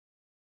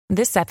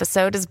This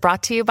episode is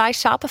brought to you by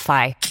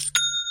Shopify.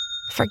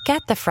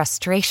 Forget the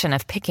frustration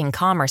of picking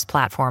commerce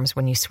platforms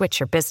when you switch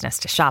your business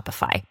to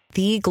Shopify,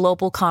 the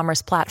global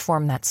commerce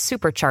platform that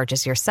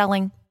supercharges your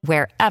selling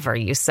wherever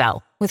you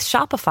sell. With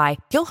Shopify,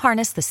 you'll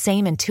harness the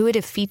same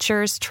intuitive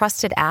features,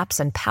 trusted apps,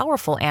 and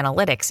powerful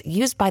analytics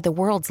used by the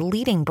world's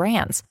leading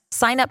brands.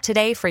 Sign up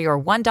today for your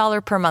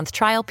 $1 per month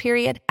trial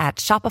period at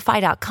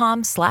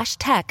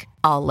shopify.com/tech,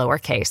 all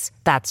lowercase.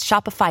 That's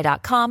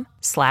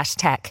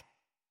shopify.com/tech.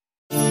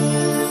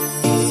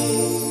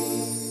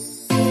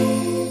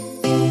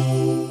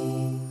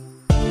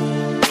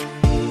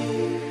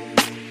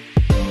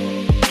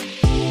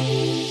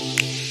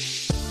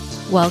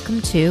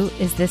 Welcome to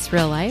Is This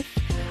Real Life?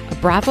 A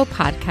Bravo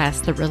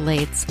podcast that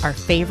relates our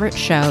favorite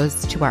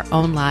shows to our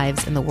own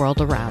lives and the world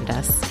around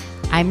us.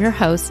 I'm your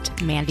host,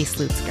 Mandy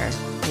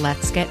Slutzker.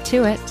 Let's get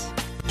to it.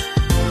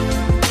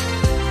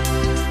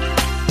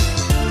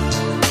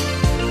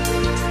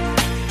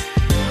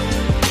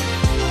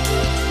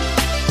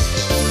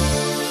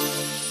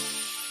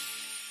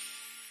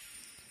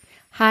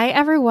 Hi,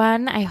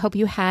 everyone. I hope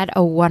you had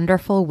a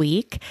wonderful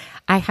week.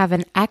 I have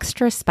an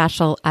extra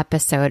special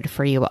episode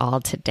for you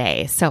all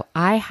today. So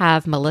I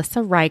have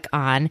Melissa Reich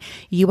on.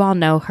 You all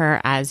know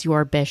her as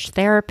Your Bish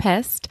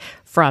Therapist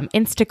from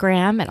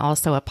Instagram and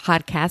also a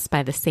podcast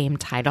by the same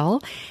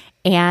title.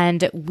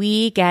 And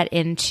we get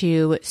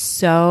into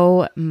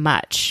so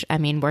much. I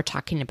mean, we're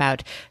talking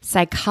about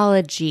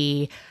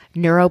psychology,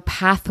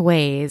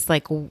 neuropathways,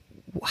 like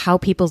how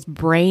people's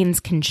brains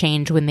can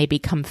change when they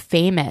become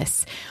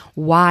famous,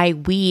 why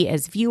we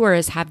as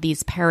viewers have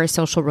these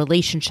parasocial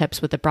relationships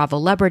with the Bravo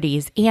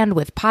celebrities and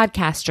with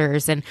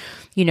podcasters, and,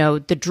 you know,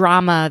 the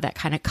drama that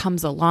kind of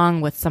comes along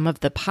with some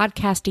of the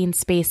podcasting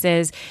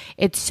spaces.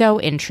 It's so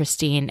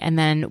interesting. And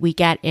then we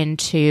get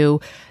into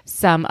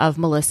some of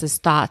Melissa's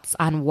thoughts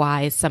on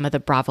why some of the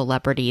Bravo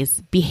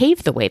celebrities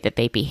behave the way that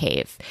they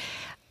behave.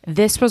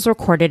 This was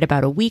recorded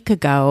about a week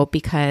ago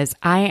because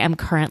I am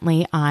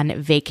currently on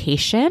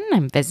vacation.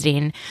 I'm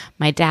visiting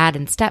my dad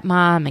and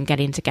stepmom and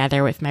getting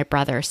together with my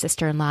brother,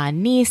 sister-in-law,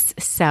 and niece.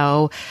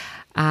 So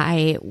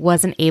I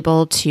wasn't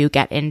able to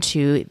get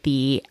into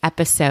the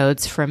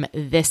episodes from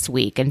this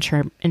week in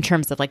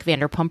terms of like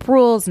Vanderpump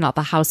Rules and all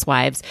the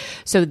housewives.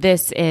 So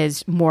this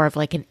is more of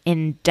like an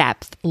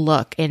in-depth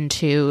look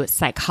into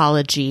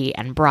psychology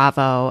and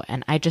Bravo.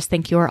 And I just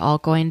think you are all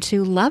going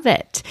to love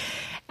it.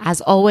 As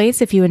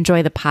always, if you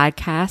enjoy the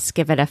podcast,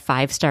 give it a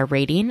 5-star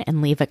rating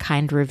and leave a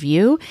kind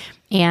review.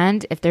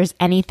 And if there's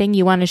anything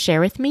you want to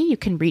share with me, you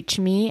can reach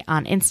me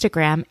on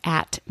Instagram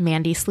at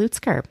Mandy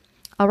Slutzker.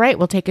 All right,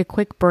 we'll take a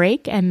quick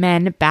break and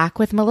then back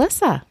with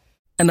Melissa.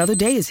 Another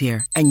day is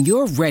here and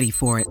you're ready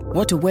for it.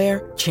 What to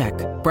wear? Check.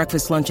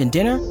 Breakfast, lunch, and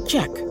dinner?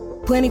 Check.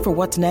 Planning for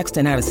what's next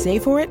and how to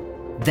save for it?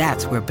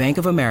 That's where Bank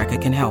of America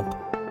can help.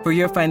 For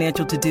your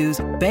financial to-dos,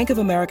 Bank of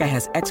America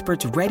has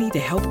experts ready to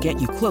help get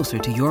you closer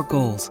to your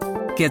goals.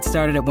 Get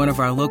started at one of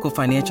our local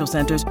financial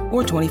centers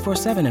or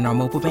 24/7 in our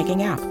mobile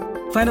banking app.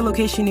 Find a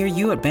location near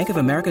you at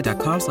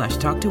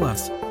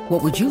bankofamerica.com/talktous.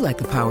 What would you like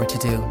the power to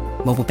do?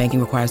 Mobile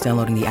banking requires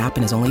downloading the app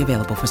and is only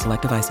available for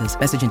select devices.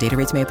 Message and data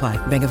rates may apply.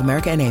 Bank of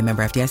America N.A.,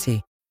 member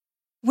FDIC.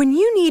 When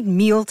you need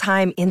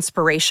mealtime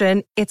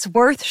inspiration, it's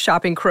worth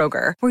shopping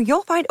Kroger, where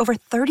you'll find over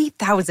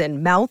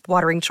 30,000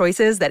 mouth-watering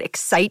choices that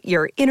excite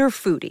your inner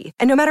foodie.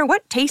 And no matter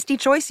what tasty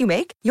choice you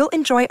make, you'll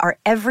enjoy our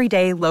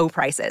everyday low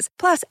prices,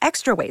 plus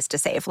extra ways to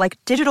save, like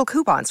digital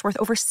coupons worth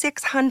over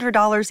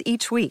 $600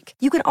 each week.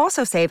 You can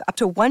also save up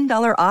to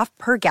 $1 off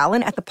per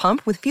gallon at the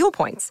pump with fuel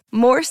points.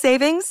 More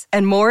savings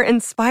and more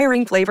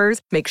inspiring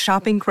flavors make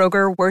shopping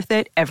Kroger worth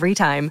it every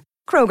time.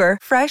 Kroger,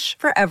 fresh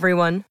for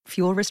everyone.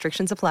 Fuel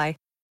restrictions apply.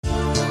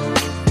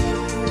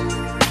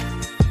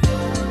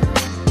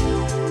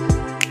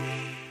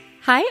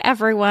 Hi,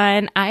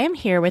 everyone. I am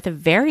here with a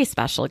very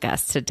special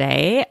guest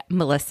today,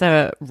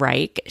 Melissa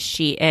Reich.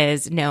 She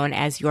is known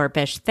as Your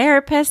Bish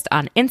Therapist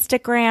on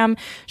Instagram.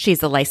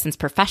 She's a licensed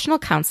professional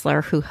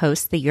counselor who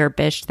hosts the Your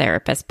Bish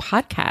Therapist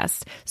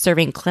podcast,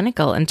 serving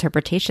clinical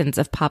interpretations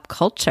of pop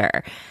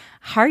culture.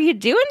 How are you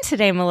doing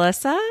today,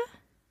 Melissa?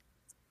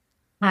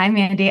 Hi,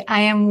 Mandy. I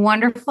am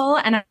wonderful.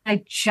 And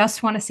I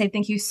just want to say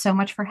thank you so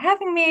much for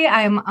having me.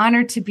 I am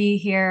honored to be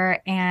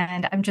here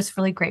and I'm just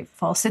really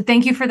grateful. So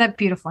thank you for that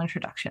beautiful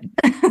introduction.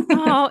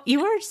 Oh,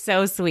 you are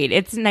so sweet.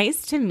 It's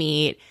nice to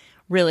meet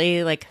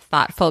really like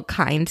thoughtful,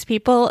 kind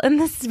people in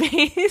this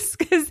space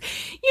because,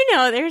 you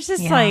know, there's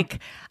just like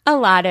a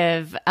lot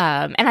of,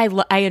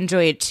 and I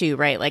enjoy it too,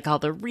 right? Like all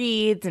the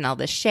reads and all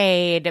the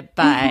shade,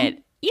 but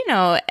you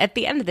know, at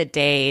the end of the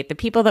day, the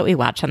people that we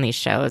watch on these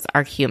shows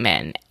are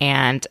human.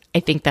 And I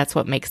think that's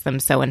what makes them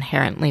so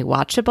inherently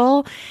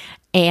watchable.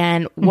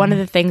 And one of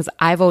the things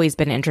I've always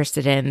been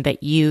interested in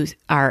that you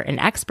are an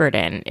expert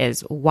in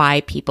is why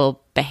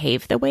people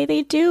behave the way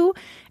they do,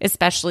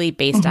 especially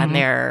based on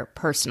their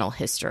personal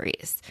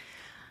histories.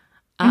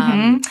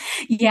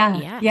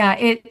 Yeah.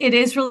 It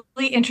is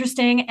really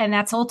interesting. And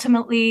that's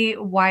ultimately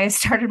why I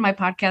started my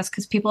podcast,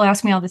 because people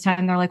ask me all the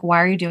time, they're like,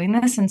 why are you doing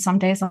this? And some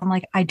days I'm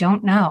like, I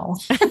don't know,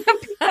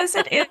 because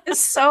it is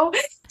so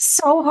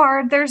So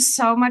hard. There's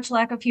so much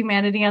lack of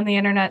humanity on the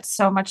internet,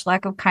 so much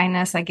lack of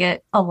kindness. I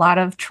get a lot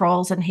of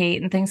trolls and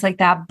hate and things like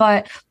that.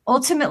 But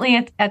ultimately,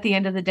 at the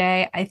end of the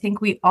day, I think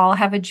we all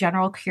have a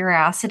general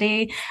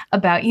curiosity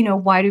about,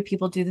 why do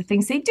people do the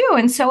things they do?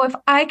 And so if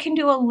I can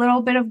do a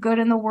little bit of good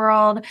in the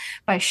world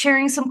by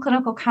sharing some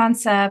clinical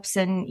concepts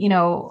and,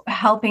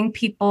 helping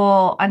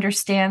people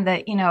understand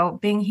that,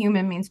 being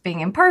human means being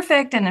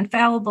imperfect and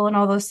infallible and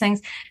all those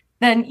things,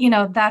 then,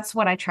 that's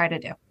what I try to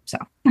do. So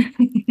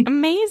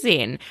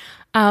Amazing.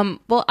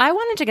 Well, I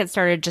wanted to get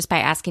started just by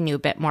asking you a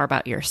bit more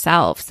about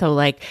yourself. So,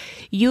 like,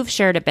 you've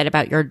shared a bit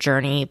about your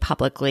journey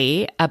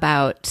publicly,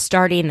 about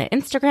starting the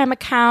Instagram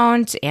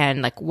account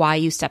and like why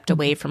you stepped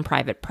away from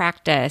private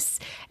practice.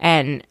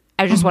 And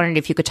I was just wondering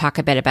if you could talk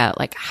a bit about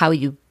like how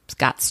you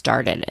got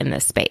started in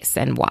this space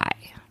and why.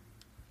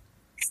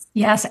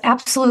 Yes,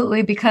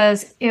 absolutely.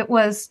 Because it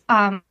was,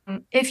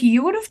 if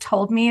you would have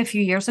told me a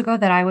few years ago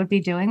that I would be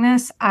doing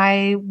this,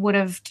 I would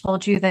have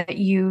told you that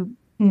you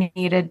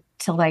needed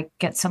to like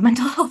get some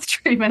mental health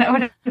treatment. I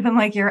would have been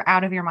like, you're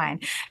out of your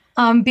mind.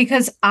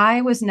 Because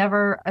I was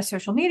never a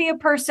social media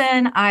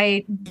person.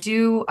 I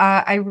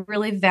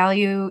really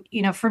value,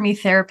 for me,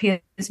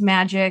 therapy is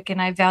magic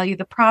and I value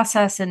the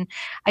process. And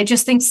I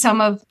just think some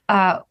of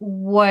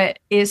what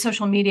is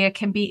social media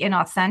can be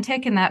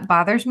inauthentic and that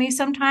bothers me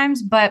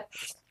sometimes. But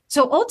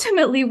so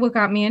ultimately, what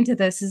got me into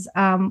this is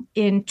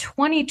in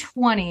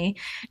 2020,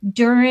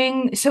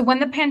 when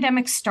the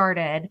pandemic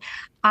started,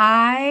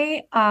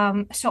 I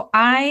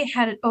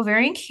had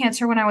ovarian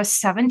cancer when I was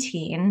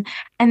 17,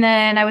 and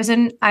then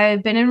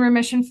I've been in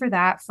remission for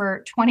that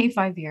for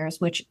 25 years,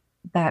 which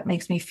that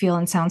makes me feel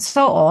and sound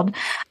so old.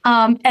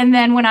 And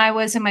then when I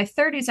was in my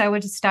 30s, I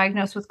was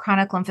diagnosed with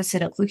chronic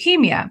lymphocytic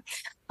leukemia.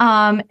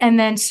 And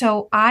then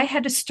so I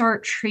had to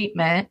start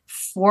treatment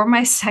for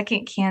my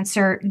second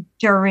cancer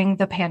during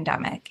the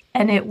pandemic.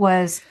 And it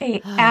was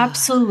a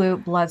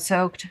absolute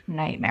blood-soaked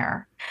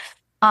nightmare.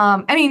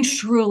 I mean,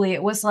 truly,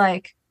 it was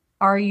like,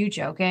 are you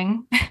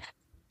joking?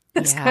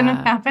 This couldn't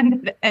have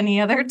happened at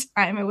any other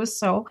time. It was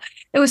so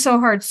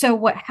hard. So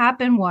what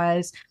happened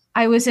was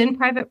I was in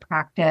private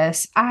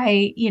practice.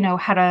 I,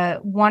 had a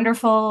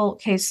wonderful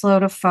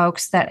caseload of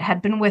folks that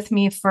had been with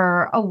me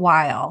for a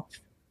while.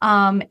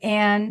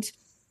 And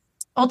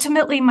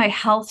ultimately, my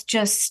health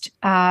just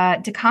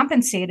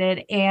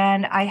decompensated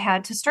and I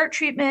had to start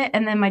treatment.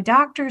 And then my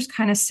doctors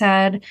kind of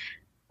said,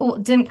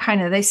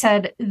 they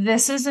said,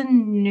 this is a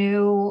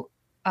new,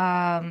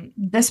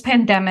 this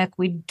pandemic,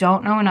 we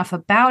don't know enough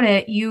about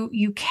it.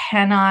 You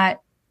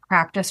cannot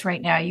practice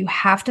right now. You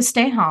have to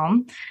stay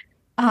home.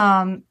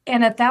 And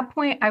at that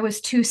point, I was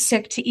too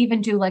sick to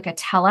even do like a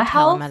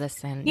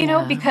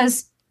telemedicine,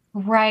 because,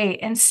 right.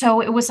 And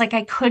so it was like,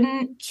 I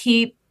couldn't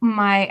keep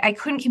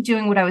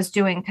doing what I was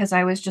doing because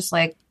I was just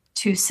like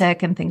too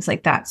sick and things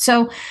like that.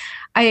 So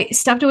I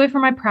stepped away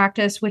from my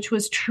practice, which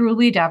was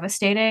truly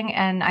devastating.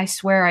 And I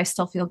swear I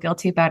still feel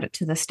guilty about it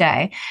to this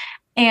day.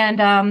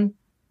 And,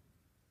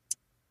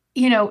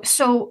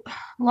 so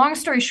long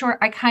story short,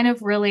 I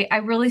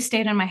really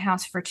stayed in my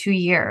house for 2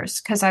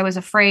 years because I was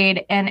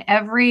afraid. And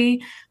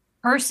every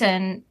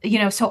person,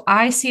 so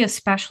I see a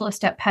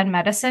specialist at Penn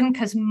Medicine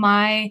because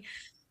my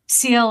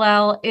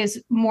CLL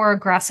is more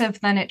aggressive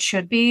than it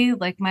should be.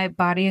 Like my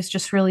body is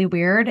just really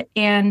weird.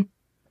 And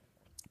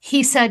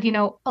he said,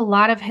 a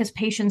lot of his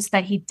patients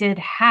that he did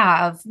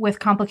have with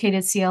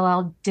complicated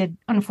CLL did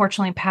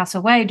unfortunately pass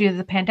away due to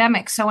the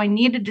pandemic. So I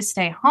needed to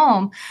stay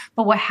home.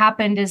 But what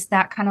happened is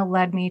that kind of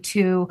led me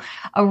to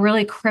a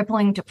really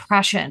crippling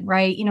depression,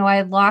 right? I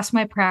had lost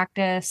my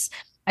practice.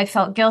 I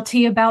felt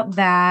guilty about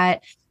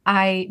that.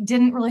 I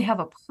didn't really have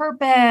a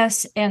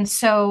purpose. And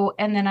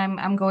then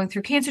I'm going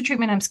through cancer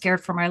treatment. I'm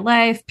scared for my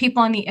life.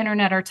 People on the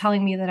internet are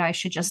telling me that I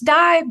should just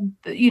die,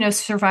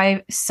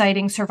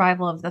 citing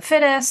survival of the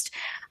fittest.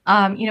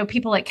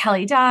 People like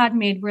Kelly Dodd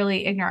made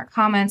really ignorant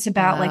comments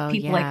about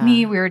people like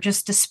me. We were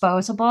just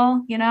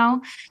disposable,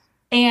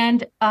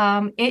 and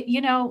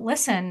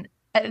listen,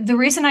 the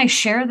reason I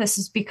share this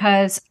is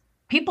because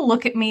people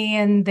look at me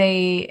and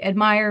they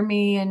admire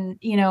me and,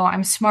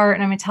 I'm smart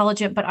and I'm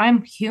intelligent, but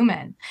I'm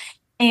human.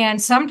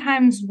 And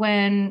sometimes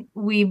when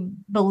we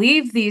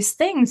believe these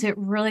things, it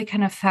really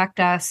can affect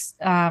us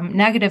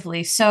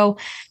negatively. So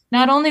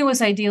not only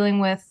was I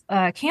dealing with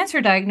cancer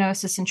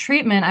diagnosis and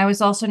treatment, I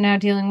was also now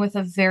dealing with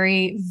a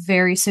very,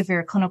 very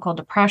severe clinical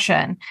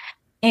depression.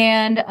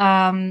 And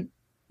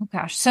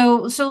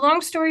so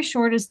long story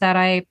short is that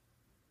I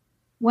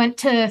went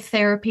to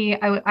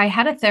therapy. I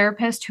had a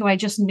therapist who I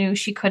just knew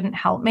she couldn't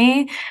help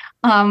me.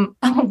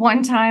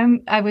 One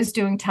time I was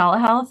doing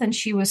telehealth and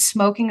she was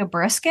smoking a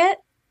brisket.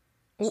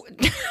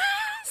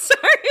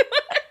 Sorry.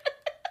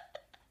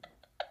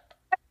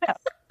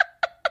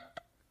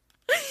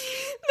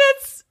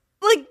 That's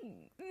like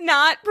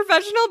not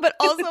professional, but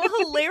also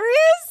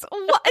hilarious.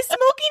 What,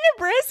 smoking a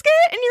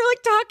brisket, and you're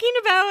like talking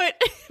about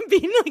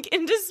being like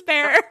in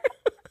despair.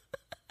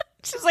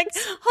 She's like,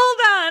 hold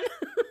on.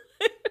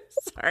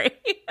 Sorry,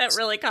 that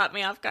really caught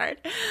me off guard.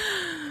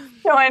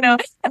 No, I know,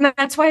 and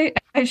that's why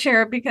I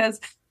share it because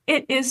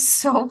it is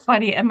so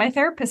funny. And my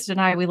therapist and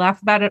I, we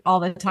laugh about it all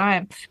the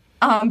time.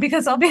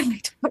 Because I'll be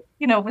like,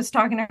 was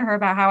talking to her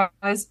about how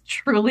I was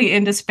truly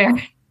in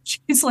despair.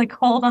 She's like,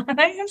 hold on,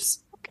 I am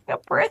smoking a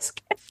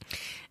brisket.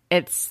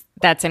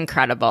 That's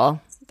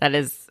incredible. That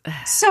is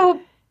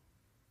so.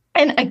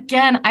 And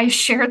again, I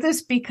share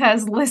this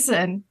because,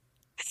 listen,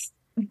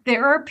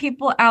 there are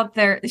people out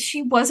there.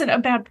 She wasn't a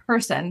bad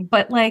person,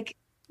 but like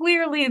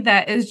clearly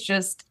that is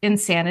just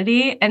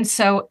insanity. And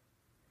so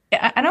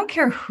I don't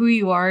care who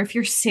you are. If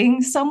you're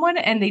seeing someone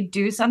and they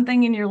do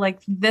something and you're like,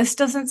 this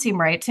doesn't seem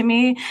right to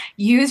me,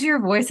 use your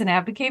voice and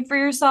advocate for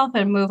yourself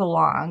and move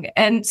along.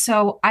 And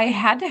so I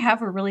had to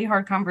have a really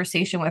hard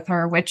conversation with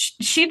her, which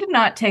she did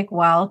not take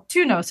well,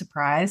 to no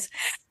surprise.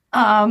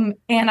 And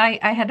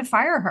I had to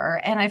fire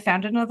her, and I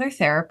found another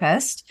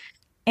therapist.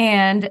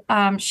 And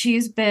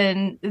she's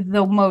been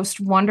the most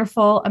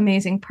wonderful,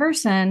 amazing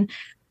person.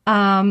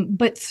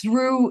 But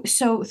through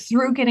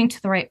getting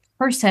to the right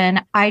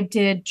person, I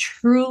did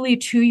truly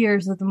 2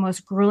 years of the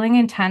most grueling,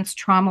 intense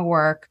trauma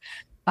work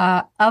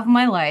of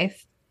my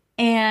life.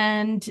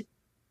 And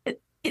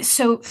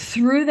so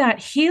through that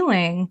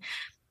healing,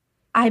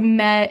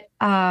 I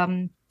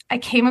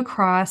came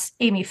across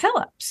Amy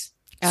Phillips.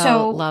 Oh,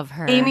 So love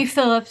her. Amy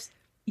Phillips.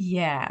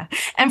 Yeah.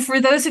 And for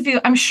those of you,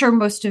 I'm sure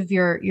most of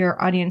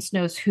your audience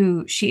knows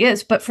who she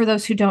is, but for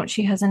those who don't,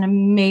 she has an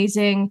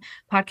amazing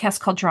podcast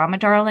called Drama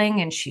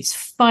Darling, and she's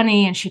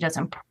funny and she does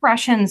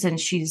impressions, and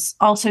she's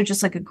also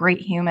just like a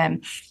great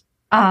human.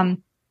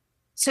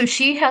 So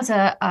she has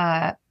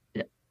a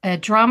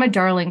Drama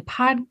Darling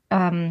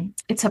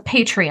it's a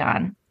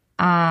Patreon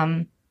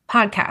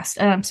podcast.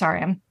 And I'm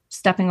sorry, I'm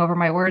stepping over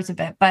my words a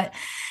bit, but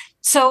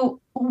so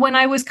when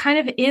I was kind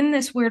of in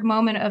this weird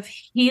moment of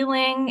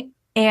healing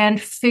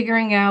and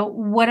figuring out,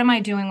 what am I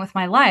doing with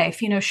my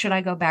life? Should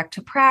I go back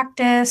to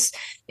practice?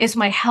 Is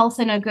my health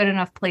in a good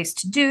enough place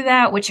to do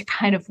that? Which it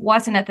kind of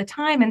wasn't at the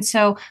time. And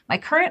so my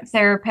current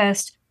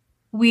therapist,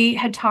 we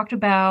had talked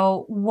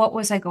about what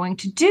was I going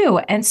to do.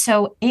 And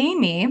so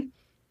Amy,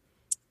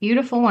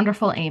 beautiful,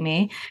 wonderful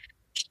Amy,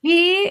 do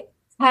you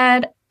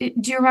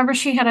remember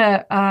she had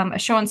a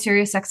show on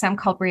Sirius XM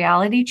called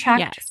Reality Check?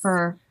 Yes.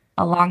 For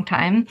a long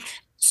time.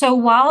 So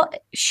while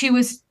she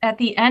was at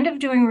the end of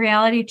doing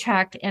Reality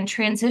Check and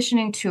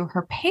transitioning to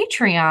her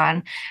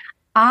Patreon,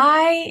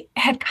 I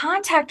had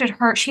contacted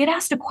her. She had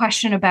asked a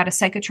question about a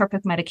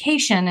psychotropic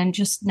medication, and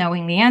just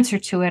knowing the answer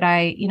to it,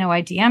 I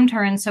DM'd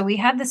her. And so we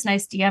had this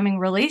nice DMing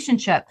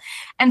relationship.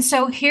 And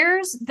so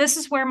this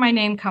is where my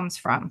name comes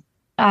from.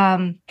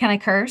 Can I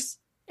curse?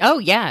 Oh,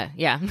 yeah.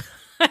 Yeah.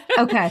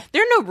 Okay.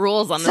 There are no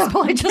rules on this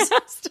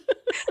podcast.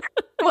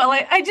 Well,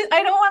 I don't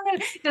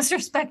want to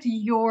disrespect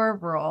your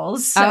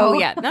rules. So, oh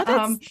yeah,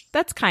 no,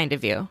 that's kind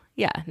of you.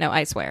 Yeah, no,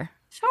 I swear.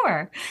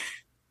 Sure.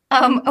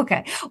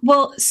 Okay.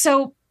 Well,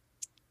 so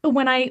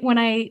when I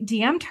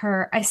DM'd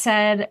her, I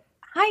said,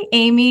 "Hi,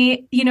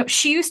 Amy.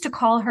 She used to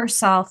call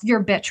herself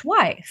your bitch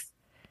wife,"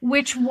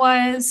 which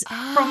was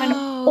from an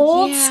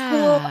old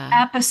school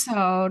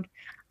episode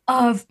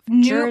of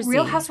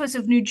Real Housewives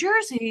of New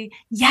Jersey.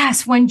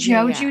 Yes, when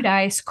Joe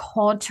Giudice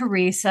called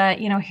Teresa,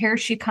 here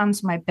she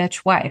comes, my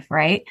bitch wife,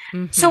 right?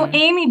 Mm-hmm. So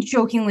Amy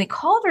jokingly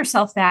called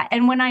herself that.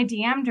 And when I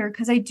DM'd her,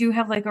 because I do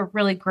have like a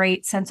really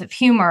great sense of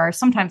humor,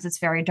 sometimes it's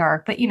very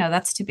dark, but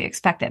that's to be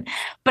expected.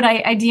 But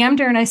I DM'd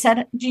her and I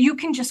said, you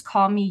can just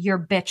call me your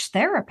bitch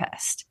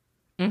therapist.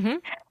 Mm-hmm.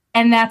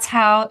 And that's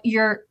how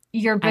your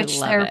bitch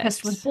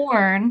therapist was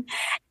born.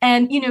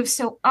 And,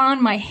 so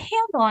on my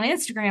handle on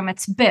Instagram,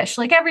 it's bish.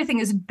 Like everything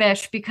is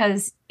bish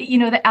because,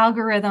 the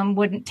algorithm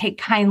wouldn't take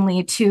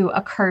kindly to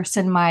a curse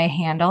in my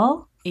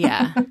handle.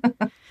 Yeah.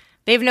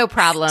 They have no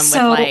problem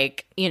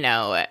with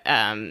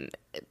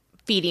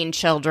feeding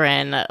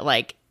children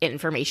like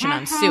information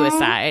on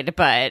suicide.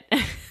 But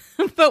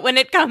when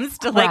it comes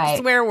to like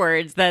swear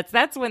words,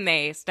 that's when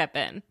they step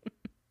in.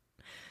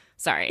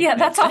 Sorry. Yeah,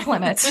 that's off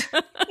limits.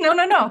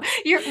 No.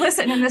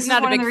 Listen, and this is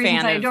one of the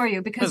reasons I adore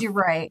you, because you're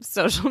right.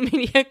 Social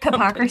media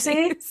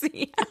hypocrisy.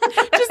 Yeah.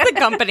 Just the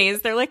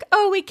companies. They're like,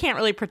 oh, we can't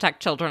really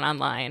protect children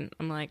online.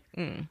 I'm like,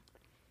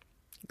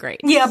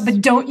 great. Yeah,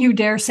 but don't you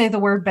dare say the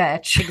word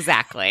bitch.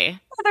 Exactly.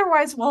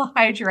 Otherwise, we'll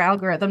hide your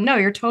algorithm. No,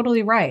 you're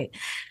totally right.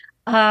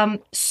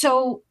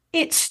 So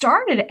it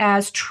started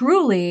as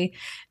truly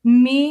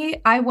me.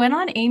 I went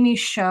on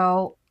Amy's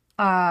show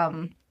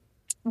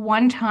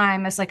one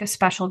time as like a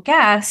special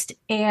guest,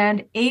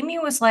 and Amy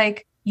was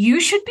like,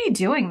 you should be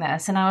doing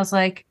this. And I was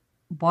like,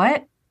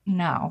 what?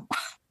 No.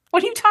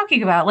 What are you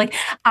talking about? Like,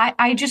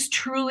 I just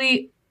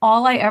truly,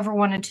 all I ever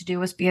wanted to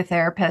do was be a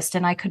therapist,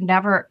 and I could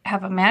never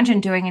have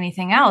imagined doing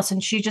anything else.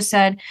 And she just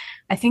said,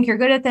 I think you're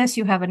good at this.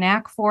 You have a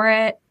knack for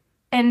it.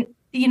 And,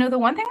 the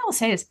one thing I'll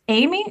say is,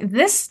 Amy,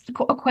 this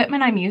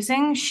equipment I'm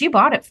using, she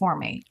bought it for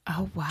me.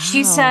 Oh, wow.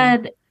 She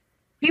said,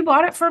 she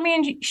bought it for me,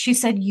 and she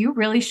said, you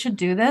really should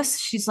do this.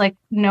 She's like,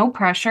 no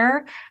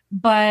pressure.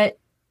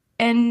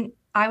 And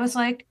I was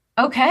like,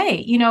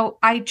 okay,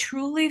 I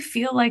truly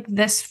feel like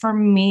this for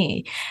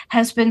me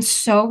has been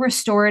so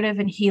restorative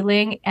and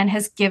healing and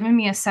has given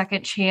me a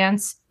second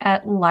chance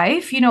at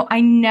life.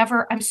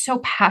 I'm so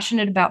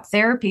passionate about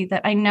therapy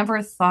that I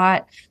never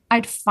thought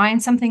I'd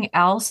find something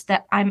else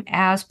that I'm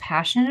as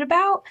passionate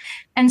about.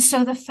 And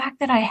so the fact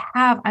that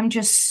I'm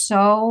just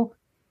so,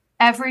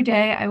 every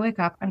day I wake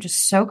up, I'm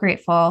just so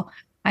grateful.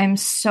 I'm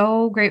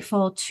so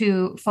grateful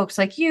to folks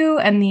like you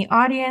and the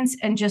audience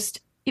and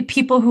just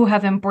people who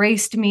have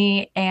embraced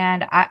me.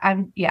 And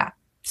yeah.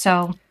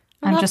 So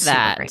I I'm love just super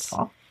that.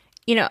 grateful.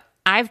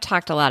 I've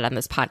talked a lot on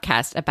this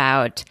podcast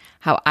about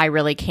how I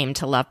really came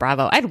to love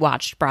Bravo. I'd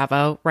watched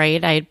Bravo,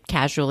 right? I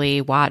casually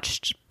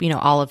watched,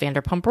 all of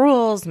Vanderpump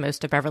Rules,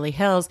 most of Beverly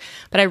Hills,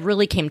 but I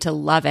really came to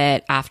love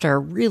it after a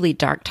really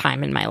dark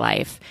time in my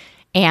life.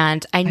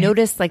 And I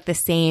noticed like the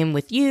same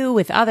with you,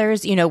 with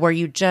others, where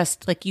you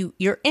just like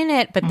you're in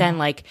it, but then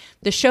like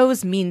the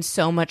shows mean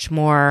so much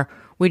more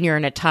when you're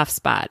in a tough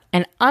spot.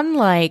 And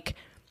unlike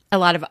a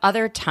lot of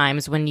other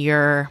times when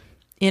you're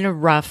in a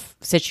rough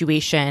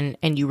situation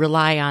and you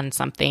rely on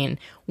something,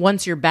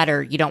 once you're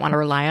better, you don't want to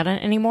rely on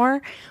it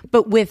anymore.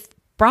 But with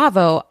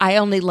Bravo, I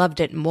only loved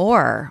it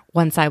more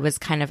once I was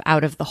kind of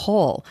out of the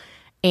hole.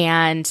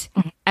 And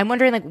I'm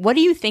wondering, like, what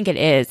do you think it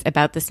is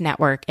about this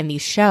network and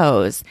these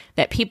shows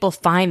that people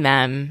find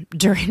them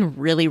during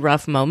really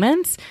rough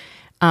moments,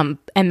 and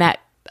that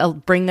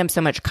bring them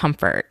so much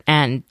comfort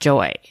and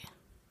joy?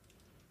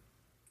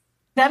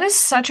 That is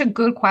such a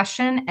good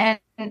question. And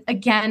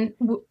again,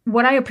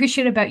 what I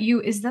appreciate about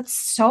you is that's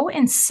so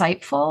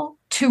insightful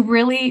to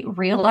really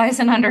realize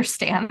and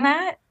understand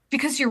that,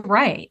 because you're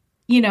right.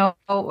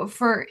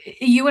 For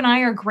you and I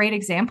are great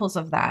examples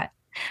of that.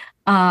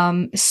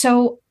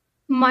 So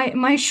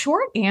my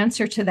short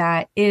answer to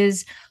that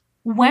is,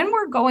 when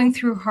we're going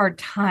through hard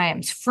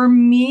times, for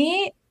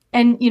me,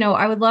 and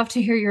I would love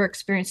to hear your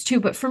experience too,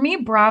 but for me,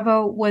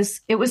 Bravo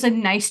was a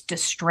nice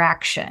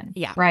distraction.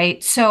 Yeah.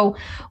 Right. So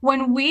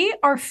when we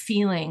are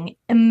feeling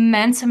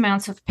immense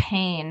amounts of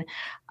pain,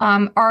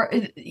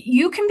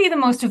 you can be the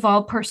most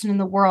evolved person in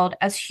the world.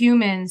 As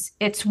humans,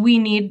 we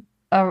need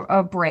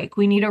a break.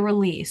 We need a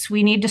release.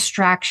 We need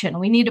distraction.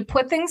 We need to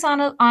put things on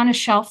a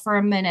shelf for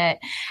a minute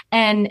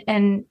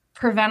and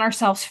prevent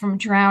ourselves from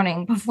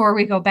drowning before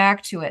we go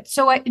back to it.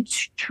 So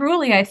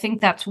truly, I think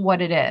that's what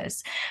it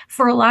is.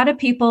 For a lot of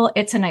people,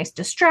 it's a nice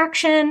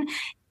distraction.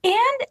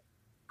 And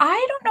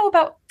I don't know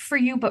about for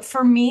you, but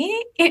for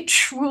me, it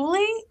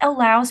truly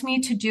allows me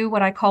to do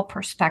what I call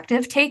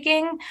perspective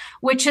taking,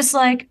 which is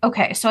like,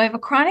 okay, so I have a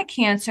chronic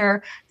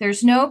cancer.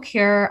 There's no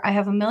cure. I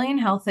have a million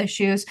health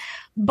issues,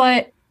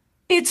 but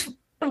it's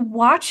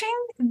watching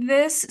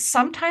this.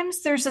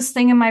 Sometimes there's this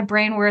thing in my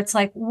brain where it's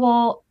like,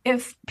 well,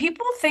 if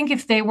people think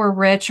if they were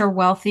rich or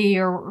wealthy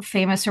or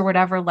famous or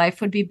whatever,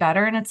 life would be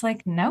better. And it's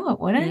like, no, it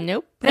wouldn't.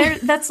 Nope.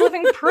 That's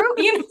living proof,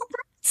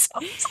 So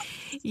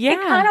yeah.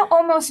 It kind of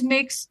almost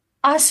makes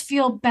us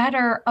feel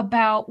better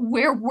about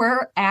where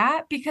we're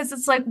at, because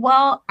it's like,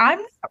 well, I'm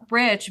not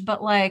rich,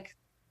 but like,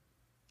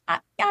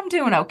 I'm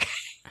doing okay.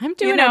 I'm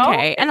doing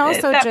okay. And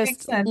also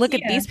just look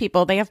at Yeah. these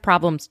people. They have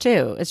problems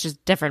too. It's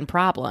just different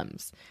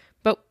problems.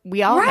 But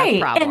we all have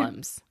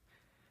problems.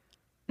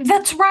 And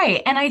that's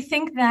right. And I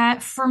think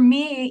that for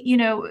me,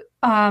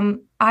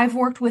 I've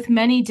worked with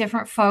many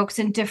different folks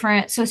in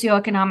different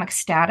socioeconomic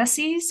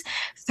statuses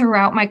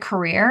throughout my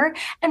career.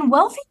 And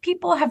wealthy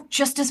people have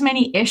just as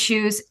many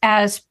issues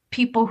as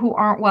people who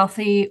aren't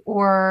wealthy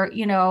or,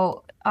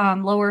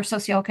 lower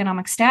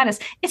socioeconomic status.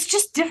 It's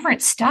just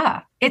different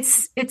stuff.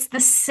 It's the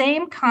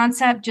same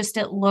concept, just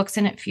it looks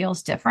and it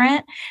feels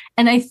different.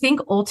 And I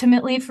think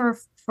ultimately for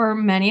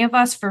many of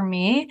us, for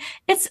me,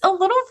 it's a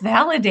little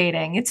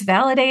validating. It's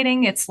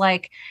validating. It's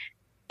like,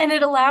 and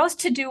it allows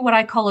to do what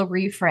I call a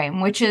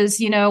reframe, which is,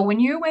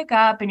 when you wake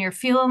up and you're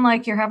feeling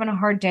like you're having a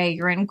hard day,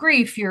 you're in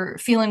grief, you're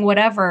feeling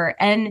whatever.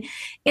 And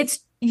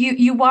it's,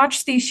 you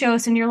watch these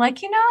shows and you're like,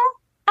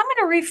 I'm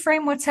going to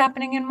reframe what's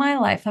happening in my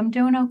life. I'm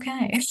doing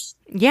okay.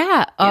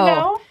 Yeah.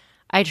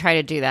 I try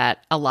to do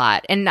that a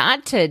lot, and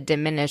not to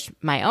diminish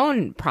my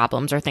own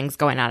problems or things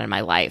going on in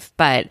my life,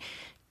 but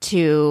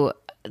to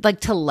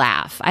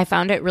laugh. I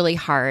found it really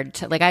hard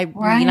to I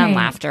lean on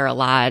laughter a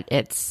lot.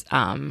 It's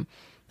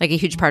like a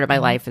huge part of my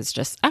life is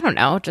just, I don't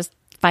know, just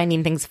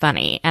finding things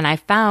funny. And I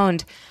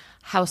found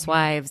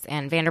Housewives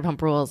and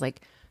Vanderpump Rules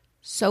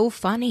so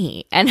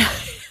funny. And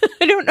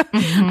I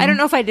don't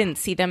know if I didn't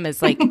see them as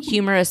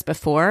humorous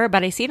before,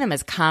 but I see them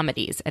as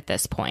comedies at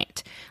this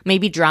point.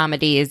 Maybe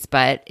dramedies,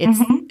 but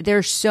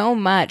there's so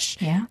much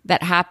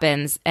that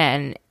happens,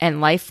 and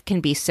life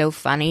can be so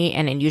funny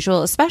and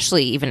unusual,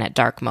 especially even at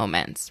dark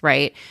moments,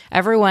 right?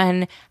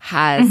 Everyone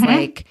has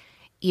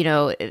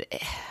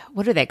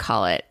what do they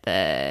call it?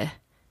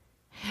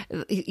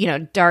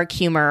 Dark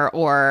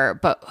humor,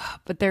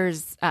 but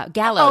there's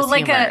gallows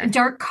humor. A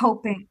dark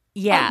coping.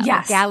 Yeah,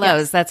 yes,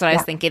 gallows. Yes, that's what I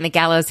was thinking, the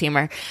gallows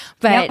humor.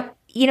 But,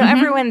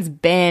 everyone's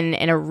been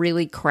in a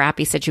really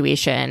crappy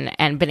situation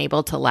and been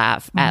able to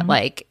laugh at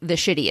the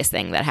shittiest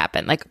thing that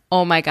happened.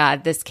 Oh my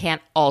God, this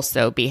can't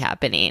also be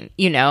happening,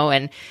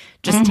 and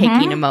just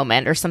taking a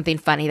moment, or something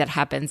funny that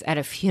happens at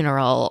a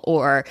funeral,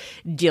 or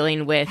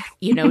dealing with,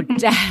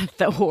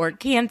 death or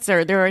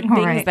cancer. There are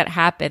things that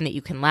happen that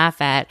you can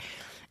laugh at.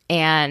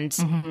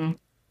 And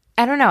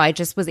I don't know, I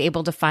just was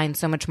able to find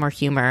so much more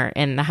humor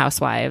in the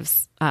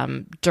Housewives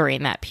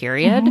during that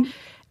period.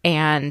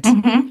 And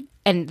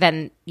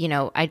then,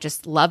 I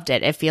just loved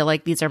it. I feel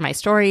like these are my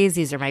stories.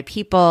 These are my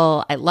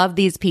people. I love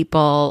these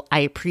people. I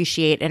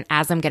appreciate. And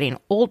as I'm getting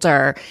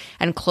older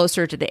and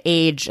closer to the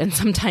age, and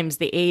sometimes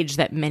the age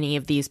that many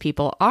of these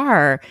people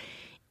are,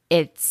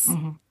 it's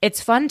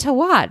fun to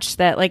watch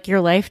that, like,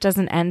 your life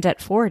doesn't end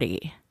at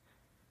 40.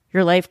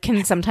 Your life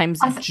can sometimes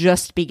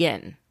just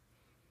begin.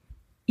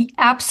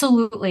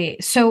 Absolutely.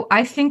 So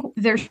I think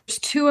there's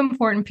two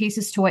important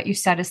pieces to what you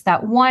said, is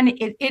that one,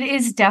 it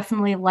is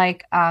definitely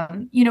like,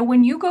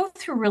 when you go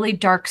through really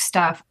dark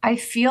stuff,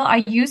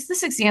 I use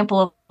this example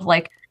of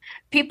like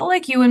people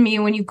like you and me.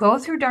 When you go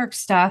through dark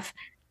stuff,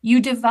 you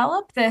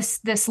develop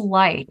this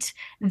light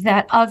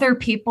that other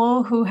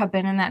people who have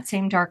been in that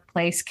same dark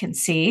place can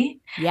see.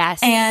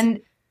 Yes.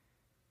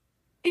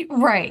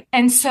 Right.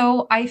 And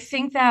so I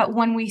think that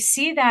when we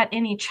see that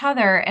in each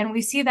other, and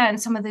we see that in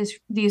some of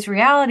these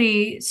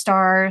reality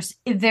stars,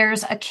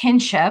 there's a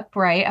kinship,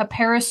 right? A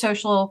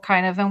parasocial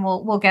kind of, and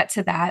we'll get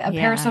to that, a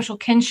parasocial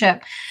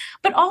kinship.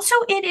 But also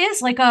it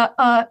is like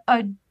a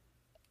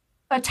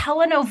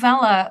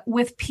telenovela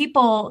with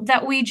people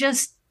that we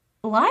just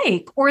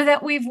like, or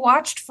that we've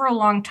watched for a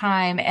long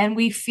time and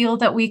we feel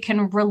that we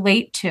can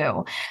relate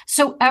to.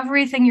 So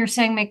everything you're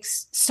saying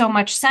makes so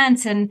much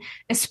sense. And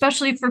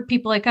especially for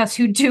people like us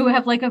who do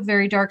have like a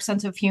very dark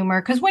sense of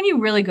humor, because when you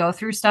really go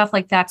through stuff,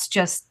 like that's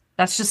just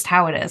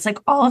how it is. Like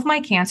all of my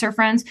cancer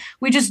friends,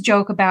 we just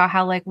joke about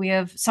how like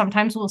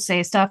sometimes we'll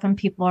say stuff and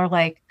people are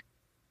like,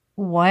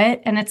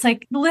 what? And it's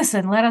like,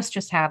 listen, let us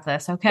just have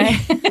this. Okay.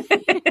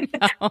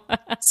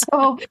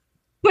 So,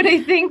 but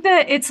I think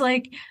that it's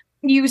like,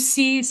 you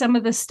see some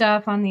of the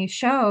stuff on these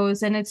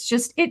shows, and it's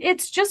just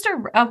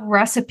a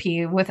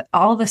recipe with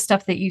all the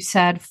stuff that you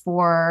said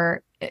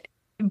for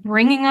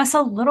bringing us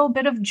a little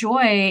bit of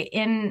joy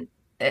in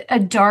a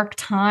dark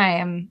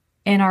time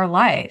in our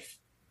life.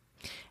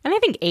 And I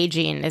think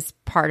aging is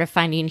part of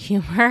finding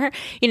humor.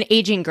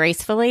 Aging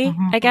gracefully,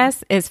 I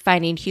guess, is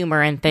finding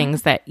humor in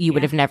things that you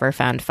would have never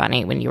found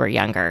funny when you were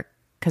younger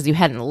because you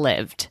hadn't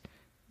lived.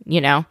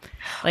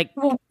 Right.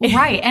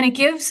 And it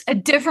gives a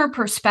different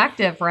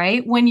perspective,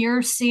 right? When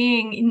you're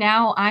seeing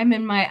now I'm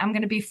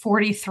going to be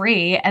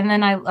 43. And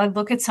then I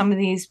look at some of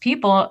these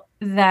people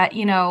that,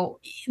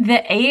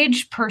 the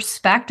age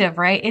perspective,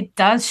 right? It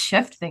does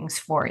shift things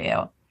for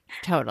you.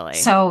 Totally.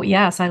 So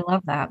yes, I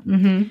love that.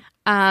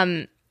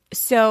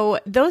 So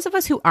those of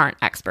us who aren't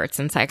experts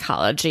in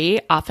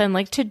psychology often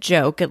like to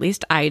joke, at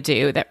least I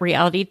do, that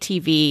reality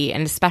TV,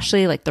 and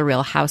especially like The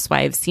Real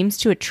Housewives, seems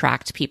to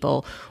attract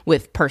people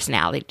with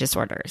personality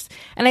disorders.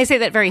 And I say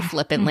that very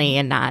flippantly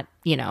and not,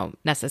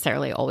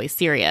 necessarily always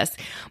serious.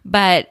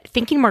 But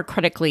thinking more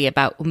critically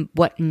about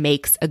what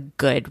makes a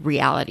good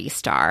reality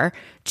star,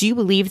 do you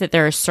believe that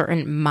there are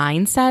certain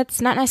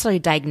mindsets, not necessarily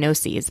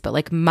diagnoses, but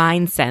like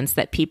mindsets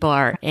that people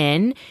are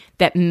in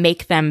that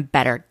make them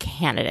better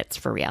candidates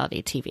for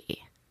reality TV?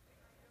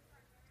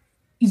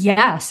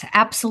 Yes,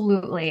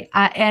 absolutely.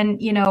 And,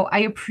 I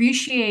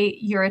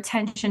appreciate your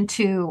attention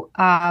to,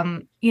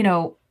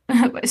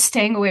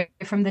 staying away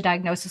from the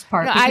diagnosis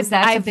part, because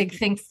that's a big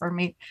thing for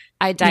me.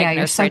 I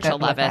diagnosed Rachel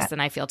Leviss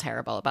and I feel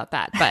terrible about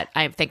that, but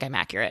I think I'm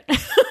accurate.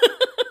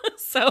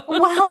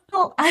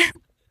 Well,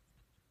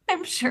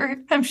 I'm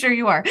sure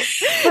you are.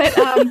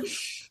 But,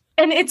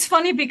 and it's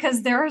funny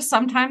because there are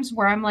some times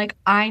where I'm like,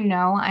 I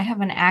know I have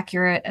an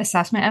accurate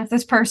assessment of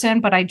this person,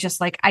 but I just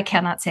I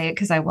cannot say it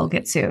because I will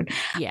get sued.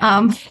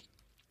 Yeah.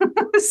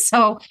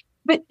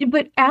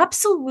 But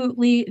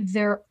absolutely,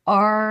 there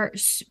are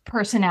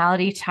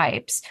personality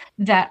types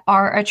that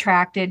are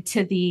attracted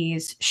to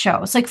these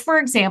shows. Like, for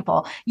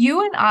example,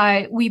 you and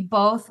I, we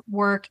both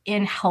work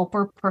in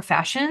helper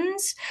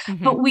professions,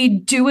 but we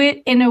do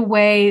it in a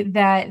way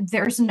that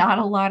there's not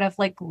a lot of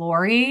like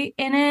glory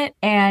in it.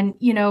 And,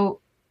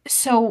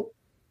 so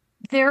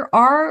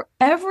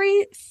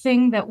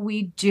everything that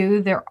we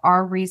do, there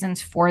are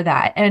reasons for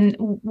that. And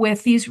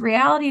with these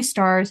reality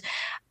stars,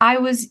 I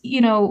was,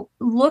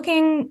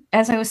 looking,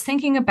 as I was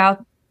thinking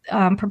about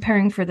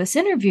preparing for this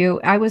interview,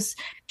 I was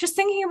just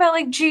thinking about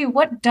like, gee,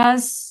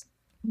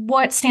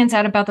 what stands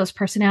out about those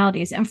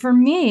personalities? And for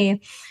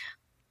me,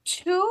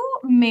 two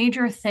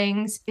major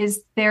things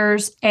is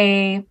there's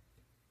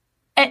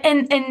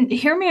and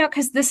hear me out,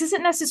 because this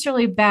isn't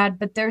necessarily bad,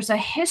 but there's a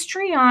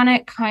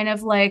histrionic kind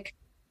of like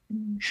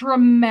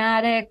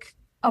dramatic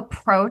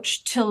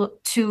approach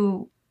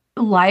to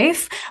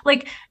life,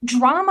 like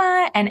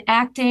drama and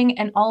acting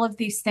and all of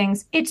these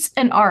things. It's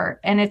an art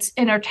and it's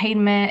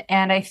entertainment.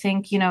 And I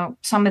think,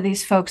 some of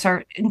these folks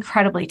are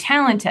incredibly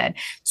talented.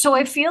 So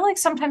I feel like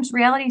sometimes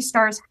reality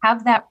stars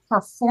have that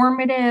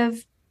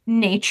performative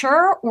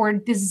nature or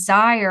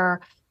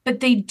desire, but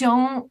they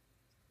don't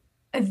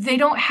they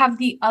don't have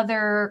the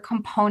other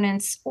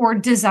components or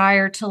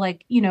desire to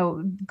like,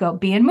 go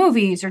be in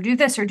movies or do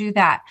this or do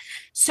that.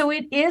 So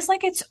it is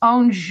like its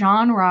own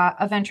genre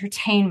of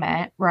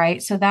entertainment,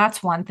 right? So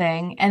that's one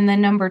thing. And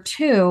then number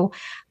two,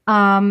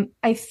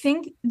 I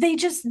think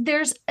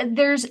there's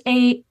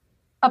a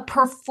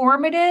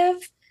performative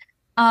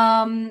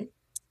um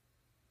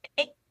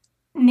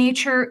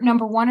nature,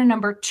 number one, and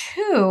number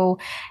two,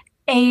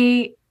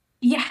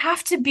 you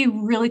have to be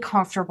really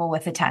comfortable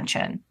with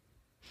attention.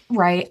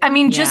 Right. I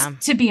mean,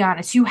 just to be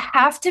honest, you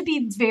have to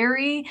be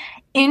very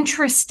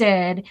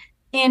interested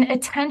in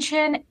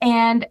attention.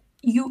 And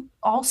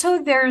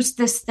there's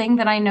this thing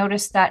that I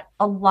noticed that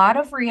a lot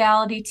of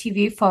reality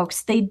TV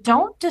folks, they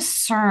don't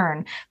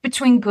discern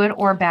between good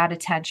or bad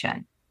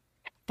attention.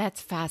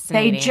 That's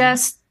fascinating.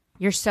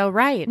 You're so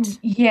right.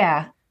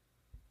 Yeah.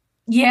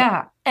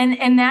 Yeah.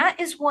 And that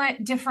is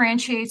what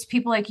differentiates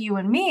people like you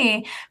and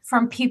me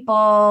from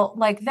people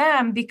like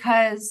them,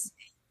 because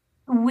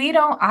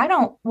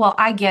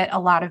I get a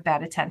lot of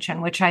bad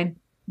attention, which I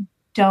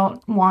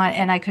don't want.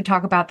 And I could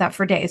talk about that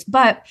for days,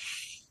 but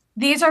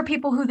these are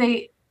people who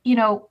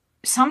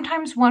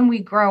sometimes when we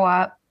grow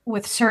up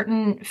with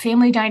certain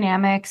family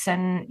dynamics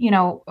and,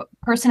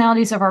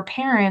 personalities of our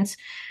parents,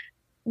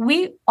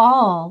 we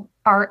all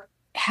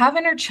have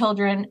inner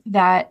children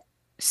that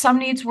some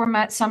needs were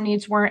met, some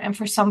needs weren't. And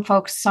for some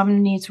folks,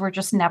 some needs were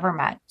just never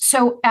met.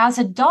 So as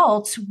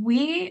adults,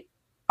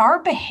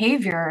 our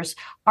behaviors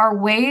are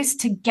ways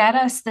to get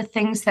us the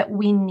things that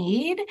we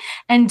need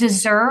and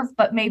deserve,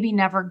 but maybe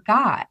never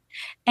got.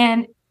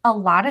 And a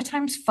lot of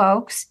times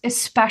folks,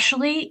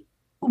 especially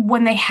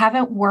when they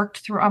haven't worked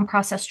through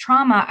unprocessed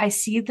trauma, I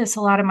see this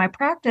a lot in my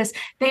practice,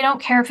 they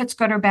don't care if it's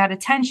good or bad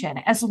attention,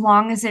 as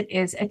long as it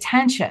is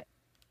attention.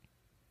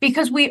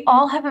 Because we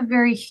all have a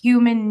very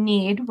human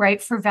need,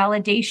 right, for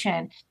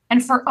validation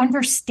and for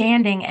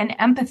understanding and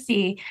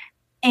empathy.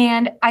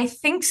 And I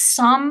think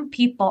some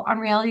people on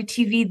reality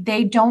TV,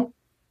 they don't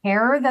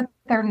care that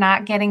they're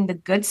not getting the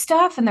good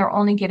stuff and they're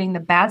only getting the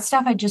bad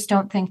stuff. I just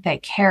don't think they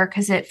care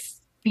because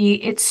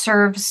it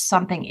serves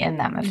something in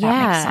them, if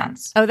that makes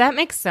sense. Oh, that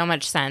makes so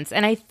much sense.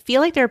 And I feel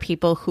like there are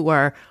people who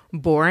are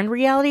born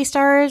reality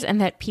stars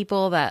and that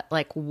people that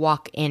like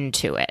walk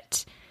into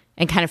it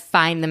and kind of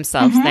find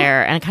themselves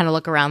there and kind of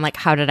look around like,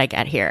 how did I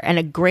get here? And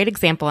a great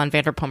example on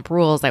Vanderpump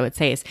Rules, I would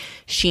say, is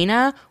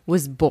Sheena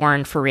was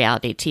born for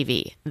reality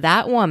TV.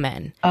 That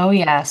woman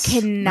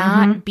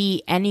cannot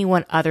be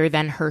anyone other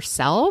than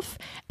herself,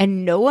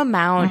 and no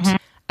amount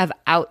of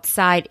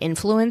outside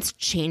influence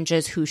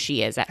changes who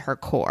she is at her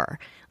core.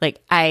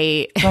 Like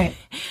I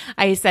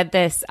said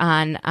this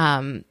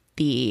on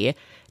the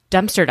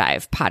Dumpster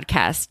Dive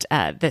podcast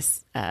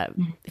a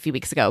few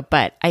weeks ago,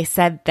 but I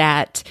said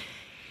that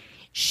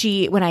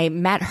when I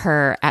met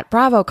her at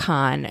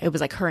BravoCon, it was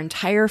like her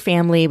entire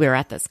family. We were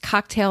at this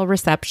cocktail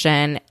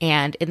reception,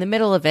 and in the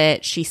middle of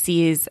it, she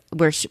sees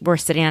we're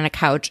sitting on a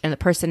couch, and the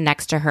person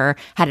next to her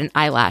had an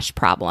eyelash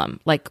problem.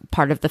 Like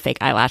part of the fake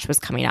eyelash was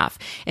coming off.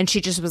 And she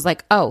just was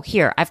like, "Oh,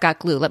 here, I've got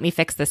glue. Let me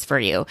fix this for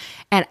you."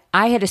 And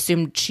I had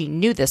assumed she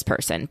knew this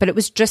person, but it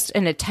was just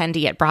an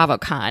attendee at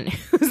BravoCon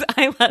whose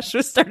eyelash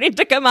was starting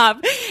to come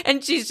off,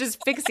 and she's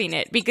just fixing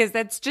it because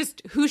that's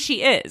just who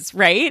she is,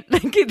 right?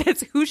 Like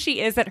that's who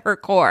she is at her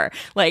core.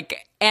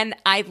 Like, and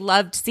I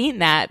loved seeing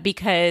that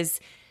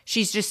because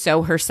she's just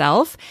so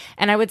herself.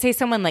 And I would say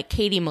someone like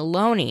Katie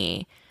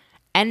Maloney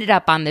ended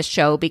up on this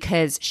show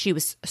because she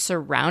was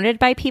surrounded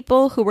by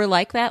people who were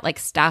like that, like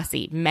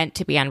Stassi, meant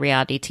to be on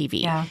reality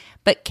TV. Yeah.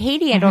 But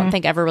Katie, I don't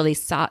think ever really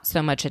sought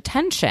so much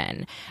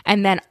attention.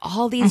 And then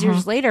all these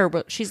years later,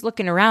 she's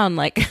looking around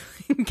like,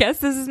 I guess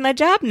this is my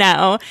job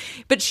now.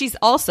 But she's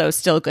also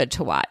still good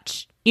to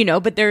watch,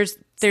 but there's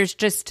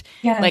just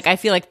like, I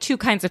feel like two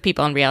kinds of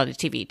people on reality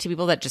TV. Two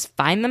people that just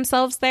find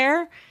themselves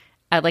there,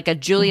 like a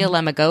Julia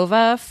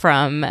Lemagova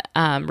from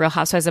Real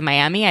Housewives of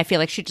Miami. I feel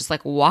like she just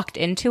like walked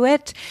into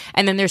it.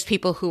 And then there's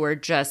people who are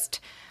just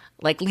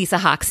like Lisa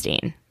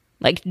Hochstein,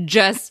 like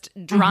just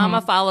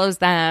drama follows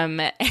them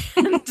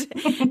and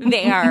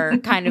they are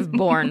kind of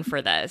born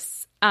for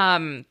this.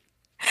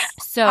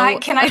 So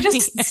can I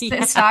just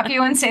stop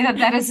you and say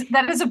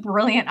that is a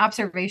brilliant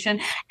observation.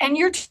 And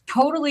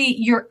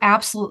you're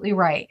absolutely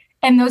right.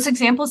 And those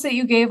examples that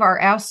you gave are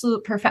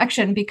absolute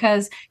perfection,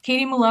 because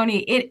Katie Maloney,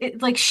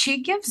 it like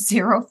she gives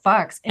zero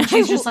fucks, and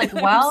she's just like,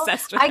 well,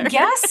 I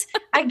guess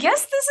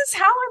this is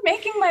how we're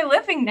making my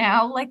living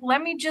now. Like,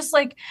 let me just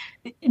like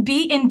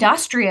be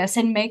industrious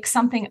and make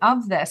something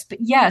of this. But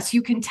yes,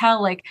 you can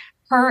tell like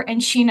her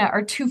and Sheena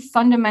are two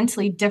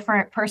fundamentally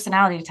different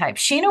personality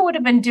types. Sheena would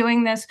have been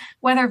doing this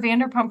whether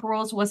Vanderpump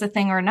Rules was a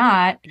thing or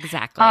not.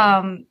 Exactly.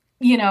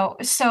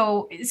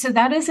 So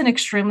that is an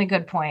extremely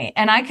good point.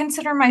 And I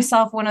consider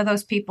myself one of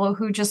those people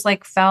who just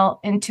like fell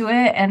into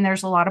it. And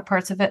there's a lot of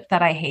parts of it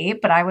that I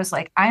hate, but I was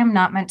like, I am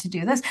not meant to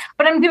do this,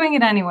 but I'm doing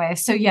it anyway.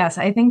 So yes,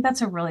 I think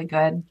that's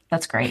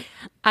great.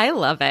 I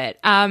love it.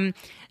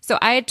 So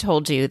I had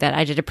told you that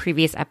I did a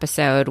previous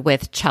episode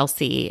with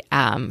Chelsea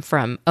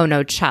from Oh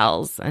No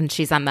Chels, and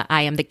she's on the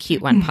I Am the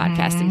Cute One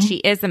podcast, and she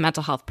is a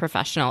mental health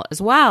professional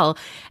as well.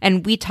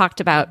 And we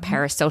talked about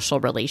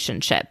parasocial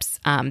relationships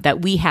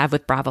that we have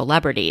with Bravo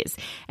celebrities,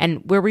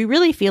 and where we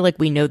really feel like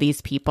we know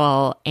these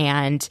people.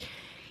 And,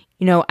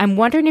 you know, I'm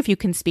wondering if you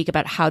can speak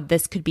about how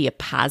this could be a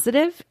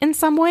positive in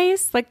some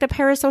ways, like the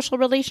parasocial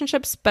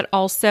relationships, but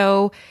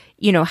also,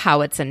 you know,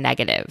 how it's a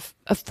negative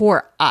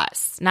for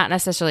us, not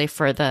necessarily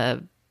for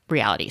the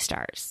reality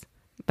stars,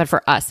 but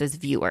for us as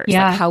viewers,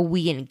 like how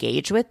we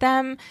engage with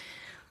them,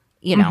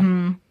 you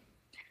know?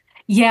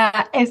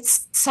 Yeah,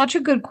 it's such a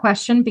good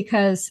question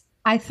because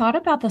I thought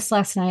about this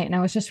last night and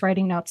I was just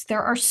writing notes.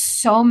 There are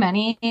so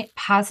many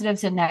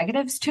positives and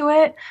negatives to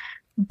it,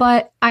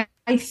 but I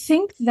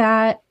think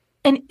that,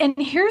 and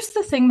here's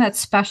the thing that's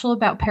special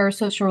about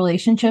parasocial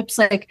relationships,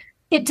 like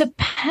it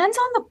depends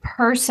on the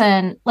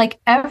person. Like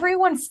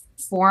everyone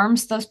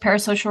forms those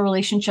parasocial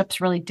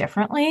relationships really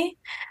differently.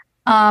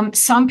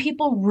 Some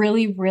people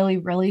really, really,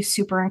 really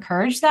super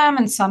encourage them,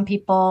 and some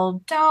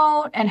people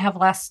don't and have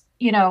less,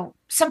 you know,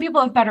 some people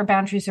have better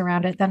boundaries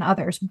around it than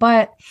others.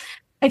 But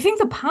I think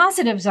the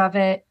positives of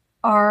it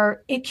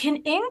are it can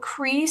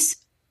increase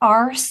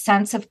our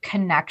sense of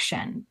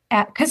connection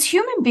because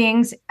human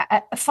beings,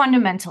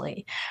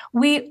 fundamentally,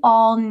 we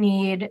all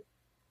need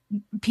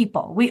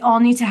people. We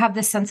all need to have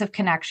this sense of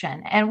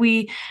connection. And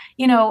we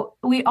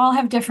all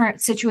have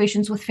different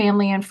situations with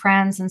family and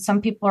friends, and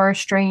some people are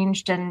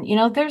estranged, and, you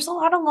know, there's a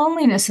lot of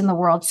loneliness in the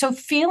world. So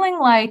feeling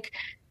like,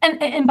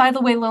 and by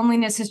the way,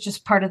 loneliness is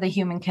just part of the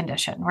human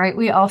condition, right?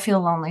 We all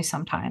feel lonely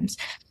sometimes.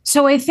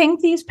 So I think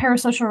these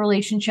parasocial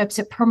relationships,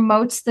 it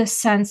promotes this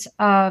sense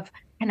of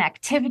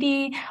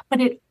connectivity, but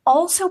it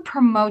also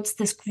promotes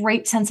this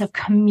great sense of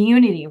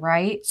community,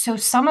 right? So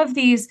some of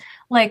these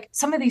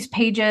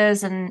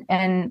pages and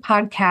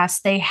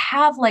podcasts, they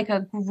have like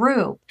a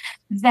group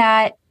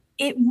that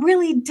it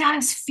really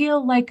does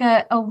feel like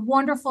a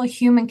wonderful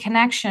human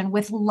connection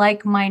with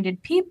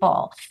like-minded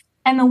people.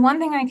 And the one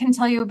thing I can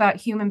tell you about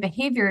human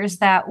behavior is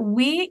that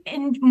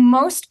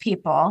most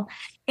people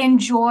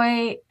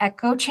enjoy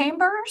echo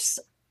chambers,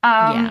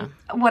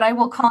 what I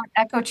will call an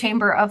echo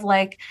chamber of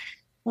like,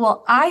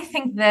 well, I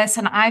think this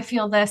and I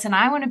feel this, and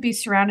I want to be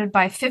surrounded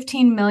by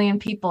 15 million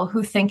people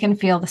who think and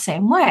feel the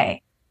same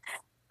way.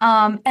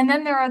 And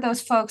then there are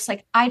those folks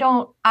like,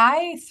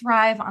 I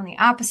thrive on the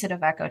opposite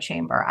of echo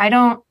chamber.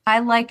 I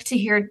like to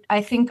hear,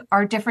 I think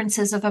our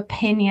differences of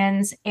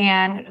opinions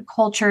and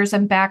cultures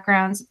and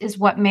backgrounds is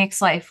what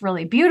makes life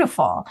really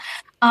beautiful.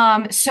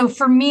 So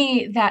for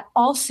me, that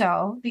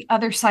also the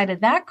other side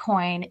of that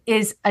coin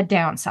is a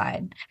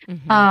downside.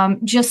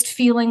 Just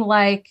feeling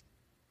like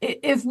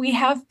if we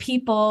have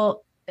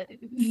people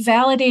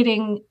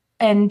validating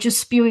and just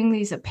spewing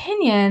these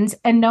opinions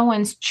and no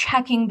one's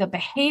checking the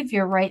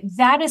behavior, right?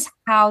 That is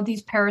how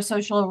these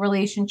parasocial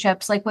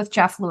relationships, like with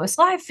Jeff Lewis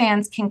Live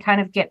fans, can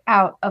kind of get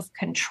out of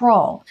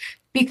control.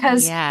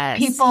 Because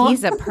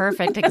he's a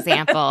perfect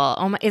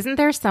example. Isn't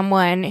there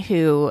someone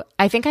who,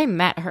 I think I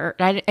met her,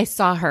 I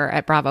saw her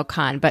at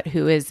BravoCon, but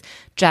who is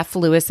Jeff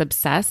Lewis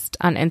obsessed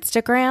on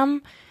Instagram?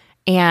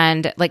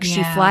 And like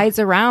she flies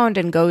around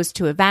and goes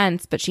to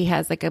events, but she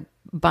has like a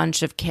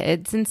bunch of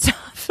kids and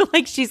stuff.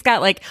 Like she's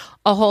got like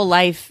a whole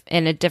life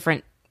in a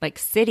different like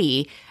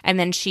city. And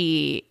then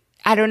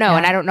I don't know.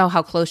 And I don't know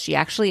how close she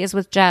actually is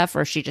with Jeff,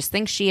 or she just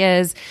thinks she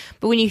is.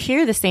 But when you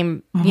hear the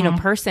same, you know,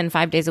 person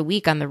 5 days a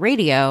week on the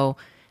radio,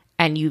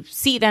 and you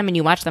see them and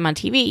you watch them on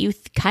TV, you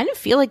kind of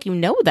feel like you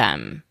know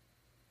them.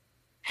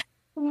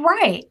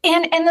 Right.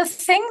 And the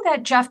thing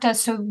that Jeff does,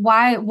 so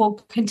why we'll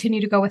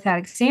continue to go with that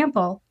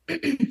example,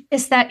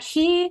 is that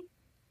he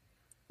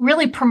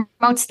really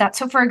promotes that.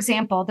 So for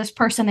example, this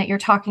person that you're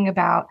talking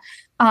about,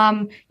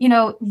 you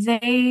know,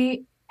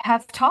 they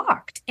have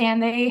talked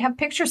and they have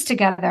pictures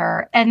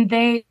together, and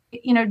they,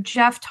 you know,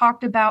 Jeff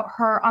talked about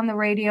her on the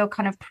radio,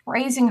 kind of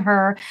praising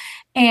her,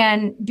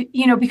 and,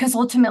 you know, because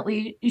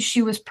ultimately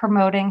she was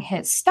promoting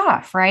his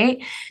stuff,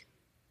 right?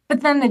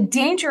 But then the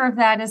danger of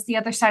that is the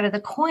other side of the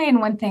coin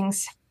when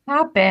things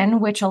happen,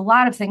 which a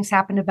lot of things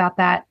happened about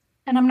that.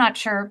 And I'm not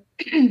sure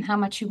how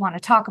much you want to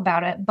talk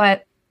about it,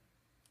 but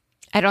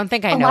I don't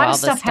think I know all the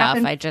stuff.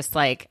 I just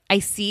like, I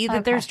see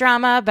that there's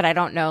drama, but I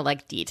don't know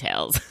like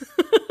details,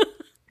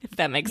 if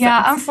that makes sense.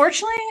 Yeah,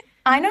 unfortunately,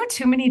 I know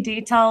too many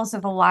details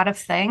of a lot of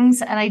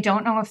things. And I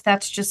don't know if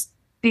that's just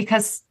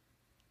because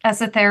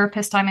as a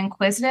therapist, I'm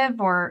inquisitive,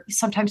 or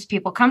sometimes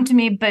people come to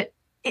me, but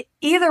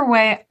either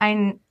way,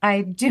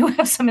 I do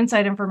have some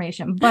inside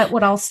information. But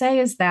what I'll say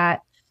is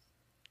that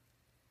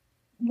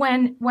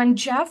when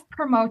Jeff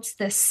promotes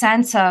this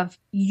sense of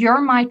you're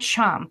my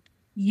chump,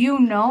 you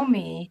know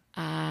me,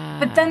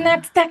 but then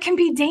that can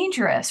be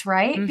dangerous,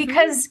 right?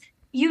 Because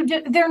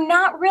they're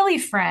not really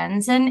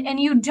friends, and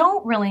you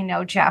don't really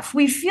know Jeff.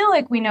 We feel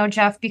like we know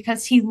Jeff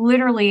because he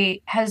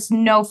literally has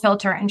no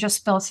filter and just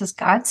spills his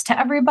guts to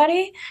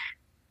everybody.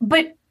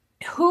 But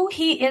who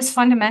he is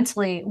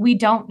fundamentally, we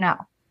don't know.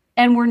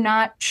 and we're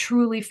not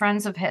truly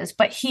friends of his.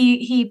 But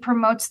he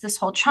promotes this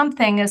whole Trump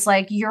thing as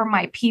like, you're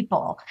my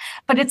people.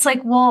 But it's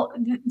like, well,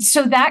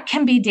 so that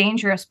can be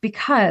dangerous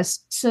because,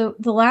 so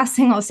the last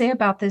thing I'll say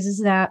about this is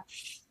that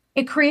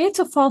it creates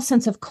a false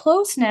sense of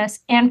closeness.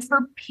 And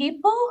for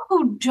people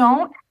who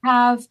don't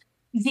have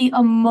the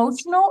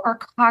emotional or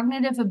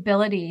cognitive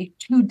ability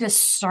to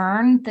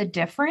discern the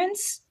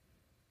difference,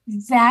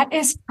 that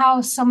is how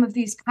some of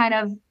these kind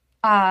of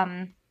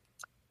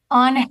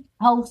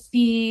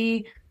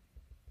unhealthy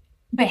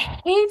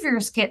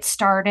behaviors get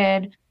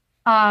started,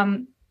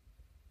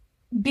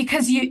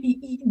 because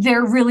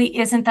there really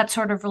isn't that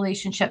sort of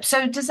relationship.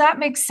 So does that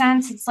make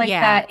sense? It's like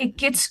that it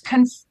gets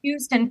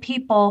confused in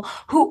people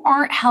who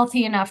aren't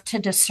healthy enough to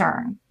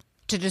discern.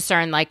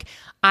 Like,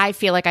 I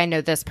feel like I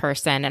know this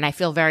person and I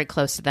feel very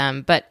close to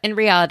them, but in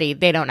reality,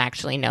 they don't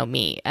actually know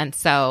me. And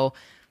so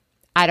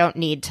I don't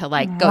need to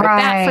like go to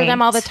bat for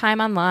them all the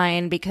time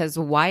online, because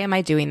why am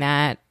I doing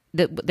that?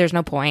 There's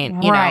no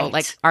point, you know,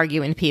 like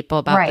arguing with people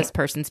about this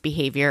person's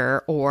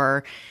behavior,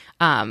 or,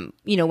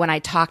 you know, when I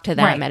talk to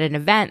them at an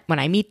event, when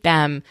I meet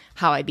them,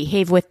 how I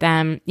behave with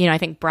them. You know, I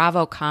think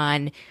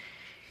BravoCon,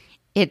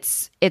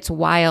 it's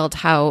wild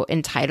how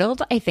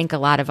entitled I think a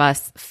lot of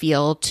us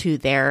feel to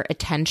their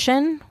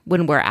attention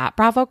when we're at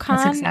BravoCon.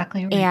 That's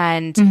exactly right.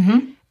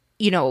 And,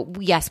 you know,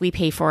 yes, we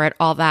pay for it,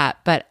 all that.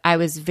 But I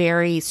was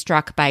very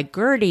struck by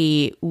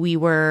Gertie.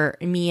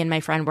 Me and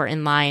my friend were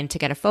in line to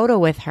get a photo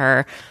with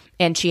her,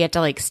 and she had to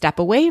like step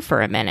away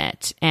for a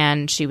minute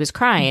and she was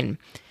crying.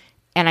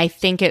 And I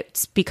think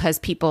it's because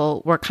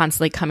people were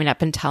constantly coming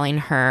up and telling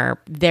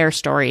her their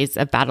stories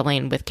of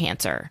battling with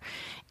cancer.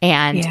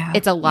 And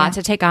it's a lot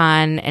to take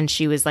on. And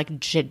she was like,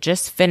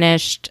 just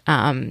finished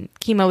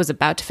chemo, was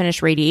about to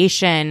finish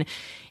radiation.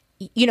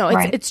 You know,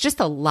 it's just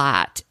a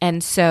lot.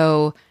 And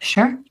so,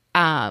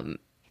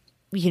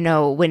 you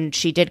know, when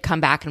she did come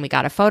back and we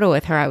got a photo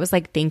with her, I was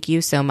like, thank you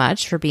so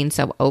much for being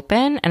so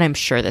open. And I'm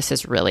sure this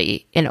is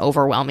really an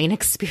overwhelming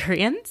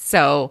experience.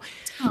 So,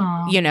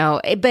 you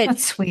know, but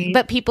that's sweet.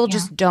 But people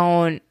just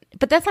don't.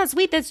 But that's not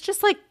sweet. That's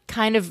just like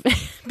kind of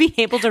being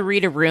able to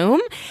read a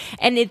room.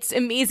 And it's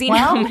amazing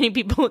how many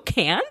people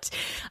can't.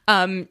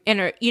 And,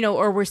 you know,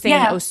 or we're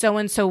saying, oh,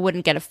 so-and-so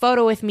wouldn't get a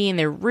photo with me and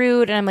they're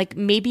rude. And I'm like,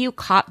 maybe you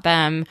caught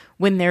them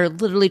when they're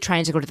literally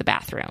trying to go to the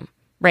bathroom.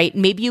 Right?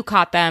 Maybe you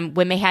caught them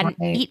when they hadn't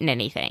eaten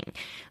anything.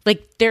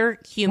 Like, they're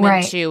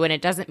human too, and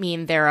it doesn't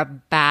mean they're a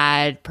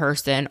bad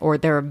person or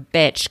they're a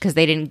bitch because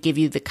they didn't give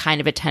you the kind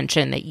of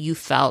attention that you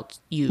felt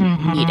you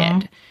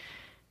needed.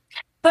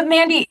 But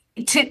Mandy,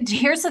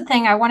 here's the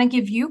thing. I want to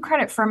give you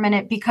credit for a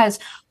minute, because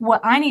what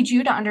I need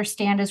you to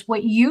understand is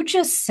what you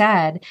just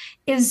said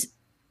is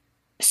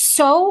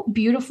so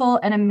beautiful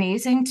and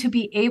amazing, to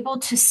be able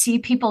to see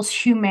people's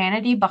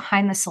humanity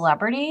behind the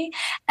celebrity.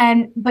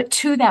 But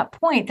to that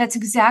point, that's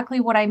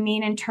exactly what I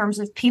mean in terms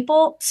of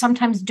people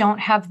sometimes don't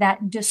have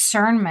that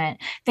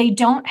discernment. They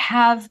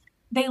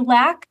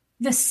lack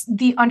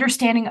the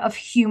understanding of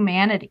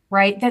humanity,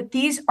 right? That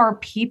these are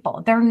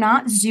people. They're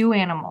not zoo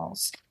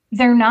animals.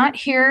 They're not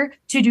here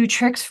to do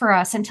tricks for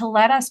us and to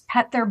let us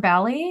pet their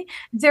belly.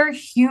 They're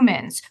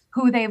humans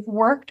who they've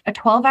worked a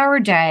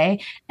 12-hour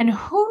day, and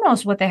who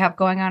knows what they have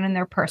going on in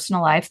their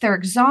personal life. They're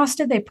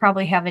exhausted. They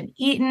probably haven't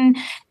eaten.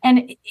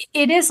 And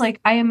it is like,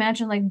 I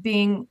imagine like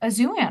being a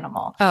zoo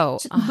animal. Oh,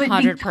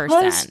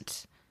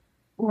 100%.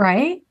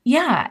 Right?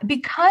 Yeah.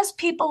 Because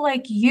people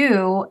like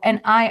you and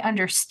I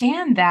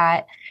understand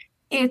that,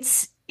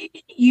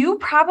 you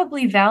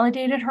probably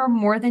validated her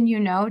more than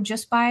you know,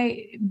 just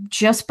by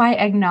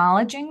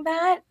acknowledging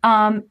that.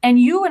 And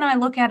you and I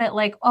look at it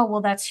like, oh,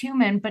 well, that's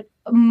human, but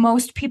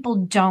most people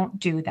don't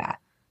do that.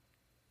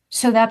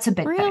 So that's a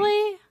big thing.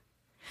 Really?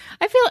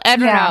 I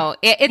don't know.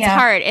 It's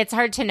hard. It's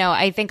hard to know.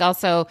 I think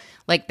also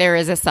like there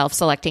is a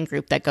self-selecting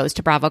group that goes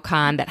to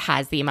BravoCon that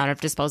has the amount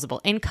of disposable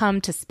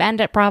income to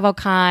spend at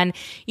BravoCon,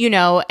 you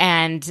know,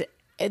 and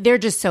they're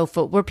just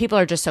where people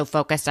are just so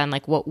focused on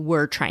like what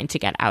we're trying to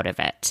get out of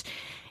it.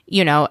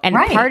 You know, and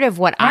part of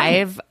what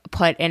I've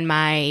put in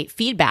my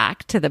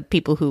feedback to the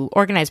people who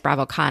organized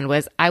BravoCon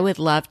was I would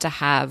love to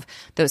have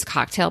those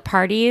cocktail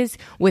parties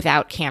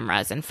without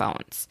cameras and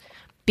phones.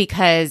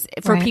 Because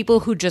for people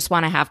who just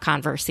want to have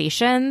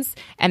conversations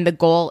and the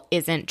goal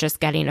isn't just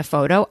getting a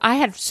photo, I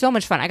had so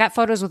much fun. I got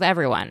photos with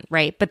everyone,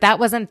 right? But that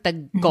wasn't the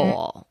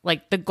goal.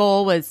 Like the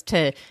goal was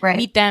to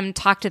meet them,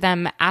 talk to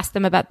them, ask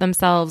them about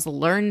themselves,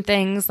 learn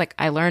things. Like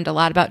I learned a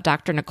lot about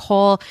Dr.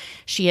 Nicole.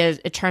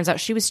 It turns out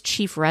she was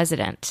chief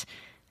resident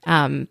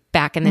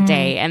back in the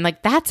day. And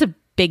like that's a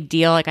big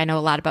deal. Like I know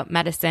a lot about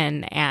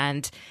medicine,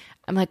 and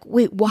I'm like,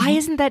 wait, why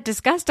isn't that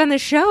discussed on the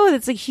show?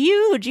 That's like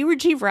huge. You were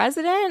chief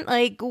resident?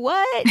 Like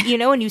what? You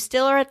know, and you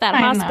still are at that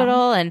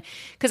hospital. And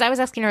because I was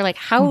asking her, like,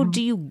 how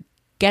do you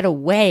get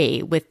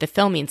away with the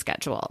filming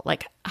schedule?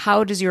 Like,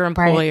 how does your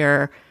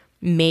employer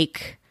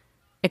make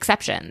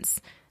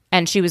exceptions?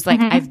 And she was like,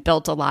 I've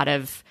built a lot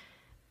of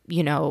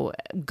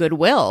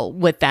goodwill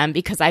with them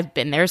because I've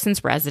been there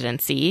since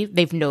residency.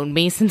 They've known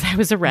me since I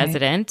was a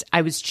resident. Right.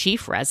 I was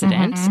chief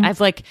resident. Mm-hmm.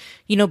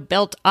 I've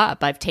built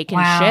up. I've taken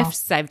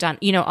shifts. I've done,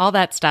 all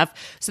that stuff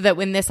so that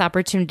when this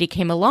opportunity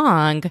came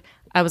along,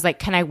 I was like,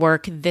 can I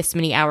work this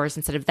many hours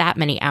instead of that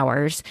many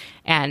hours?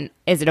 And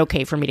is it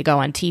okay for me to go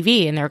on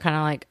TV? And they were kind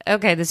of like,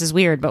 okay, this is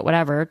weird, but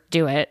whatever,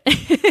 do it,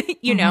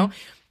 know?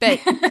 But,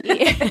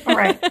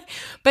 right.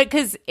 But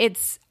because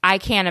I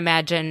can't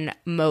imagine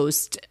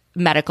most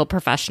medical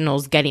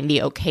professionals getting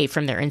the okay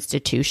from their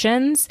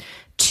institutions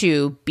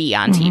to be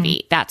on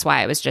TV. That's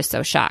why I was just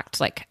so shocked.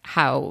 Like,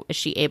 how is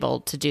she able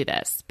to do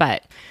this?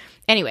 But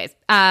anyways,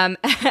 kind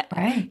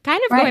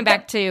of going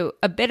back to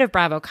a bit of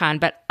BravoCon,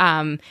 but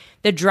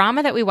the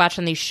drama that we watch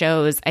on these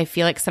shows, I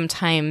feel like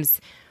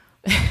sometimes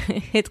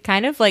it's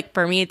kind of like,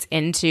 for me, it's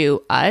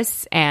into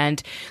us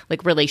and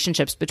like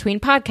relationships between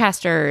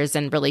podcasters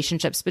and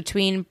relationships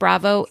between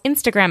Bravo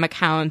Instagram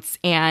accounts.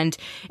 And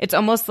it's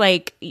almost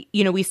like,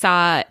 we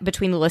saw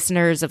between the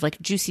listeners of like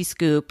Juicy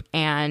Scoop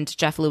and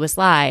Jeff Lewis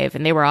Live,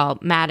 and they were all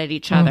mad at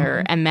each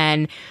other. And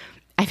then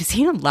I've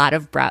seen a lot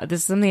of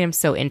this is something I'm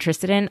so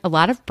interested in. A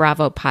lot of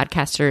Bravo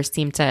podcasters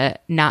seem to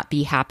not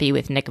be happy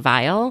with Nick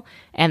Viall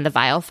and the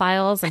Viall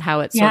Files and how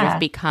it's sort of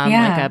become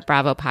like a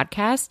Bravo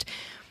podcast.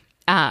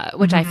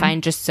 Which I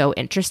find just so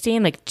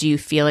interesting. Like, do you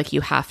feel like you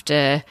have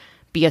to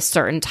be a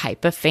certain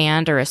type of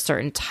fan or a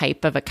certain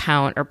type of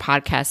account or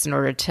podcast in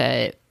order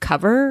to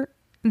cover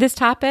this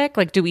topic?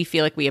 Like, do we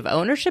feel like we have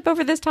ownership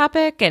over this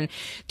topic? And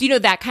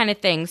that kind of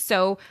thing.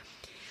 So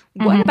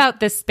what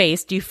about this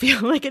space? Do you feel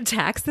like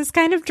attacks this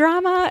kind of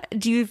drama?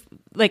 Do you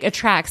like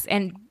attracts?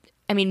 And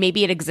I mean,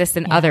 maybe it exists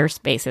in other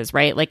spaces,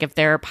 right? Like if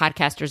there are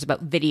podcasters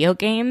about video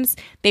games,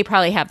 they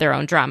probably have their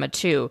own drama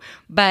too.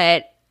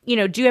 But do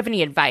you have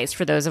any advice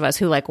for those of us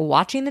who like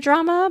watching the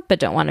drama but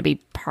don't want to be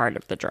part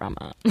of the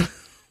drama?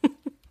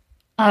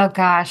 Oh,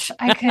 gosh.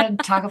 I could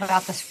talk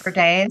about this for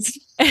days.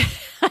 I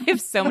have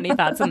so many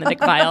thoughts on the Nick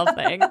Viall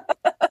thing.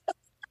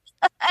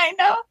 I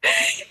know.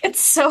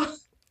 It's so...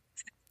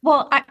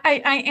 Well,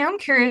 I am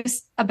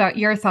curious about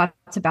your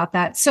thoughts about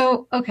that.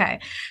 So, okay.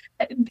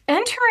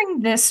 Entering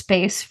this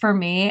space for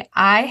me,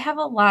 I have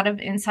a lot of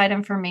inside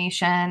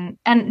information,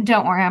 and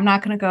don't worry, I'm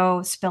not going to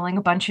go spilling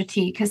a bunch of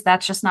tea because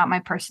that's just not my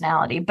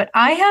personality. But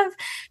I have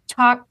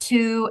talked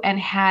to and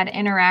had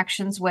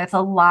interactions with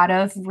a lot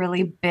of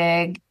really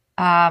big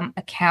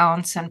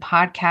accounts and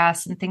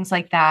podcasts and things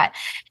like that.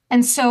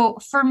 And so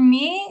for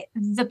me,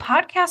 the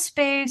podcast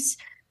space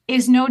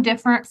is no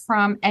different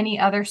from any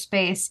other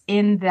space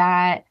in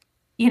that,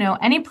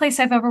 any place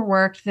I've ever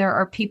worked, there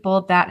are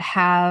people that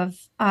have,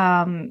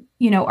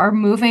 are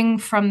moving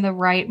from the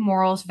right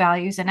morals,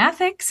 values, and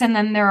ethics. And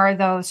then there are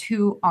those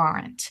who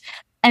aren't.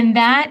 And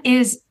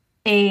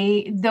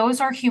those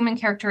are human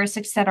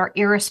characteristics that are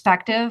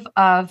irrespective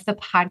of the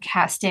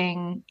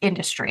podcasting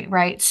industry,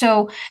 right?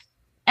 So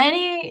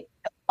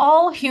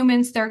all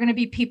humans, there are going to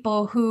be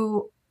people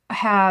who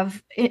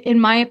have, in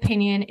my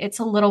opinion, it's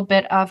a little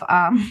bit of,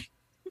 I'm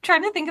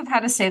trying to think of how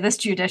to say this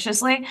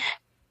judiciously.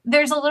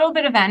 There's a little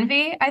bit of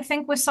envy, I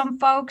think, with some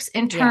folks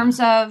in terms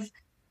of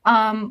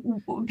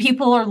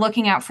people are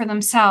looking out for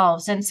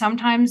themselves. And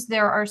sometimes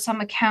there are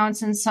some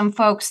accounts and some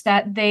folks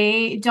that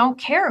they don't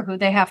care who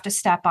they have to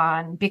step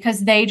on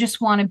because they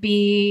just want to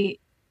be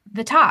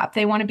the top.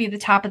 They want to be the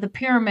top of the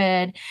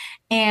pyramid.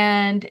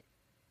 And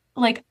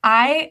like,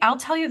 I'll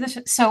tell you this.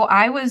 So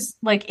I was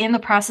like in the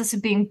process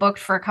of being booked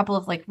for a couple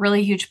of like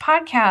really huge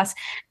podcasts.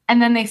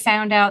 And then they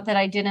found out that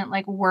I didn't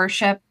like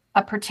worship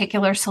a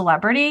particular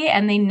celebrity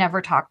and they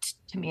never talked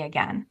to me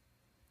again.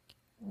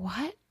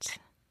 What?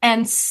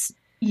 And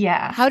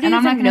yeah. How do you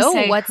even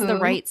know what's the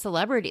right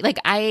celebrity? Like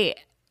I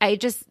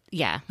just,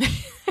 I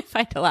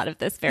find a lot of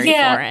this very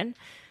foreign.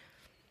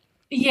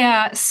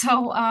 Yeah.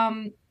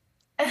 So,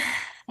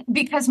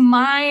 because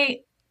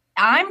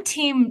I'm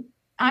team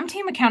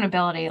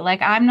accountability.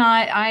 Like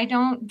I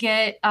don't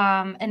get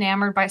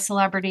enamored by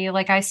celebrity.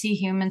 Like I see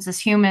humans as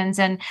humans.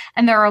 And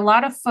there are a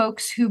lot of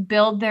folks who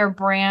build their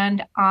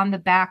brand on the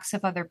backs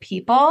of other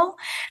people.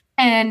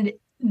 And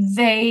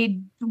they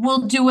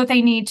will do what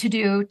they need to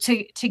do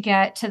to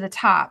get to the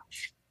top.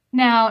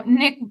 Now,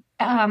 Nick,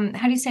 how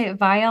do you say it?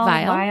 Viall?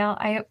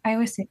 I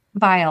always say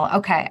Viall.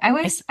 Okay. I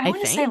want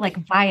to say like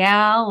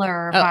Vial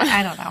or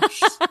I don't know.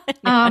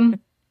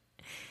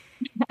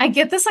 I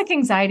get this like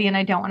anxiety and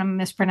I don't want to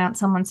mispronounce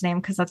someone's name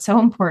because that's so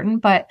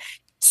important. But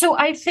so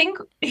I think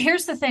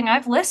here's the thing.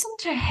 I've listened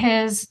to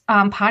his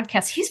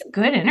podcast. He's a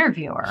good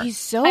interviewer. He's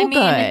so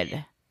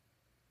good.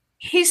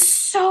 He's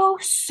so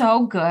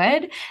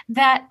good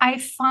that I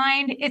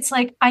find it's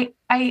like, I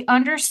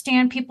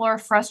understand people are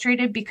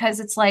frustrated because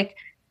it's like,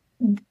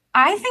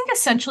 I think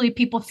essentially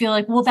people feel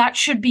like, well, that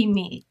should be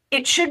me.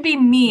 It should be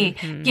me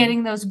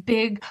getting those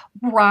big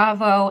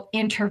Bravo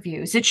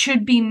interviews. It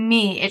should be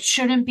me. It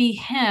shouldn't be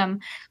him.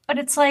 But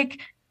it's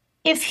like,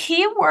 if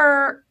he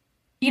were,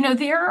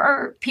 there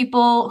are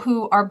people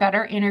who are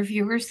better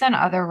interviewers than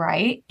other,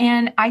 right?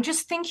 And I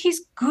just think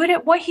he's good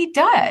at what he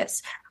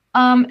does.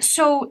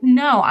 So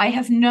no, I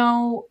have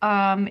no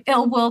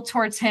ill will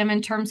towards him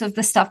in terms of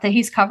the stuff that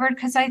he's covered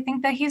because I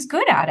think that he's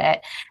good at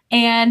it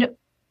and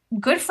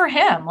good for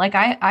him. Like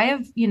I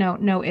have,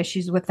 no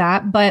issues with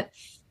that. But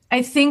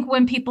I think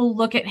when people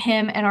look at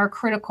him and are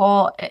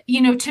critical,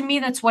 to me,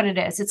 that's what it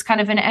is. It's kind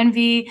of an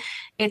envy.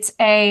 It's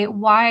a,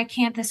 why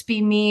can't this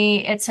be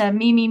me? It's a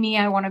me.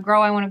 I want to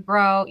grow. I want to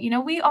grow.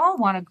 We all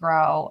want to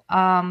grow.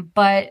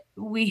 But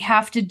we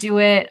have to do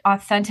it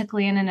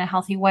authentically and in a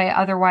healthy way.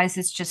 Otherwise,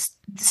 it's just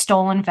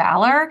stolen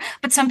valor.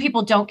 But some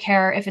people don't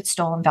care if it's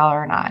stolen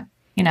valor or not.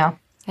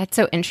 That's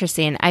so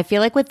interesting. I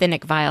feel like with the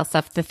Nick Viall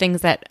stuff, the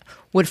things that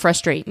would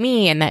frustrate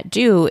me and that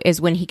do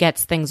is when he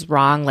gets things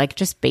wrong, like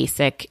just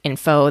basic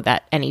info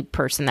that any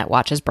person that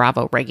watches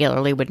Bravo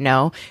regularly would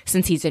know.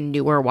 Since he's a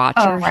newer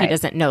watcher, he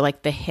doesn't know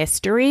like the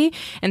history.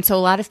 And so a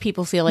lot of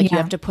people feel like you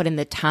have to put in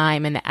the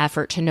time and the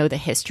effort to know the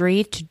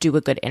history to do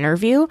a good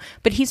interview,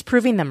 but he's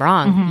proving them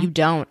wrong. You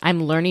don't.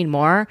 I'm learning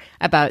more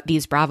about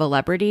these Bravo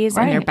celebrities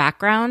and their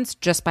backgrounds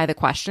just by the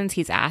questions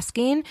he's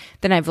asking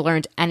than I've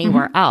learned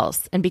anywhere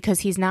else. And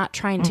because he's not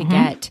trying to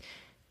get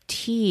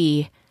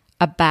tea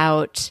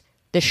about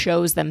the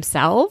shows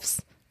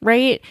themselves,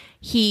 right?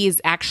 He's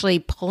actually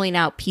pulling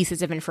out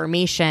pieces of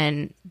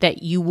information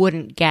that you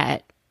wouldn't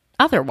get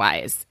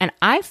otherwise. And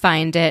I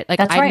find it like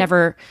I've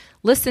never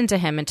listened to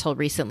him until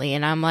recently,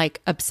 and I'm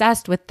like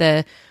obsessed with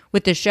the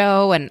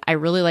show, and I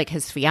really like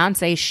his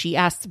fiance. She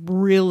asks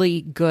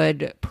really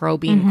good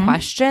probing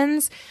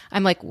questions.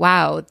 I'm like,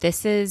 wow,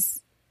 this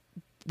is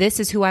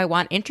who I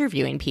want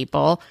interviewing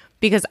people,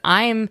 because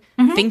I'm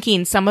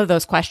thinking some of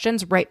those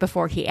questions right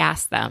before he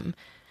asks them,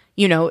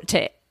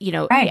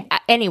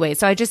 anyway.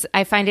 So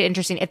I find it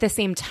interesting. At the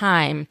same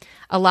time,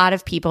 a lot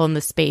of people in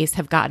the space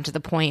have gotten to the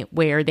point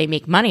where they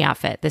make money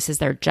off it. This is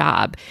their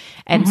job.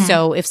 And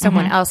so if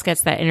someone else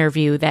gets that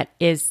interview,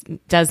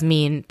 does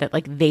mean that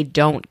like they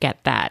don't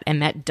get that.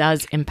 And that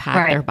does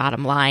impact their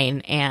bottom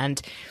line.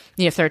 And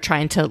if they're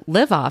trying to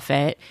live off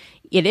it,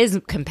 it is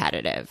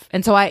competitive.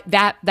 And so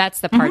that's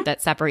the part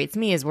that separates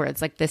me, is where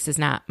it's like, this is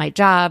not my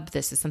job.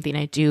 This is something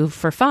I do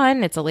for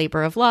fun. It's a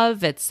labor of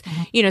love. It's,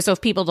 so if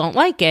people don't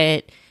like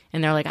it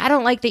and they're like, I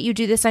don't like that you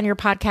do this on your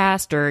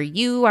podcast, or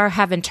you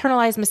have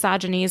internalized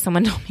misogyny.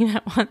 Someone told me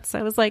that once.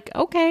 I was like,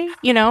 okay,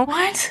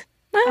 What?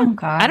 Oh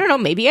God. I don't know.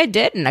 Maybe I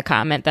did in a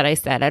comment that I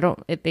said.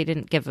 They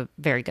didn't give a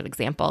very good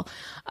example.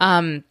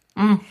 But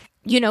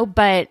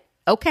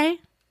okay.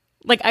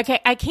 Like, okay,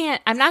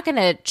 I'm not going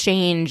to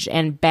change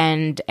and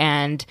bend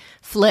and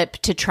flip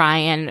to try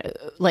and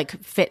like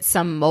fit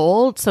some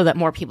mold so that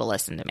more people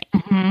listen to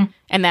me.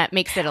 And that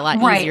makes it a lot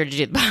easier to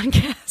do the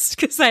podcast,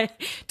 because I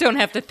don't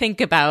have to think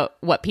about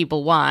what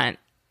people want,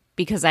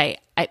 because I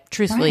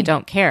truthfully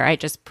don't care. I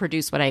just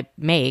produce what I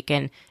make.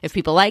 And if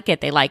people like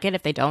it, they like it.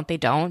 If they don't, they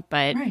don't.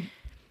 But, I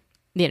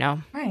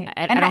don't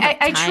have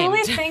time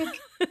truly think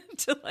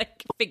to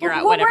like figure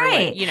out whatever,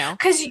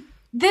 because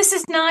this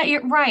is not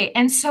your right.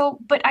 And so,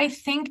 but I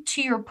think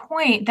to your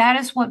point, that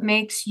is what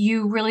makes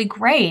you really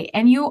great.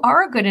 And you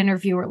are a good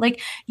interviewer. Like,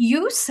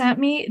 you sent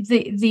me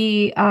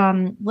the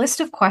list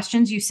of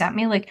questions you sent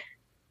me. Like,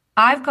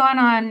 I've gone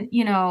on,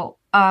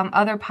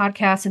 other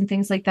podcasts and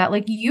things like that.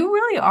 Like, you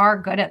really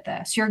are good at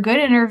this. You're a good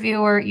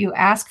interviewer. You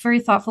ask very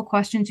thoughtful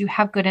questions. You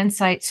have good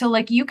insight. So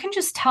like, you can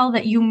just tell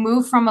that you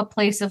move from a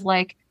place of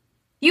like,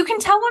 you can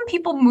tell when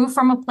people move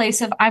from a place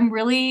of, I'm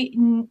really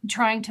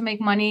trying to make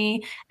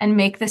money and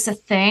make this a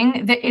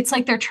thing, that it's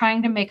like they're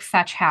trying to make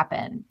fetch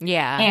happen.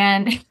 Yeah.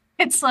 And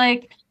it's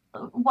like,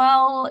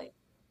 well,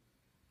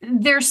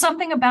 there's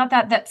something about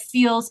that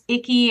feels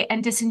icky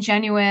and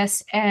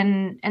disingenuous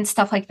and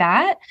stuff like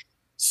that.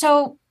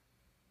 So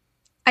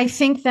I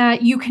think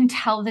that you can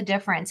tell the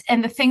difference.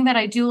 And the thing that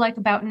I do like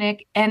about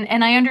Nick,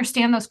 and I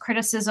understand those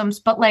criticisms,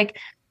 but like,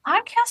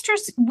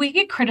 podcasters, we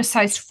get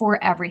criticized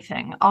for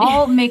everything.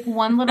 I'll make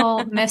one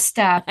little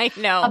misstep. I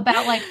know.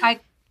 About like,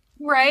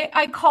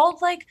 I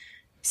called like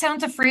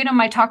Sounds of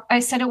Freedom. I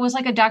said it was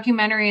like a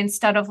documentary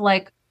instead of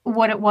like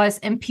what it was.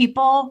 And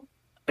people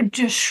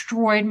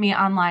destroyed me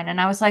online. And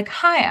I was like,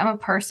 hi, I'm a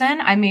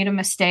person. I made a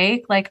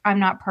mistake. Like, I'm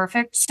not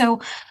perfect. So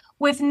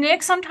with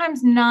Nick,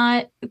 sometimes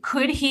not,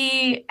 could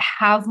he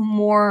have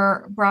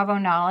more Bravo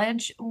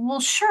knowledge? Well,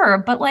 sure.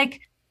 But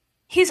like,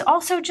 he's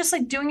also just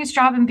like doing his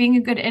job and being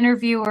a good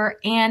interviewer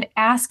and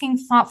asking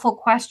thoughtful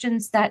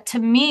questions that, to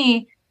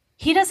me,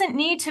 he doesn't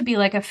need to be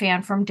like a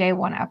fan from day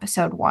one,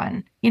 episode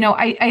one.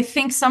 I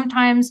think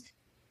sometimes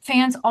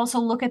fans also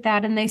look at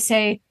that and they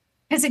say,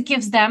 because it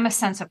gives them a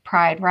sense of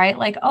pride, right?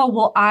 Like, oh,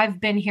 well, I've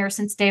been here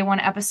since day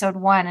one, episode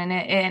one.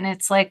 And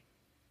it's like,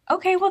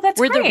 okay, well, that's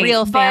great. We're the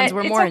real fans.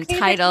 We're more okay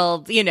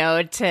entitled,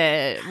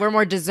 we're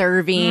more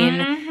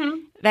deserving.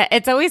 That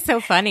it's always so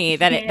funny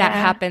that that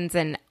happens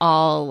in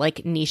all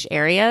like niche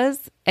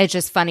areas. It's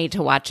just funny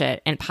to watch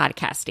it in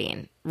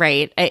podcasting,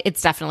 right?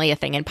 It's definitely a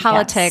thing in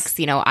politics.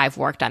 Yes. I've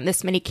worked on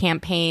this many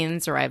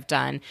campaigns, or I've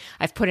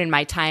put in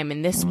my time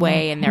in this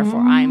way, and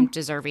therefore I'm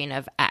deserving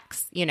of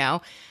X,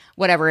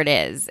 whatever it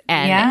is.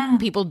 And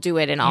people do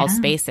it in all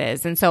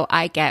spaces. And so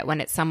I get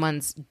when it's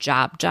someone's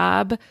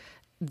job,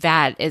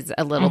 that is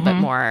a little bit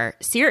more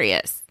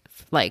serious.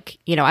 Like,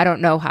 you know, I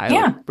don't know how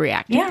I would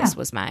react if this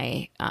was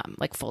my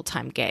like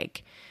full-time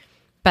gig.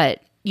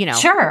 But, you know,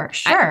 sure.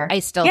 I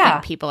still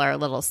think people are a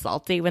little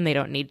salty when they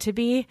don't need to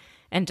be.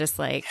 And just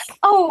like,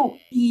 oh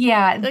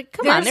yeah, like,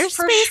 come on, there's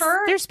space.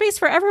 Sure. There's space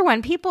for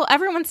everyone.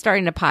 Everyone's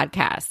starting a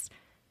podcast.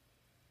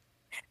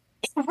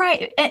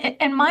 Right.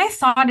 And my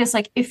thought is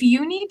like, if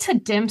you need to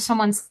dim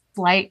someone's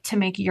light to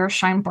make yours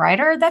shine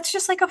brighter, that's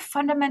just like a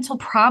fundamental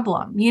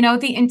problem. You know,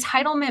 the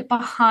entitlement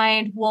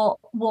behind, well,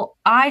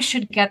 I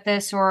should get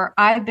this, or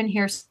I've been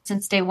here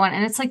since day one.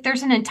 And it's like,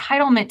 there's an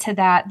entitlement to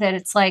that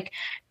it's like,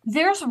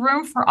 there's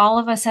room for all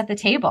of us at the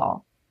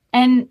table.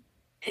 And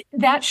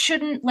that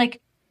shouldn't, like,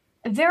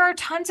 there are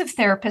tons of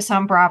therapists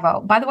on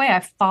Bravo. By the way, I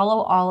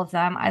follow all of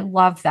them. I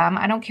love them.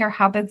 I don't care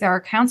how big their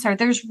accounts are.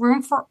 There's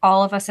room for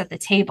all of us at the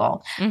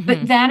table.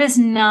 But that is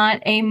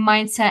not a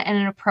mindset and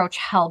an approach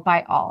held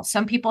by all.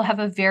 Some people have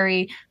a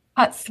very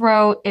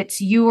cutthroat, it's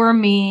you or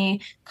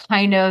me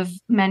kind of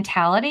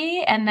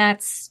mentality. And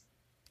that's,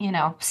 you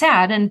know,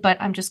 sad.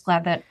 But I'm just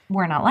glad that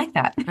we're not like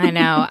that. I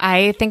know.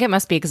 I think it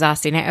must be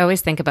exhausting. I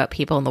always think about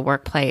people in the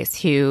workplace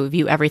who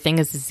view everything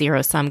as a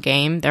zero-sum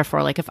game.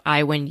 Therefore, like, if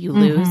I win, you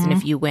lose. And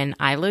if you win,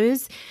 I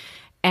lose.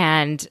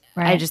 And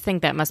I just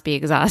think that must be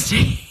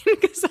exhausting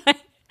because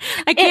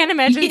I can't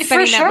imagine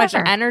spending that much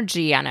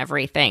energy on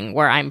everything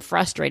where I'm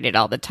frustrated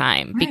all the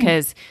time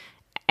because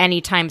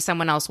anytime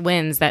someone else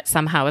wins, that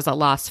somehow is a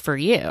loss for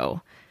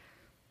you.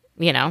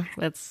 You know,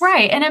 it's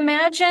right. And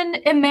imagine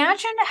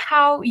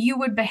how you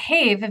would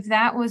behave if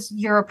that was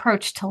your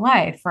approach to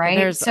life. Right.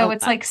 It's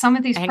like some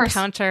of these I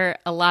encounter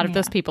a lot of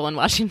those people in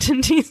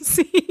Washington,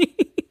 D.C.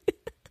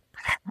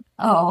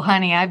 Oh,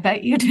 honey, I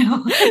bet you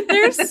do.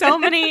 There's so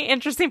many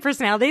interesting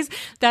personalities.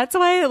 That's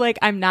why, like,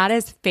 I'm not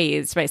as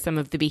fazed by some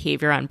of the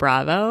behavior on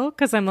Bravo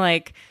because I'm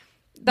like,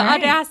 the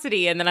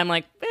audacity. And then I'm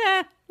like,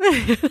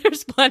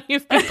 there's plenty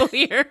of people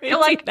here who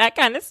like that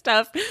kind of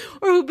stuff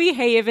or who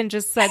behave in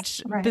just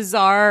such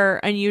bizarre,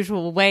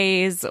 unusual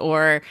ways.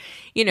 Or,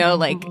 you know,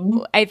 like,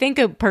 I think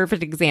a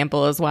perfect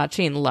example is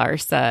watching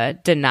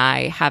Larsa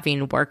deny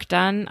having work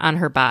done on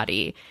her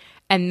body.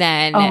 And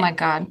then, oh my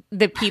God,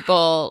 the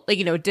people, like,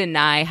 you know,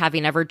 deny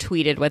having ever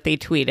tweeted what they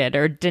tweeted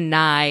or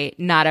deny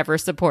not ever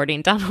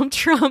supporting Donald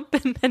Trump.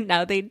 And then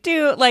now they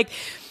do. Like,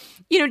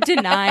 you know,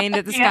 denying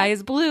that the sky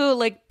is blue.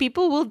 Like,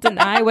 people will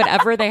deny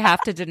whatever they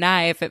have to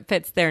deny if it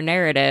fits their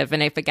narrative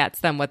and if it gets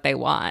them what they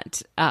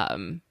want.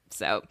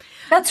 So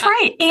that's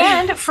right.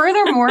 And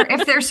furthermore,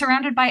 if they're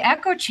surrounded by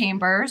echo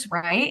chambers,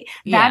 right,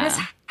 that is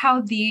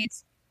how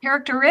these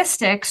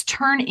characteristics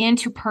turn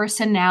into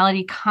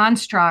personality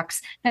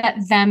constructs that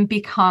then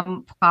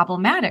become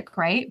problematic,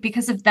 right?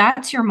 Because if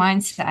that's your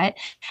mindset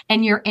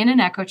and you're in an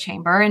echo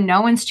chamber and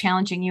no one's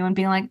challenging you and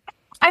being like,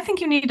 I think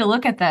you need to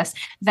look at this,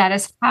 that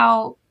is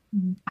how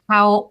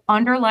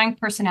underlying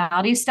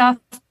personality stuff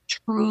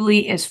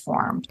truly is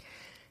formed.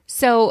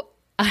 So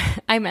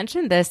I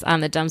mentioned this on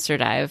the Dumpster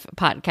Dive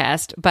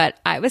podcast, but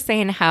I was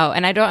saying how,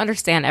 and I don't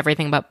understand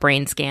everything about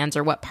brain scans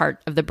or what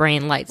part of the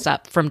brain lights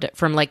up from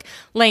like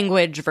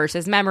language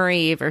versus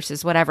memory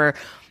versus whatever.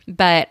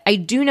 But I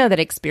do know that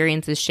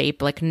experiences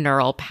shape like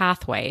neural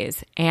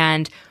pathways.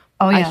 And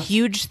a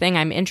huge thing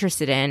I'm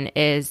interested in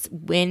is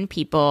when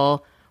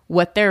people,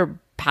 what their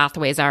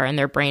pathways are in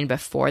their brain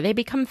before they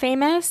become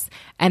famous.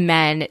 And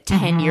then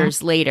 10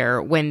 years later,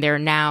 when they're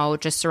now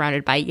just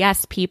surrounded by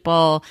yes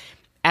people,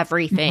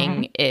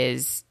 everything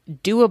is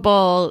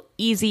doable,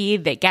 easy.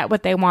 They get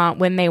what they want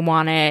when they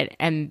want it.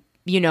 And,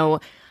 you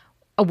know,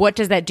 what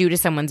does that do to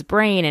someone's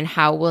brain and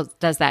how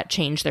does that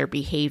change their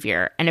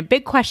behavior? And a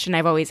big question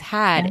I've always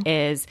had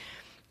is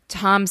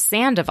Tom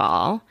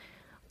Sandoval.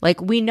 Like,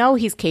 we know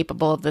he's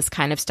capable of this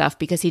kind of stuff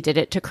because he did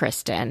it to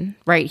Kristen,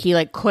 right? He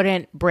like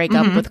couldn't break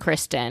up with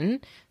Kristen.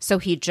 So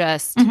he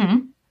just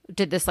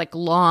did this like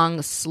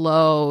long,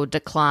 slow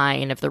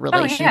decline of the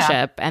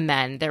relationship. And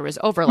then there was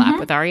overlap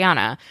with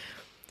Ariana.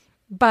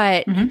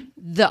 But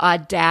the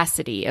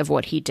audacity of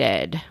what he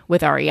did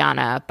with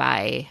Ariana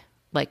by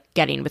like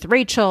getting with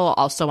Rachel,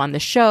 also on the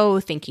show,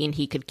 thinking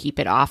he could keep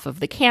it off of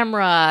the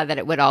camera, that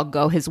it would all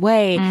go his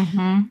way.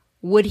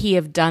 Would he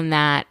have done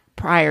that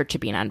prior to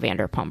being on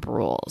Vanderpump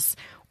Rules?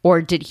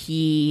 Or did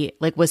he,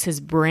 like, was his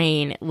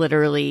brain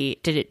literally,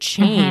 did it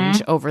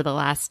change over the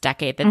last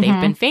decade that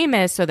they've been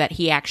famous so that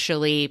he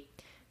actually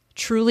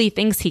truly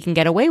thinks he can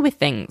get away with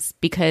things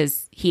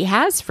because he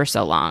has for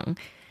so long?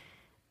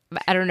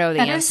 I don't know the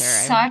answer.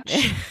 That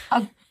is such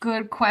a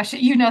good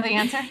question. You know the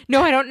answer?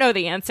 No, I don't know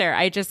the answer.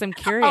 I just am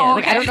curious. Oh,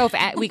 okay. Like, I don't know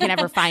if we can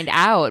ever find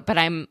out, but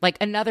I'm like,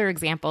 another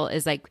example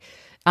is like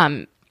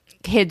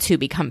kids who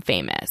become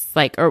famous,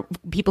 like, or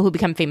people who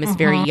become famous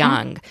very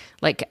young,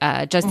 like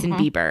Justin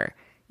Bieber.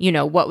 You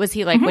know, what was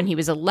he like when he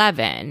was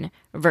 11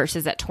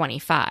 versus at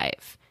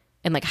 25?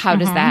 And like, how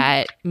does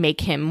that make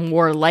him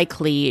more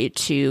likely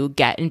to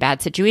get in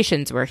bad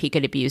situations where he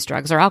could abuse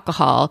drugs or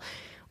alcohol,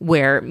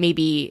 where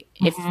maybe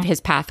if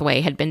his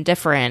pathway had been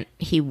different,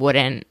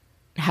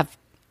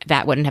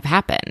 that wouldn't have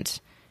happened.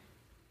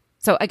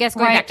 So I guess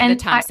going back to the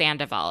Tom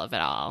Sandoval of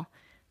it all.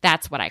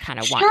 That's what I kind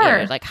of want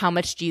you. Like, how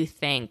much do you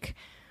think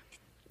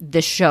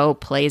the show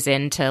plays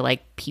into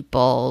like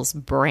people's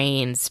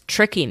brains,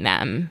 tricking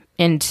them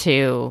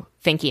into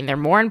thinking they're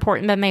more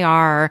important than they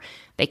are,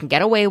 they can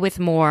get away with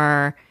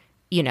more,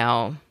 you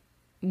know,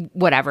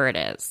 whatever it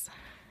is?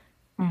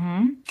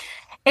 Mm-hmm.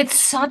 It's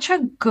such a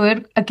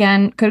good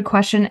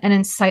question and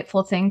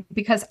insightful thing,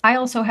 because I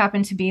also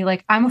happen to be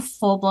like, I'm a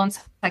full-blown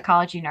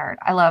psychology nerd.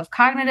 I love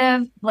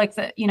cognitive, like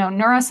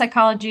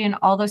neuropsychology and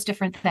all those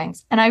different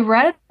things. And I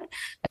read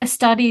a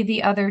study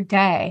the other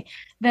day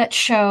that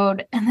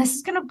showed, and this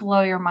is going to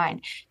blow your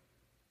mind,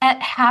 at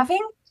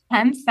having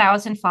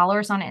 10,000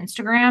 followers on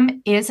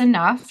Instagram is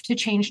enough to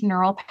change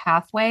neural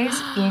pathways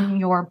in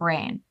your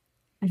brain.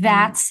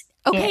 That's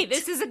okay.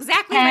 This is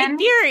exactly my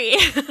theory.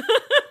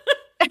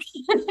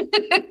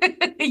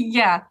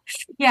 Yeah.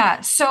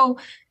 Yeah. So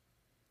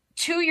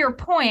to your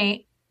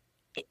point,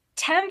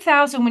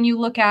 10,000, when you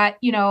look at,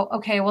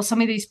 okay, well,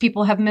 some of these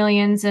people have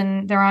millions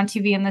and they're on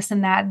TV and this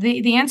and that.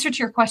 The answer to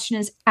your question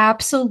is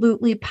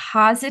absolutely,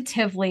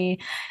 positively,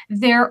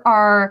 there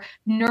are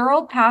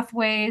neural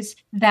pathways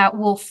that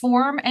will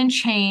form and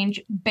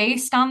change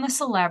based on the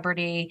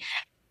celebrity.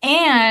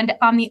 And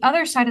on the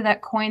other side of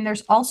that coin,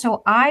 there's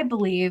also, I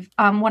believe,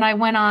 when I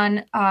went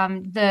on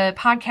the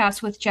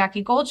podcast with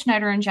Jackie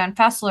Goldschneider and Jen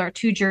Fessler,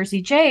 two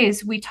Jersey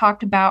Jays, we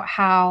talked about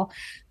how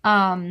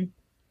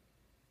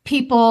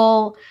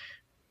people,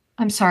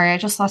 I'm sorry, I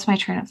just lost my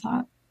train of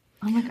thought.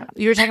 Oh my God.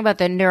 You were talking about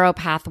the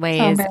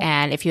neuropathways,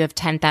 and if you have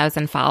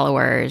 10,000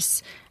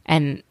 followers,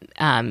 and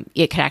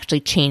it could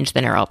actually change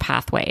the neural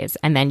pathways.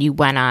 And then you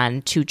went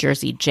on to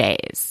Jersey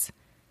Jays.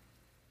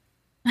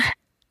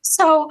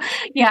 So,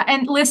 yeah.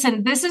 And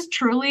listen, this is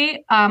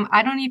truly,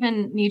 I don't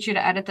even need you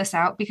to edit this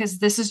out, because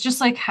this is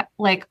just like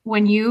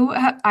when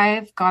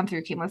I've gone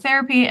through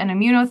chemotherapy and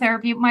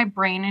immunotherapy, my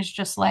brain is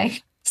just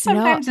like,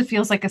 sometimes it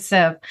feels like a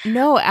sieve.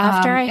 No,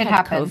 after I had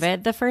happens.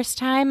 COVID the first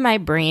time, my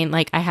brain,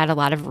 like I had a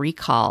lot of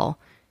recall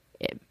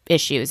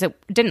issues. It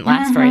didn't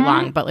last very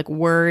long, but like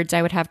words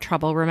I would have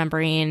trouble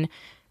remembering.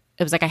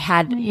 It was like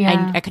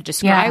I could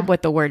describe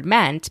what the word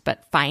meant,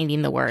 but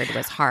finding the word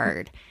was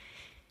hard.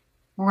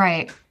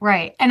 Right,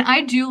 right. And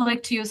I do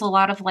like to use a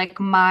lot of like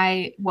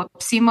my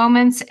whoopsie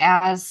moments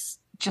as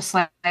just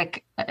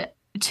like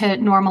to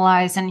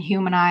normalize and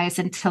humanize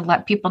and to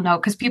let people know,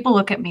 because people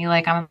look at me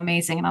like I'm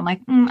amazing and I'm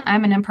like,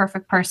 I'm an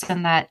imperfect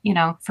person that,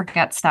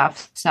 forgets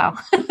stuff. So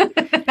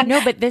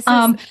no, but this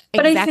is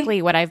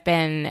exactly what I've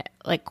been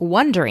like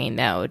wondering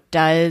though.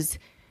 Does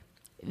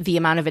the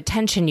amount of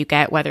attention you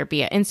get, whether it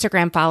be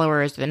Instagram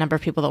followers, the number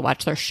of people that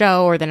watch their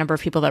show, or the number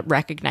of people that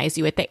recognize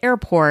you at the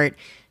airport,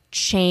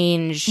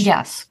 change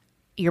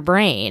your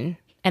brain?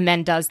 And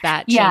then does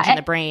that change in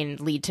the brain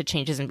lead to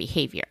changes in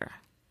behavior?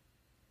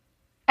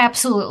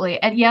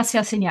 Absolutely. And yes,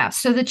 and yes.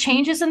 So the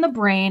changes in the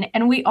brain,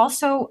 and we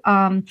also,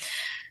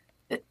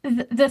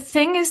 the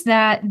thing is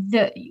that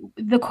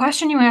the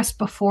question you asked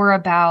before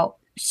about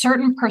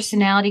certain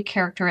personality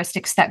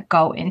characteristics that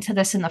go into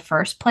this in the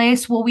first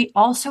place, well, we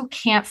also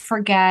can't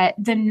forget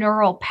the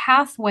neural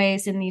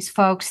pathways in these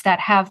folks that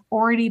have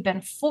already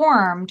been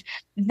formed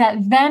that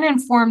then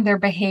inform their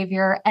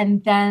behavior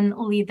and then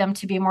lead them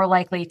to be more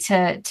likely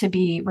to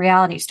be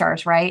reality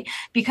stars, right?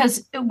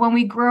 Because when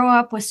we grow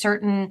up with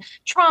certain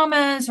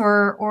traumas,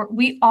 or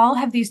we all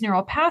have these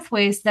neural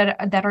pathways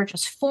that are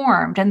just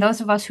formed. And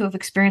those of us who have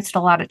experienced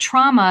a lot of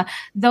trauma,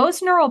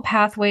 those neural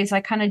pathways,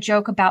 I kind of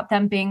joke about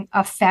them being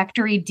a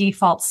factory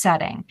default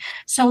setting.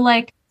 So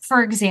like,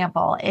 for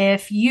example,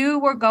 if you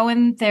were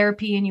going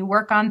therapy and you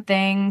work on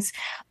things,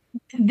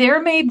 there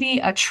may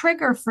be a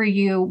trigger for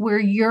you where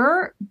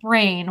your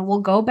brain will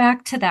go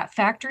back to that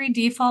factory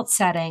default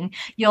setting.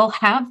 You'll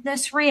have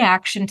this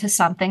reaction to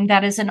something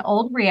that is an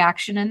old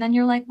reaction. And then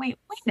you're like, wait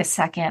a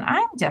second,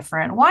 I'm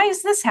different. Why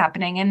is this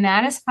happening? And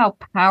that is how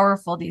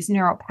powerful these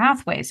neural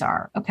pathways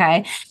are.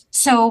 Okay.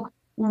 So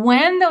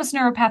when those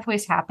neural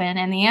pathways happen,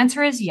 and the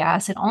answer is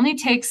yes, it only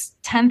takes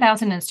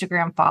 10,000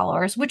 Instagram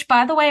followers, which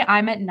by the way,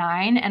 I'm at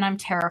 9 and I'm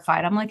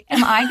terrified. I'm like,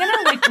 am I going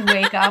to like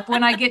wake up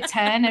when I get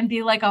 10 and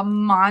be like a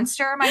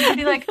monster? Am I going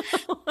to be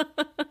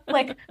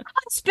like,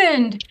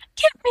 husband,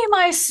 give me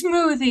my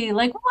smoothie?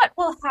 Like, what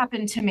will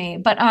happen to me?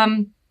 But,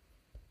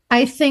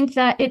 I think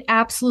that it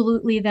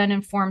absolutely then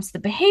informs the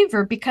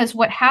behavior, because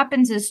what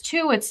happens is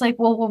too, it's like,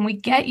 well, when we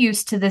get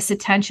used to this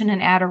attention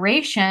and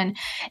adoration,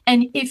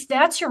 and if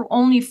that's your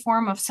only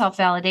form of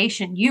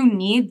self-validation, you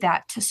need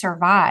that to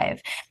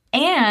survive.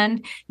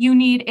 And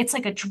it's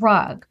like a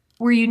drug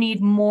where you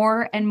need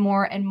more and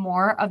more and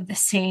more of the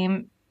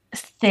same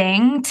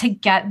thing to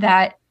get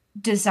that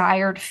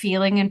desired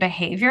feeling and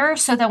behavior.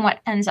 So then what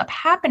ends up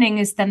happening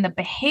is then the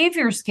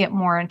behaviors get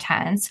more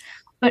intense.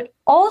 But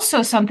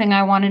also something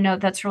I want to note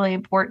that's really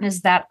important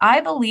is that I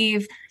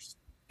believe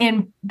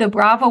in the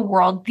Bravo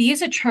world,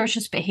 these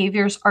atrocious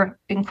behaviors are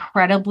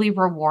incredibly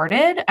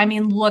rewarded. I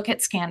mean, look at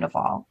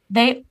Scandival.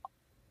 They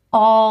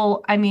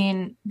all,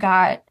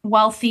 got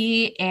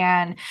wealthy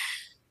and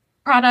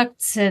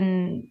products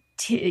and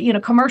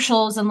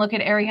commercials and look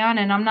at Ariana.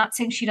 And I'm not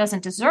saying she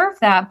doesn't deserve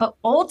that, but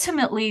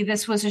ultimately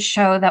this was a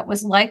show that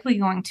was likely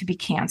going to be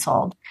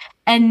canceled.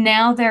 And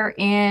now they're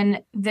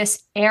in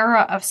this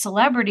era of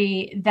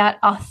celebrity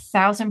that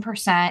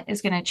 1,000%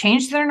 is going to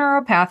change their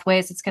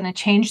neuropathways. It's going to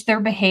change their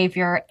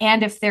behavior.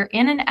 And if they're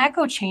in an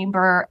echo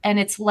chamber and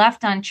it's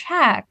left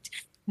unchecked,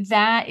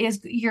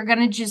 you're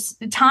going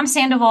to Tom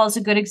Sandoval is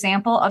a good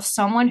example of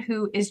someone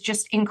who is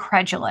just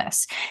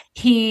incredulous.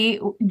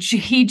 He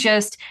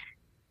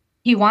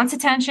wants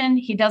attention.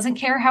 He doesn't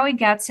care how he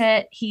gets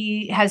it.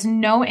 He has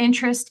no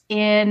interest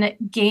in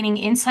gaining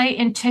insight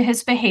into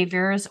his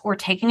behaviors or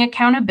taking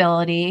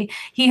accountability.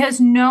 He has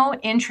no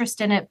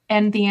interest in it.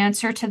 And the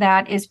answer to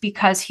that is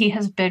because he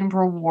has been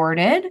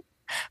rewarded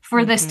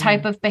for this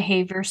type of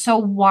behavior. So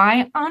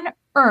why on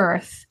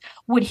earth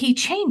would he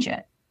change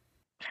it?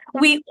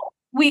 We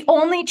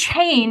only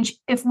change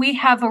if we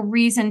have a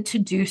reason to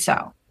do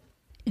so.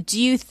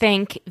 Do you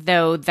think,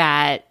 though,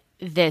 that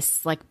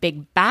this like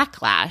big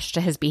backlash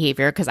to his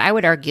behavior, because I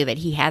would argue that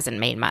he hasn't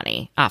made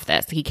money off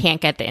this. He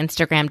can't get the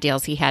Instagram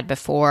deals he had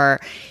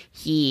before.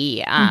 He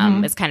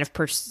is kind of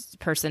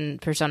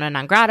persona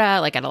non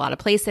grata, like at a lot of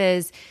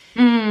places.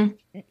 Do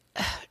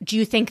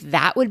you think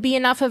that would be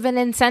enough of an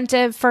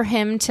incentive for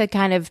him to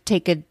kind of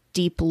take a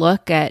deep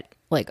look at,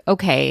 like,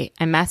 okay,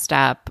 I messed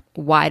up.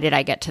 Why did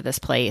I get to this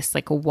place?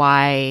 Like,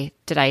 why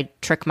did I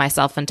trick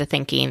myself into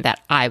thinking that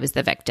I was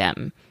the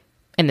victim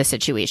in the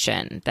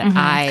situation, that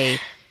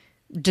I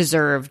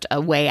deserved a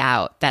way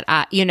out, that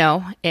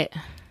anyways.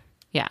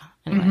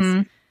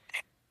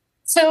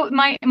 So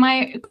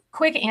my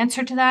quick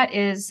answer to that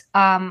is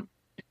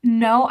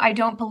no, I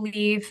don't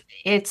believe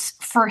it's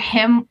for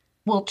him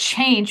will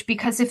change,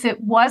 because if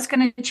it was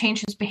going to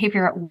change his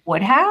behavior, it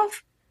would have.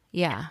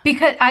 Yeah.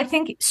 Because I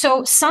think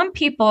so. Some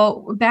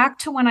people, back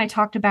to when I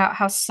talked about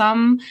how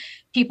some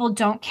people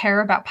don't care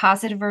about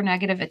positive or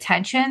negative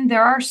attention,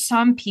 there are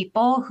some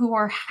people who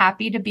are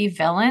happy to be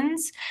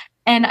villains.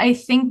 And I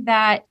think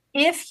that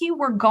if he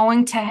were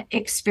going to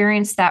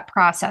experience that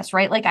process,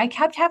 right? Like, I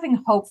kept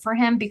having hope for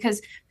him,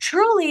 because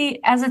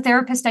truly, as a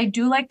therapist, I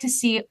do like to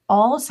see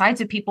all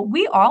sides of people.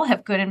 We all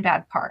have good and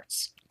bad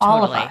parts.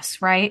 All of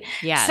us, right?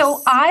 Yes. So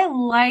I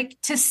like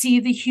to see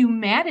the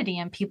humanity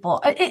in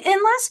people.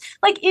 Unless,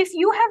 like, if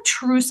you have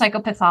true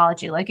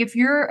psychopathology, like if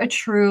you're a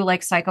true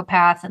like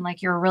psychopath and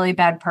like you're a really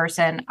bad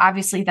person,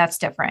 obviously that's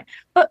different.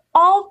 But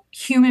all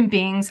human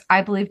beings,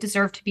 I believe,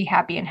 deserve to be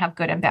happy and have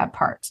good and bad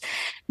parts.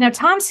 Now,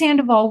 Tom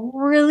Sandoval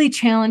really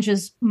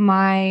challenges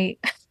my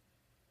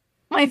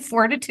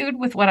fortitude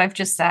with what I've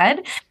just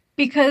said,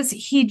 because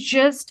he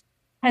just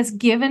has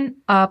given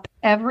up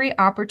every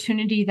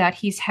opportunity that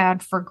he's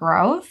had for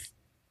growth.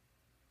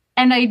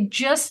 And I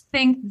just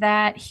think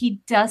that he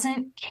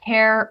doesn't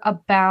care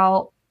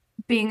about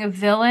being a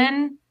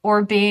villain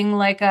or being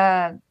like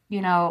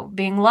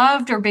being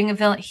loved or being a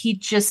villain. He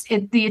just,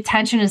 the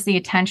attention is the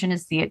attention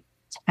is the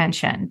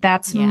attention.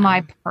 That's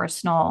my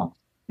personal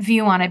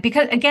view on it.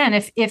 Because again,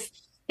 if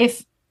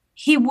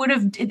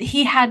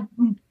he had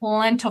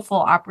plentiful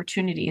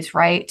opportunities,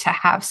 right, to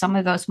have some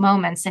of those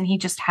moments, and he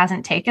just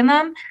hasn't taken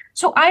them.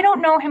 So I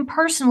don't know him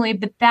personally,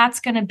 but that's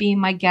going to be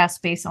my guess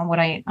based on what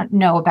I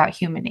know about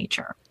human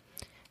nature.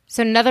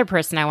 So another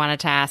person I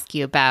wanted to ask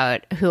you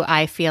about, who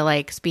I feel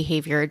like's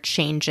behavior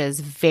changes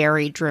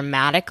very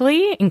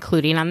dramatically,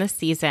 including on this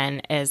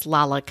season, is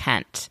Lala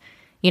Kent.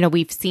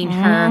 We've seen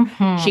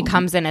her. She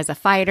comes in as a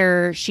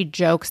fighter. She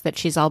jokes that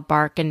she's all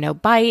bark and no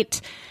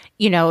bite.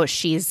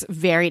 She's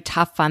very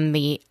tough on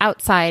the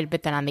outside,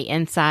 but then on the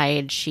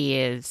inside, she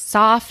is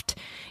soft.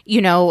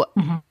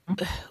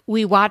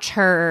 We watch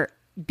her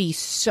be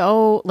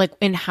so, like,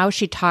 in how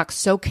she talks,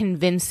 so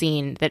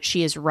convincing that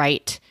she is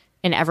right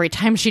in every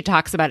time she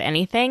talks about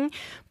anything.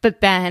 But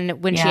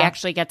then when she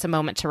actually gets a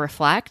moment to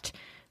reflect,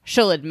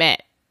 she'll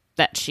admit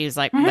that she's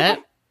like,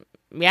 no,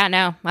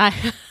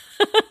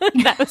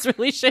 that was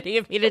really shitty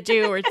of me to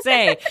do or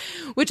say,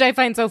 which I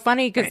find so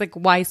funny, because, like,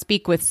 why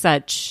speak with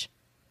such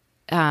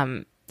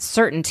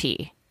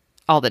certainty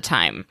all the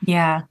time?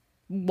 Yeah.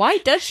 Why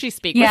does she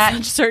speak with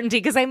such certainty?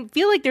 Because I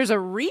feel like there's a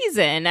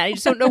reason. I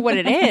just don't know what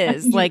it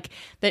is. Like,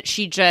 that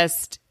she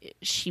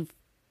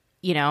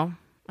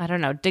I don't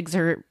know, digs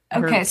her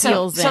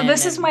heels in. So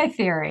this is my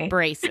theory.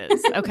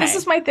 Braces. Okay. This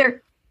is my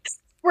theory.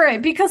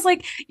 Right. Because,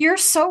 like, you're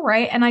so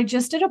right. And I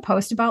just did a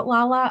post about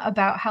Lala,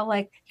 about how,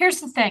 like, here's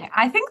the thing.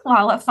 I think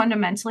Lala,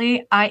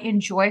 fundamentally, I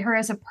enjoy her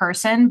as a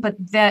person, but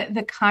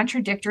the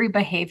contradictory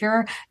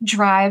behavior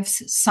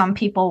drives some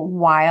people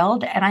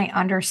wild, and I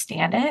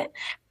understand it.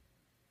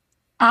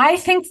 I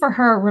think for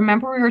her,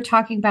 remember we were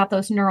talking about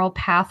those neural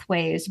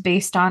pathways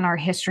based on our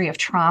history of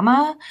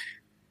trauma?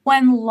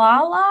 When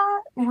Lala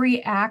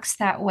reacts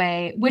that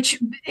way,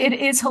 which it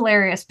is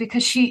hilarious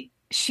because she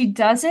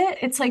does it,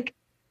 it's like,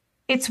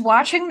 it's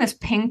watching this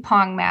ping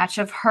pong match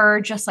of her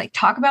just like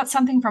talk about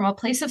something from a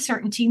place of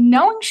certainty,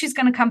 knowing she's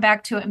going to come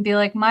back to it and be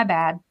like, my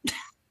bad.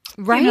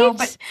 Right.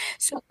 But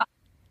so,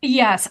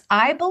 yes,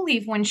 I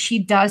believe when she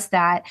does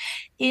that,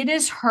 it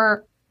is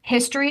her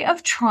history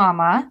of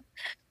trauma.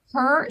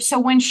 So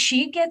when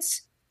she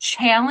gets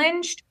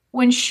challenged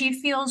when she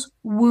feels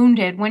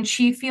wounded, when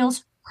she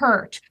feels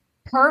hurt,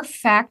 her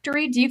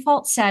factory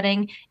default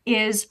setting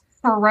is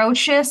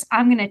ferocious.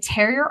 I'm going to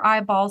tear your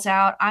eyeballs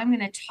out. I'm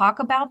going to talk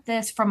about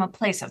this from a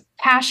place of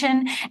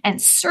passion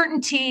and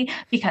certainty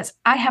because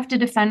I have to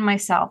defend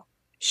myself.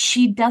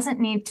 She doesn't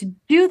need to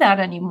do that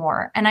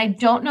anymore. And I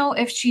don't know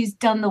if she's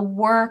done the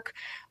work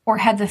or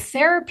had the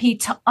therapy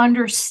to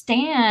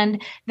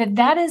understand that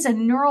that is a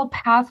neural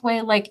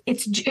pathway. Like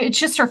it's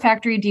just her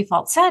factory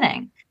default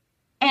setting.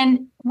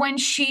 And when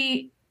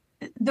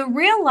the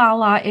real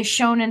Lala is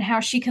shown in how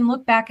she can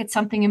look back at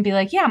something and be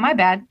like, yeah, my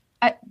bad.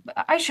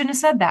 I shouldn't have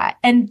said that.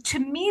 And to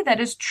me, that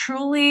is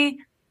truly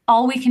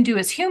all we can do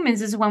as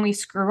humans is when we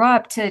screw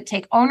up to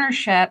take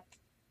ownership.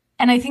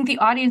 And I think the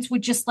audience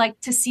would just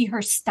like to see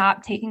her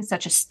stop taking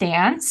such a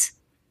stance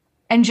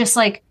and just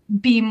like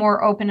be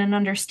more open and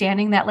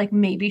understanding that like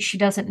maybe she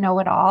doesn't know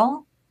it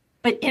all.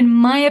 But in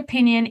my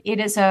opinion, it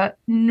is a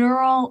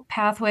neural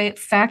pathway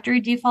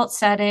factory default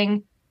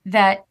setting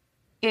that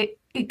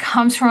it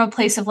comes from a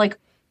place of like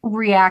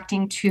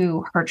reacting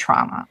to her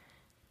trauma.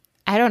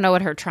 I don't know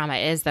what her trauma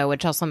is, though,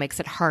 which also makes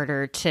it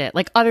harder to,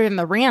 like, other than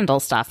the Randall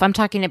stuff. I'm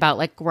talking about,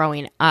 like,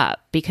 growing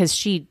up, because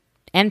she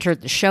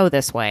entered the show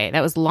this way.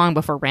 That was long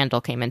before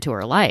Randall came into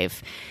her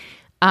life.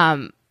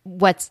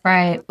 What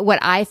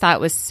I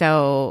thought was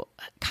so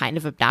kind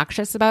of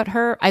obnoxious about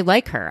her, I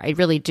like her, I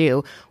really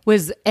do,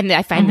 was, and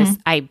I find this,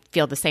 I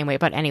feel the same way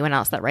about anyone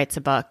else that writes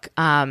a book,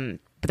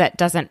 but that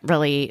doesn't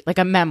really, like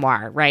a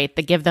memoir, right?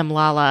 The Give Them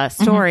Lala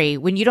story,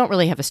 when you don't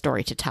really have a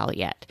story to tell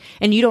yet.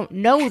 And you don't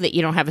know that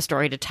you don't have a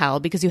story to tell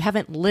because you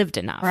haven't lived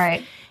enough.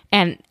 Right.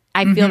 And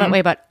I feel that way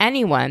about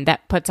anyone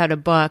that puts out a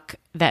book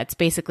that's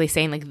basically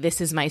saying, like,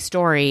 this is my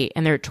story,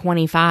 and they're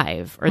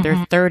 25 or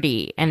they're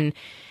 30, and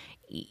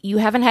you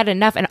haven't had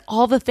enough. And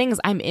all the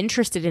things I'm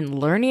interested in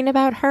learning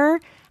about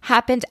her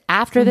happened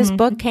after this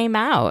book came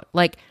out.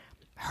 Like,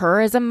 her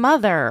as a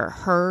mother,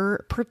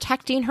 her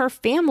protecting her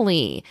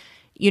family,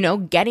 you know,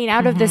 getting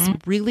out of this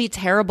really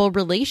terrible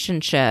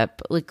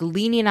relationship, like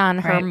leaning on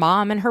her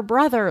mom and her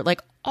brother, like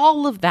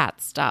all of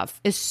that stuff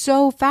is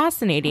so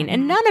fascinating.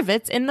 And none of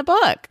it's in the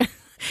book.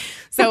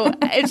 So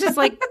it's just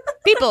like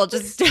people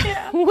just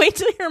wait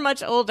till you're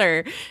much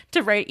older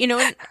to write, you know,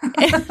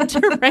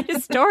 to write a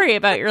story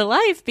about your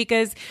life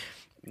because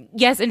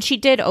yes, and she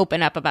did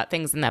open up about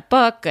things in that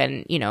book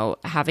and, you know,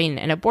 having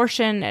an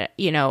abortion,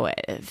 you know,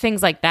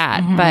 things like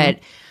that. But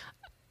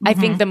I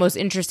think the most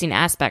interesting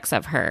aspects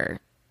of her,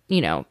 you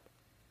know,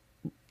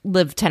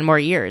 live 10 more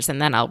years and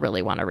then I'll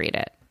really want to read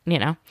it, you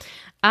know?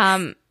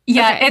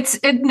 Yeah,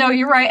 okay. No,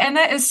 you're right. And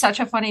that is such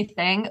a funny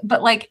thing.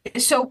 But like,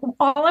 so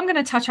all I'm going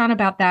to touch on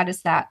about that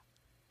is that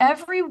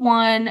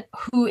everyone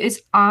who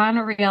is on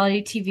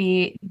reality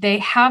TV, they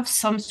have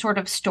some sort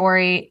of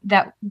story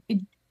that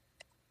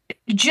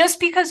just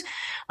because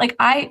like,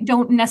 I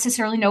don't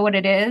necessarily know what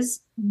it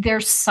is,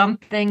 there's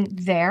something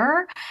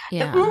there.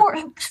 Yeah.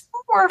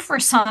 More for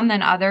some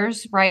than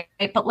others, right?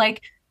 But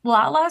like,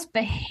 Lala's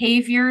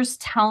behaviors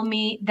tell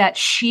me that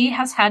she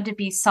has had to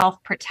be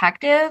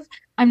self-protective.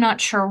 I'm not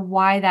sure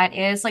why that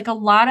is. Like a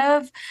lot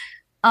of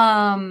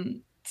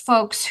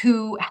folks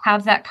who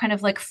have that kind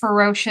of like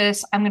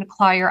ferocious, I'm going to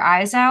claw your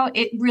eyes out,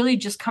 it really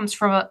just comes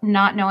from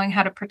not knowing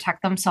how to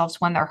protect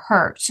themselves when they're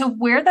hurt. So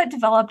where that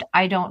developed,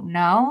 I don't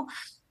know.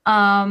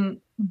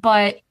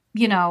 But,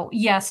 you know,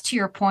 yes, to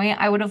your point,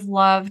 I would have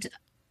loved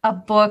a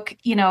book,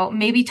 you know,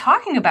 maybe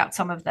talking about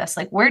some of this,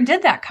 like where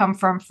did that come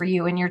from for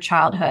you in your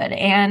childhood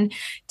and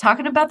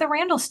talking about the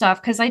Randall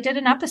stuff. Cause I did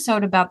an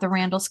episode about the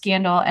Randall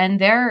scandal and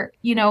there,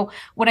 you know,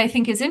 what I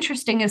think is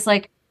interesting is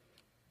like,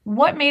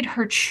 what made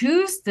her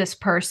choose this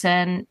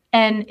person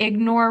and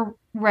ignore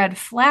red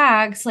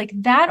flags? Like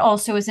that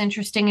also is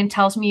interesting and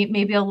tells me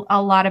maybe a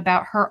lot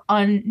about her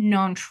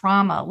unknown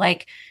trauma.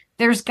 Like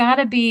there's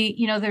gotta be,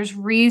 you know, there's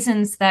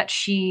reasons that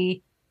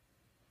she,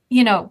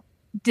 you know,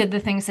 did the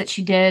things that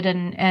she did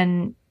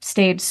and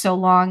stayed so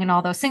long and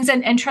all those things.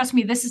 And trust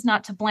me, this is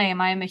not to blame.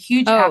 I am a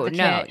huge advocate.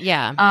 No,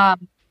 yeah.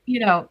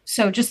 You know,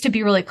 so just to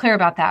be really clear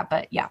about that,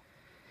 but yeah.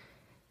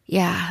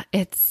 Yeah,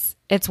 it's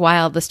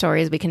wild the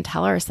stories we can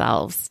tell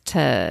ourselves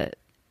to,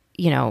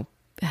 you know,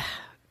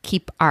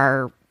 keep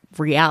our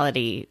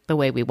reality the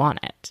way we want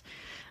it.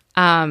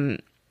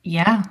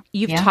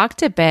 You've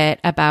talked a bit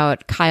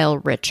about Kyle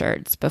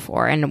Richards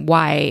before and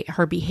why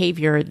her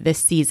behavior this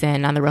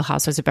season on The Real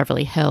Housewives of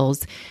Beverly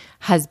Hills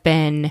has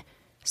been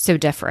so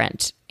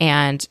different.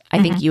 And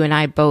I think you and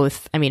I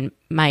both, I mean,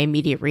 my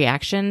immediate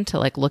reaction to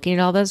like looking at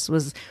all this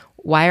was,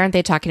 why aren't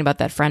they talking about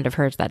that friend of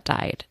hers that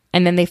died?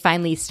 And then they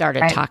finally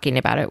started talking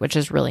about it, which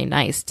is really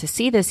nice to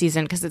see this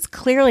season because it's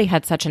clearly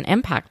had such an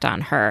impact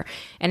on her.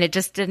 And it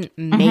just didn't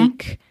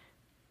make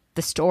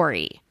the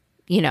story,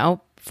 you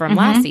know, from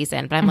last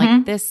season. But I'm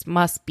like, this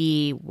must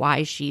be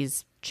why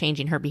she's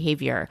changing her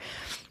behavior.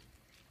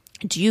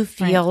 Do you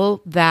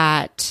feel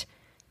that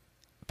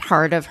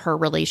part of her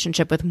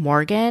relationship with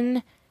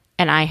Morgan,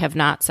 and I have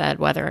not said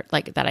whether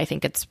like that I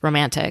think it's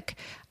romantic,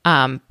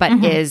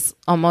 but is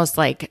almost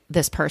like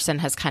this person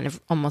has kind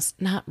of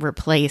almost not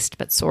replaced,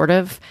 but sort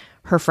of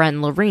her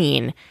friend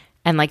Lorene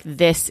And like,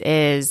 this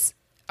is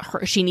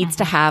her, she needs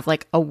to have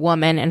like a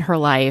woman in her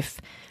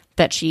life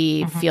that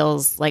she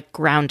feels like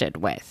grounded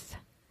with.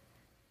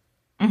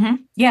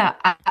 Yeah.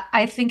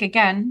 I think,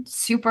 again,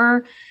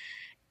 super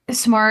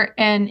smart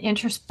and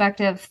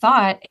introspective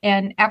thought.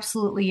 And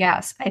absolutely,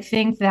 yes. I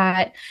think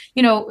that,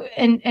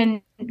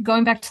 and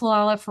going back to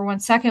Lala for 1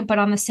 second, but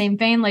on the same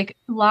vein, like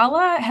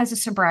Lala has a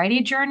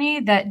sobriety journey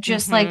that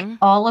just like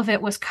all of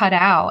it was cut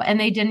out, and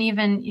they didn't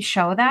even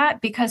show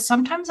that, because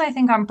sometimes I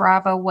think on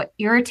Bravo, what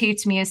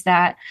irritates me is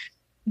that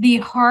the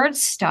hard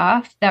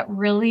stuff that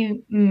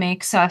really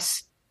makes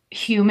us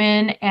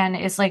human and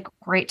is like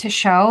great to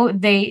show,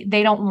 they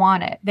don't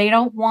want it. They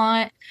don't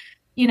want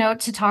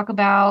to talk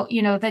about,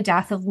 the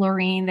death of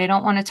Lorene. They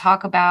don't want to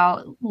talk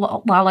about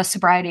Lala's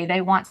sobriety.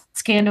 They want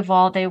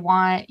Scandival. They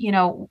want,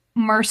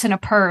 Merce in a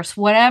purse,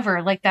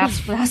 whatever. Like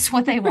that's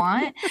what they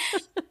want.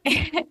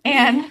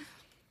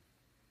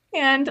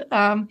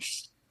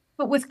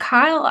 But with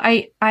Kyle,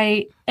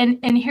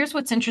 and here's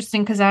what's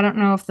interesting, because I don't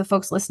know if the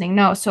folks listening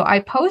know. So I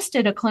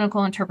posted a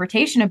clinical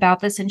interpretation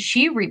about this, and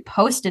she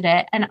reposted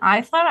it, and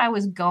I thought I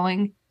was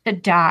going to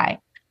die.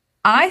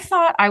 I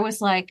thought I was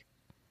like,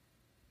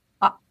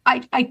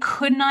 I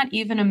could not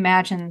even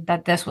imagine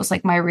that this was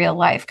like my real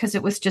life, because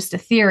it was just a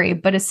theory.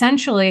 But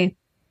essentially,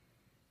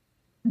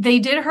 they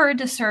did her a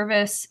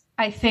disservice,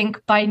 I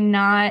think, by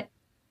not,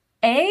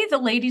 the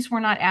ladies were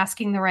not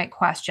asking the right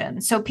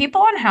questions. So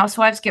people on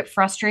Housewives get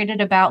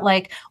frustrated about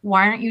like,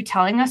 why aren't you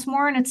telling us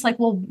more? And it's like,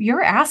 well,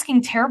 you're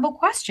asking terrible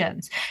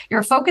questions.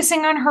 You're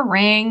focusing on her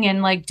ring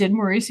and like, did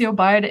Mauricio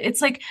buy it?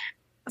 It's like,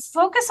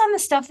 focus on the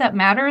stuff that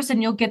matters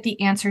and you'll get the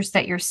answers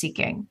that you're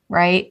seeking,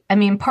 right? I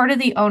mean, part of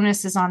the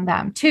onus is on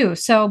them too.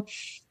 So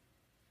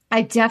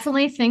I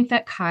definitely think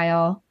that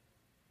Kyle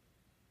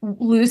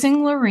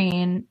losing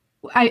Lorene,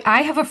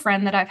 I have a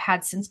friend that I've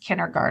had since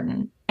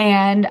kindergarten,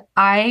 and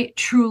I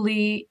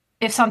truly,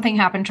 if something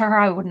happened to her,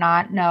 I would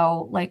not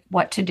know like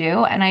what to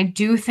do. And I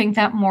do think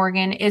that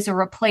Morgan is a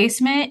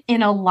replacement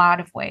in a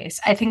lot of ways.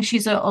 I think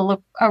she's a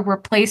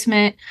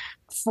replacement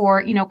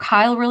for,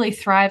 Kyle really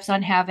thrives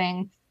on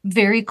having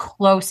very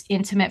close,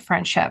 intimate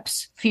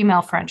friendships,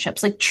 female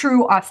friendships, like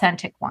true,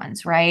 authentic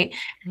ones, right?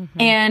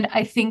 And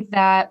I think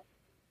that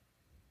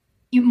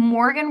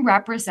Morgan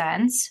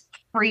represents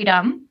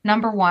freedom,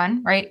 number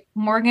one, right?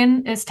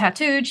 Morgan is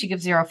tattooed. She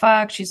gives zero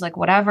fucks. She's like,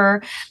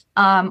 whatever.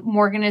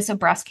 Morgan is a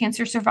breast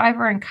cancer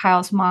survivor, and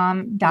Kyle's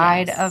mom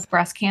died of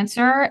breast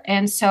cancer.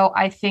 And so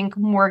I think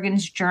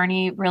Morgan's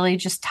journey really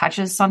just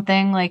touches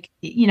something like,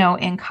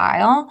 in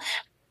Kyle.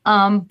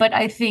 But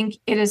I think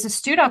it is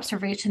astute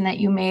observation that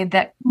you made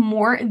that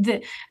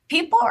the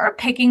people are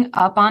picking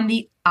up on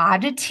the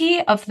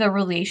oddity of the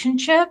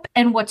relationship.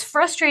 And what's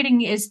frustrating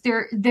is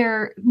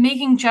they're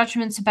making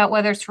judgments about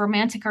whether it's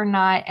romantic or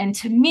not. And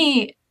to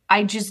me,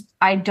 I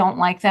don't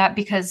like that,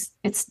 because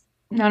it's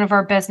none of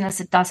our business.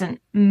 It doesn't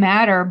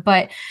matter.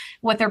 But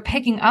what they're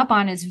picking up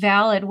on is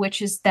valid,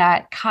 which is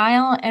that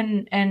Kyle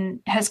and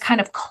has kind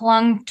of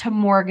clung to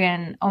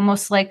Morgan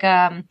almost like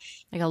a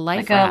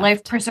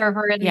life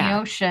preserver in the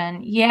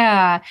ocean.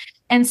 Yeah.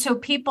 And so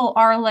people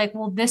are like,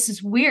 well, this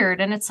is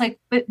weird. And it's like,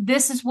 but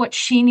this is what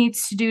she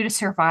needs to do to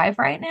survive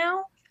right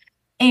now.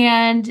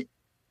 And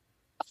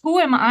who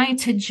am I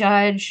to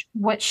judge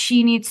what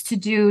she needs to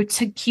do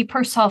to keep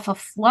herself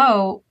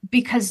afloat?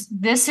 Because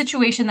this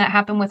situation that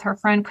happened with her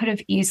friend could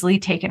have easily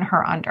taken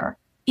her under.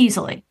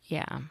 Easily.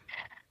 Yeah.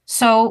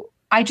 So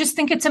I just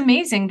think it's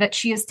amazing that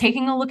she is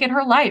taking a look at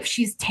her life.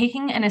 She's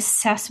taking an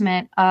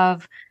assessment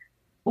of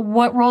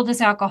what role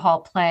does alcohol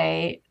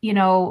play,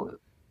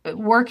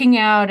 working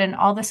out and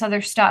all this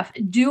other stuff.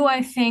 Do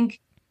I think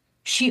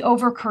she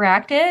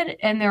overcorrected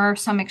and there are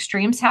some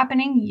extremes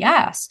happening?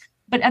 Yes.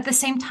 But at the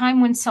same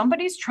time, when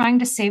somebody's trying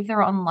to save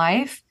their own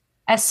life,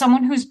 as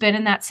someone who's been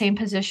in that same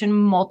position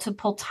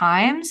multiple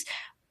times,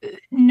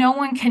 no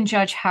one can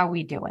judge how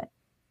we do it,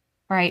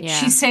 right? Yeah.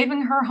 She's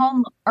saving her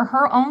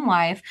own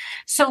life.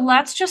 So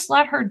let's just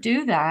let her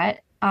do that,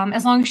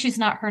 as long as she's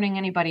not hurting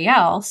anybody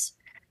else,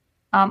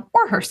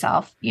 or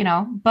herself,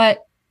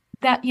 but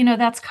that,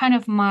 that's kind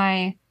of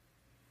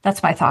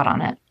that's my thought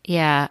on it.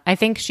 Yeah. I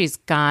think she's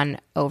gone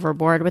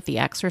overboard with the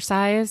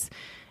exercise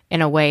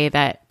in a way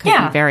that could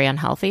be very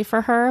unhealthy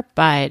for her.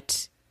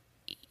 But,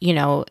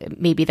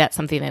 maybe that's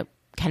something that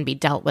can be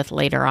dealt with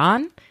later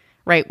on,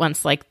 right?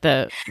 Once like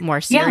the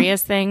more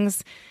serious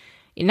things,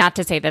 not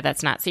to say that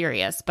that's not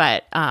serious,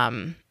 but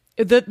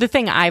the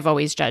thing I've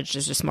always judged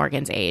is just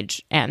Morgan's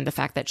age and the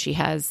fact that she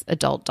has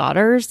adult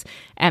daughters,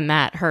 and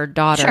that her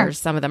daughters,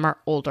 some of them are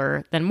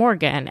older than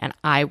Morgan. And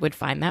I would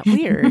find that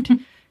weird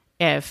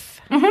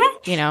if,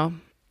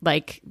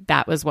 like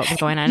that was what was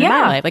going on in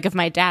my life. Like if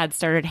my dad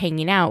started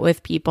hanging out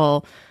with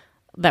people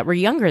that were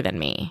younger than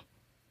me,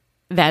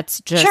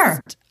 that's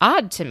just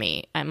odd to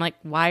me. I'm like,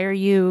 why are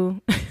you,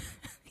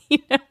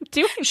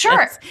 doing this?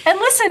 And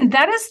listen,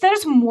 that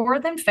is more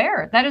than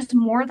fair. That is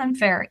more than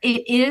fair.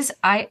 It is,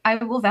 I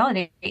will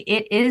validate,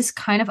 it is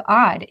kind of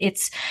odd.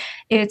 It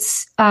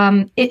is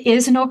an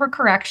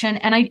overcorrection.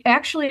 And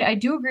I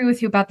do agree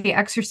with you about the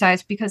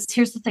exercise, because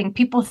here's the thing.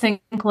 People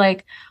think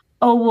like,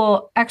 oh,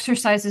 well,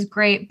 exercise is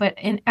great. But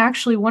in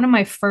actually one of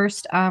my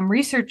first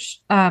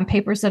research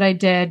papers that I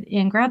did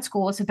in grad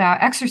school was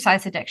about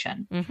exercise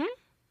addiction. Mm-hmm.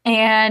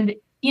 And,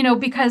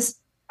 because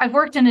I've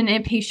worked in an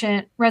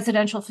inpatient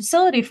residential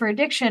facility for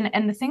addiction.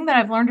 And the thing that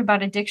I've learned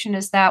about addiction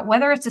is that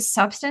whether it's a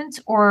substance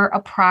or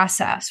a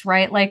process,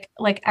 right? Like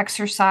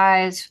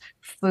exercise,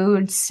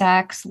 food,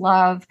 sex,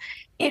 love,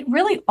 it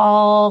really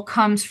all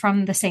comes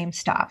from the same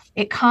stuff.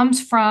 It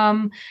comes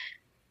from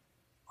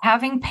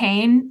having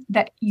pain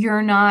that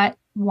you're not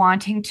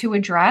wanting to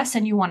address,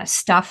 and you want to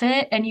stuff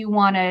it, and you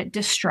want to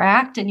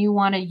distract, and you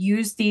want to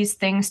use these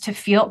things to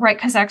feel right.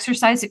 Because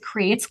exercise, it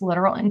creates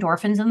literal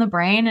endorphins in the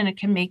brain and it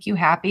can make you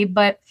happy.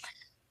 But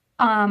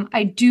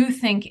I do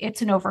think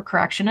it's an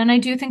overcorrection, and I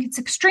do think it's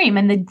extreme.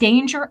 And the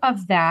danger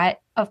of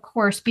that, of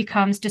course,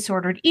 becomes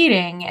disordered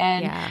eating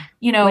and,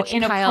 Which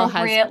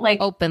inappropriate, Kyle has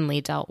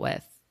openly dealt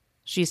with.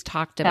 She's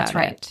talked about That's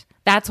right. it.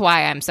 That's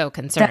why I'm so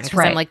concerned. That's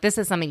right. I'm like, this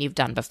is something you've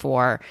done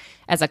before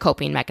as a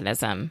coping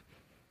mechanism.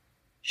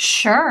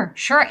 Sure.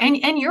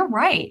 And you're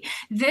right.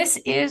 This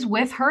is,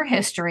 with her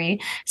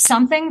history,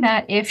 something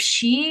that if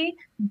she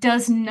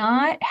does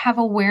not have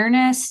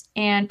awareness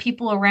and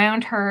people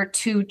around her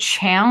to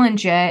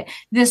challenge it,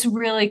 this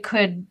really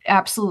could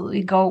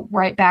absolutely go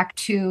right back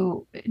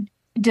to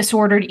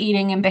disordered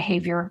eating and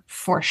behavior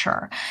for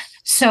sure.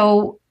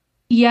 So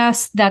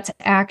yes, that's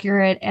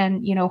accurate.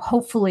 And,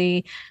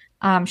 hopefully,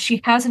 she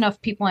has enough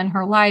people in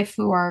her life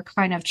who are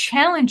kind of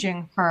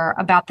challenging her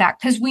about that.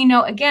 Because we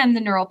know, again,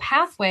 the neural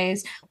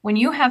pathways, when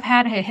you have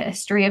had a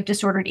history of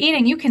disordered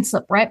eating, you can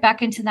slip right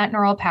back into that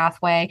neural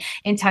pathway.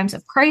 In times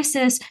of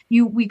crisis,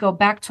 we go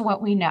back to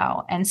what we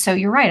know. And so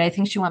you're right. I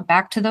think she went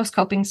back to those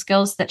coping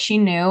skills that she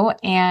knew.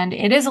 And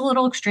it is a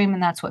little extreme,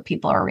 and that's what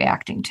people are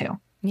reacting to.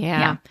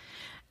 Yeah.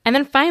 And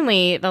then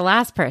finally, the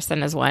last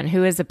person is one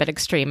who is a bit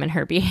extreme in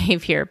her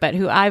behavior, but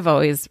who I've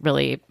always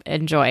really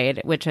enjoyed,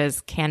 which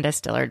is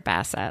Candace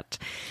Dillard-Bassett.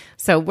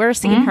 So we're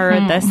seeing her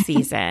this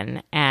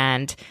season,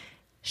 and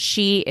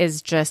she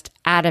is just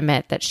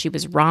adamant that she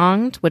was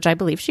wronged, which I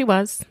believe she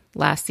was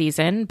last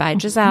season, by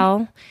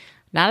Giselle.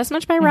 Not as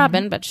much by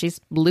Robin, but she's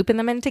looping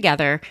them in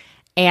together.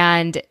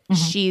 And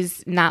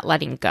she's not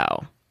letting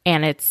go.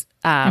 And it's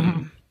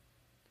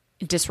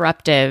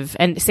disruptive.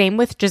 And same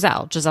with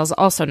Giselle. Giselle's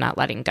also not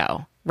letting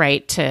go.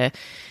 Right, to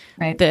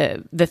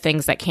the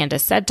things that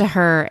Candace said to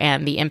her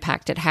and the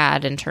impact it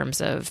had in terms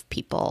of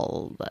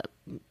people,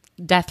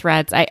 death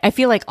threats. I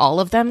feel like all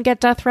of them get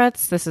death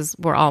threats. There's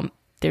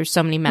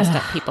so many messed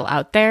up people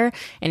out there.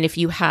 And if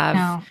you're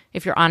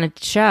on a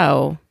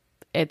show,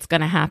 it's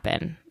going to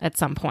happen at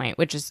some point,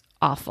 which is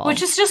awful.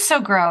 Which is just so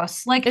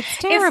gross. Like, it's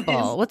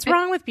terrible. What's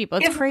wrong with people?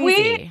 It's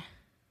crazy.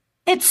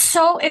 It's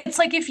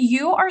like, if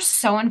you are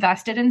so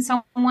invested in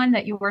someone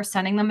that you are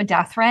sending them a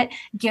death threat,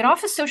 get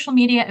off of social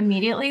media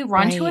immediately,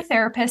 run to a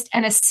therapist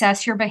and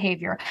assess your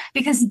behavior,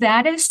 because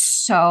that is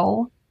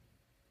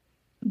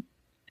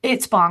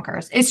it's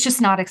bonkers. It's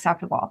just not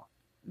acceptable.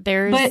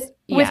 With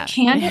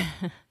Candace.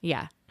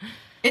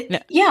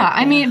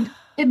 I mean,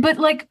 but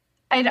like,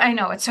 I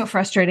know it's so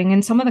frustrating.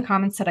 And some of the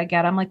comments that I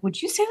get, I'm like,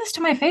 would you say this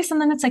to my face?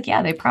 And then it's like,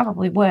 yeah, they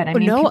probably would. I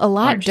mean, no, a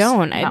lot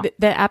don't.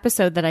 The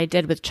episode that I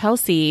did with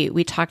Chelsea,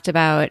 we talked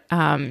about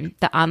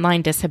the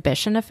online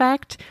disinhibition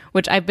effect,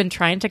 which I've been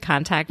trying to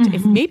contact.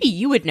 If maybe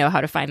you would know how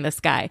to find this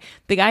guy,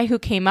 the guy who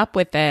came up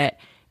with it.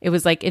 It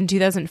was like in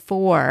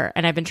 2004.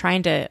 And I've been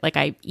trying to,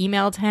 I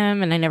emailed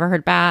him and I never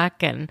heard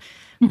back. And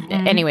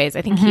anyways,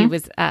 I think he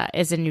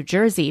is in New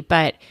Jersey,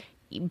 but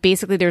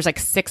basically there's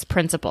 6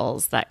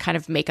 principles that kind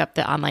of make up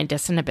the online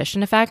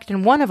disinhibition effect.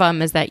 And one of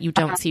them is that you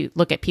don't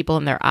look at people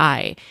in their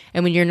eye.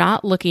 And when you're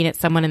not looking at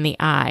someone in the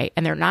eye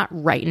and they're not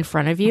right in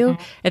front of you,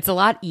 it's a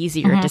lot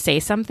easier to say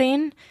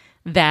something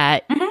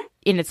that,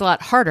 and it's a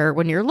lot harder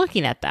when you're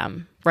looking at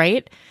them.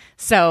 Right.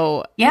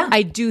 So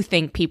I do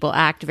think people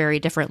act very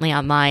differently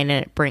online,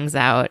 and it brings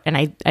out, and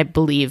I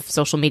believe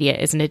social media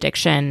is an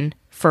addiction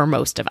for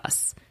most of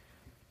us.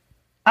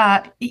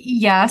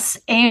 Yes.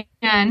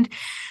 And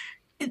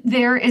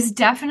there is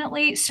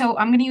definitely, so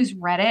I'm going to use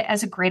Reddit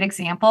as a great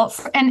example.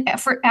 And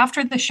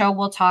after the show,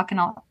 we'll talk, and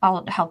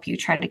I'll help you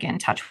try to get in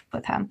touch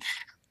with him.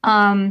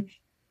 I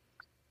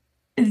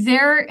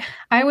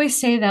always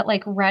say that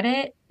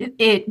Reddit,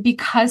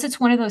 because it's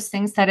one of those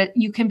things that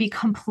you can be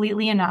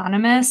completely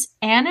anonymous.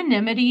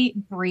 Anonymity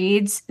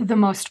breeds the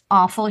most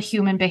awful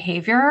human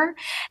behavior.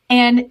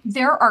 And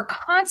there are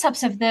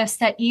concepts of this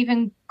that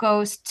even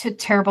goes to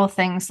terrible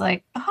things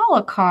like the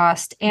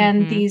Holocaust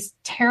and these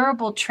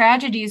terrible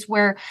tragedies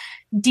where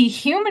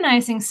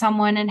dehumanizing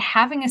someone and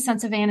having a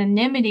sense of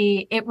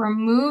anonymity, it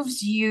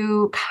removes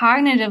you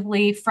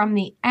cognitively from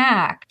the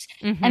act.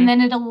 And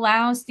then it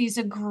allows these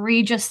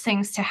egregious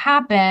things to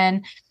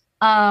happen.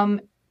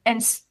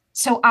 And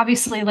so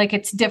obviously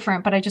it's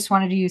different, but I just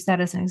wanted to use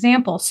that as an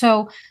example.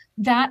 So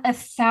that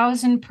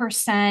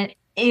 1,000%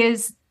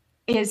 is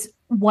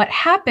what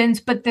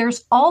happens, but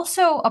there's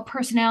also a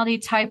personality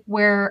type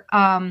where,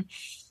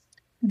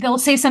 they'll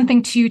say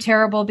something to you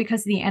terrible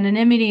because of the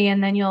anonymity,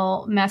 and then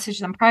you'll message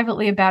them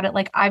privately about it.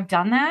 I've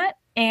done that.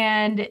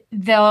 and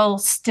they'll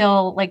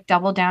still like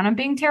double down on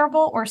being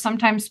terrible. Or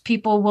sometimes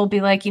people will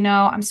be like,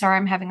 I'm sorry,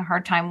 I'm having a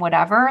hard time,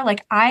 whatever.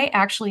 Like I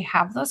actually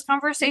have those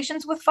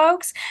conversations with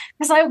folks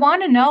because I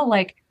want to know,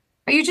 like,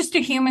 are you just a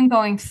human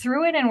going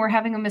through it and we're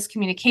having a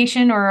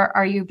miscommunication, or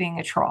are you being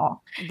a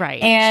troll?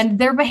 Right. And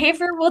their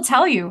behavior will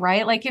tell you,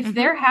 right? Like if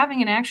they're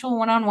having an actual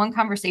one-on-one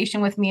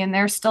conversation with me and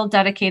they're still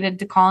dedicated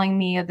to calling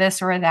me a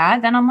this or a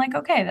that, then I'm like,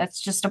 okay, that's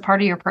just a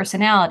part of your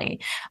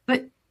personality.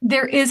 But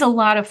there is a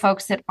lot of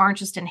folks that aren't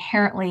just they're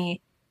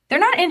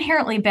not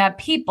inherently bad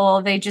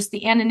people. They just,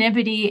 the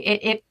anonymity,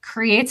 it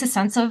creates a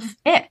sense of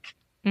ick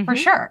for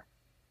sure.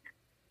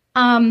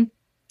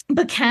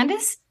 But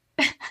Candace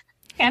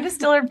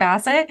Dillard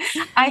Bassett,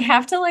 I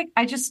have to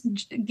I just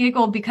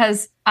giggle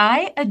because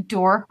I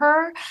adore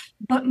her,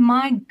 but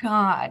my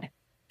God,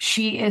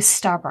 she is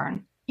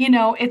stubborn.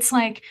 It's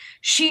like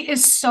she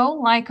is so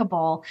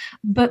likable,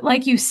 but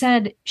like you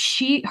said,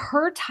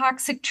 her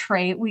toxic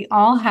trait, we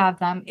all have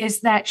them, is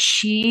that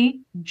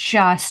she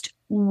just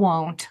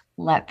won't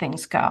let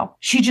things go.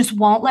 She just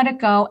won't let it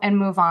go and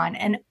move on.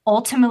 And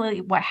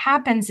ultimately what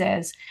happens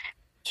is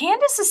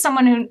Candace is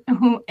someone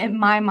who in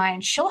my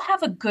mind, she'll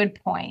have a good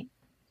point,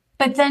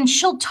 but then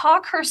she'll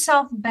talk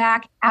herself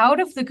back out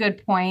of the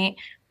good point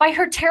by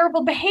her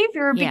terrible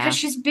behavior because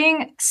she's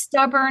being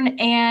stubborn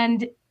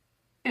and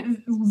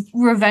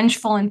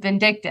revengeful and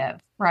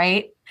vindictive,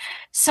 right?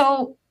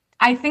 So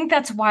I think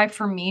that's why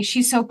for me,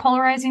 she's so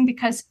polarizing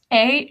because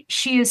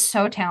she is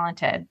so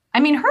talented. I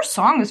mean, her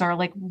songs are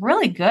like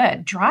really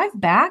good. Drive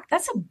Back,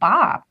 that's a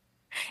bop.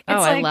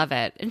 I love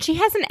it. And she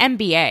has an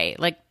MBA.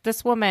 Like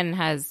this woman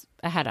has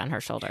a head on her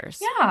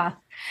shoulders. Yeah.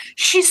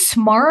 She's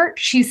smart.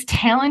 She's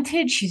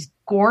talented. She's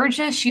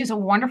gorgeous. She has a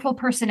wonderful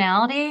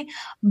personality,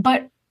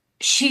 but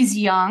she's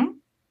young.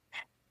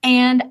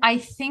 And I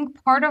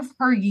think part of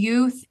her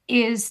youth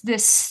is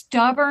this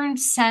stubborn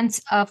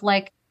sense of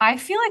like, I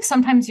feel like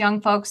sometimes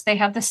young folks, they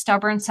have this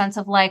stubborn sense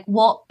of like,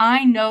 well,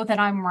 I know that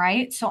I'm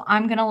right. So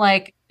I'm going to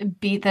like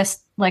beat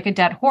this like a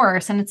dead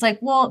horse. And it's like,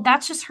 well,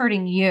 that's just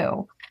hurting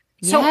you.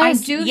 So I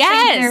do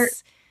think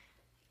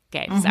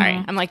okay,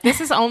 sorry. I'm like,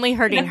 this is only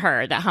hurting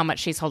her, that how much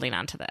she's holding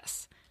on to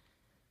this.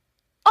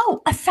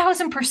 Oh,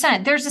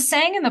 1,000%. There's a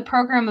saying in the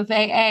program of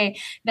AA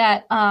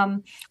that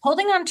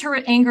holding on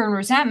to anger and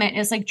resentment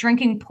is like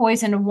drinking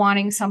poison and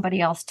wanting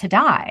somebody else to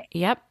die.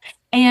 Yep.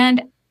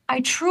 And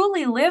I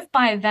truly live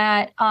by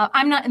that.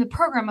 I'm not in the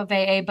program of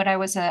AA, but I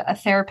was a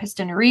therapist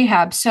in a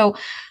rehab. So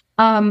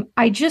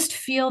I just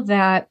feel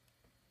that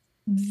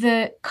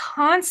the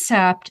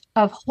concept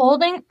of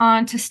holding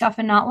on to stuff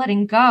and not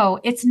letting go,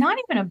 it's not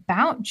even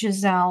about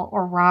Giselle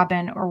or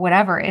Robin or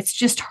whatever. It's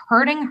just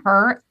hurting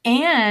her,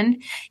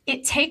 and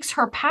it takes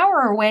her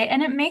power away,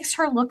 and it makes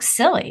her look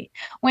silly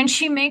when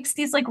she makes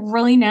these like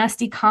really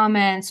nasty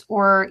comments,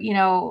 or,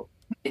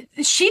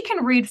 she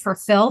can read for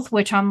filth,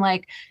 which I'm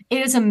like,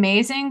 it is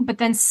amazing. But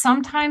then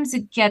sometimes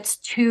it gets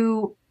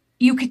too,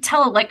 you could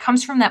tell it like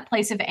comes from that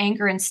place of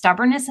anger and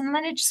stubbornness, and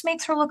then it just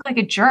makes her look like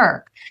a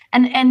jerk.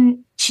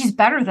 And she's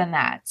better than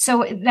that.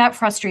 So that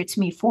frustrates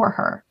me for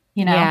her,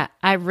 Yeah,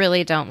 I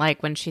really don't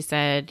like when she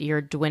said your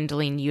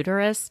dwindling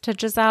uterus to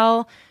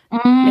Giselle,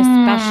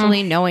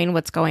 especially knowing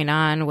what's going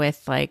on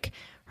with like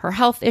her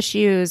health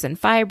issues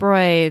and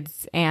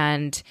fibroids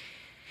and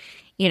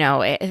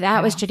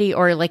that was shitty.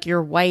 Or like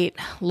your white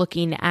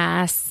looking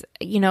ass,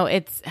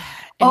 it's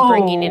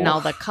bringing in all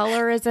the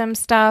colorism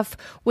stuff,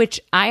 which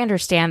I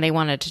understand they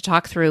wanted to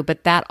talk through.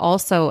 But that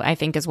also, I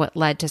think, is what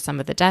led to some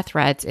of the death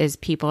threats, is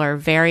people are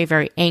very,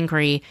 very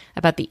angry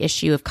about the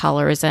issue of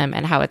colorism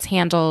and how it's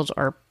handled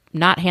or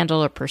not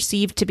handled or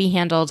perceived to be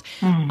handled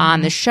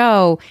on the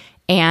show.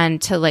 And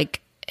to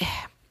like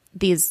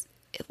these,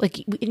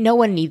 like, no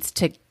one needs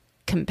to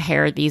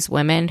compare these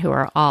women who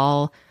are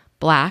all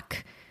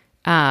Black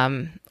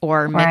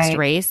or mixed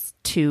race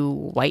to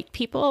white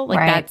people.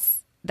 Like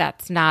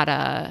that's not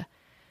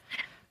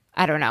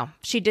I don't know.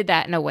 She did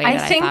that in a way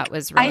that I thought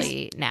was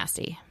really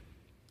nasty.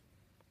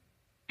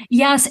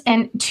 Yes.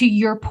 And to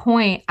your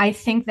point, I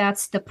think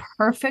that's the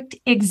perfect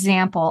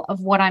example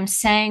of what I'm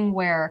saying,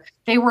 where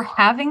they were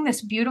having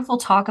this beautiful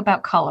talk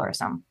about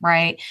colorism,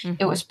 right?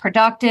 It was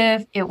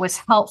productive. It was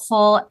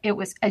helpful. It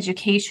was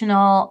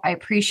educational. I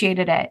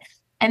appreciated it.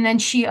 And then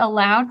she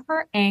allowed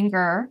her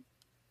anger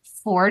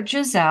for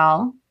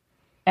Giselle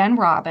and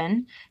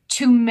Robin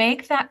to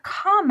make that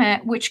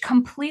comment, which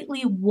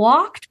completely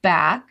walked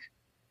back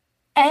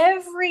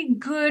every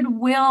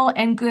goodwill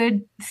and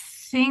good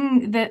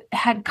thing that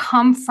had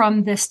come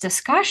from this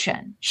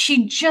discussion.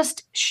 She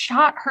just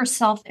shot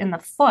herself in the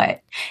foot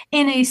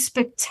in a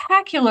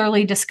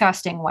spectacularly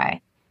disgusting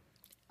way.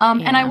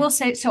 And I will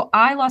say, so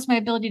I lost my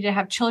ability to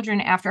have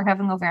children after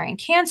having ovarian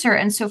cancer.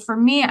 And so for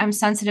me, I'm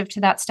sensitive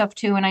to that stuff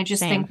too. And I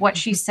just think what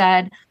she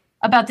said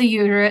about the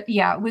uterus,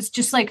 it was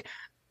just like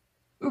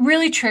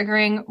really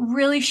triggering,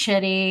 really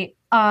shitty.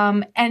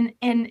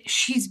 And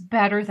she's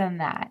better than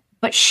that.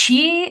 But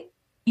she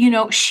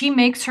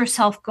makes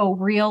herself go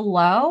real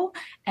low,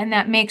 and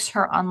that makes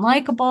her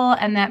unlikable,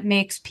 and that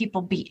makes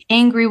people be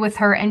angry with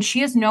her. And she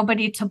has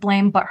nobody to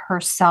blame but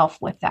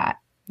herself with that.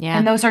 Yeah.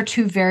 And those are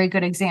two very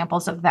good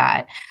examples of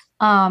that.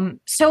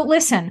 So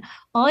listen,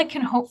 all I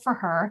can hope for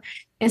her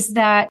is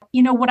that,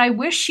 what I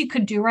wish she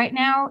could do right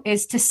now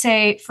is to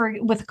say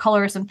with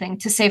colorism thing,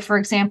 to say, for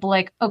example,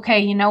 like, okay,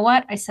 you know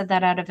what? I said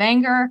that out of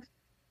anger.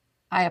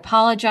 I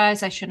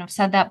apologize. I shouldn't have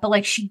said that. But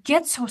like, she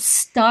gets so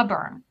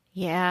stubborn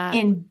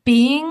in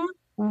being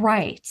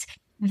right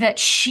that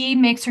she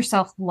makes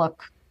herself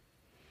look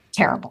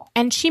terrible.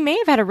 And she may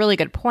have had a really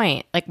good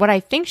point. Like, what I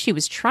think she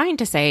was trying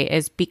to say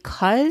is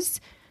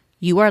because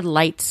you are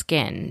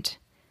light-skinned,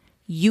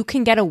 you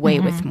can get away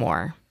with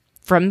more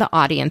from the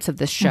audience of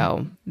this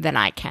show than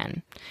I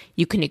can.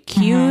 You can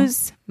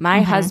accuse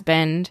my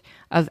husband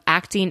of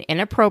acting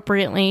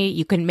inappropriately.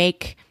 You can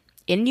make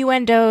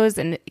innuendos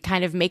and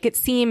kind of make it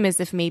seem as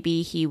if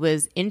maybe he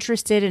was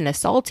interested in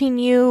assaulting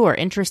you or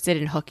interested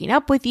in hooking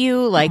up with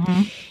you. Like,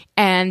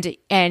 and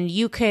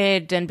you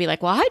could then be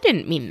like, well, I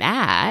didn't mean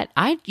that.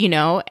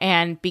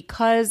 And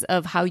because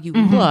of how you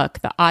look,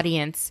 the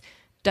audience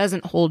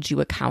doesn't hold you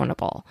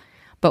accountable.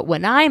 But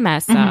when I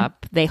mess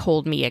up, they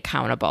hold me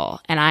accountable.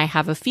 And I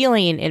have a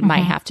feeling it might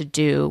have to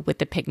do with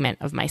the pigment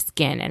of my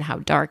skin and how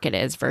dark it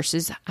is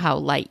versus how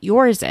light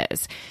yours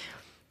is.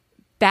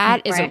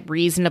 That is a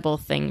reasonable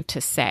thing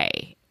to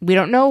say. We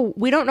don't know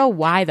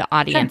why the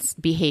audience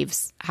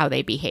behaves how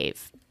they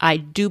behave. I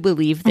do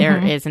believe there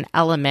is an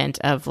element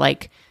of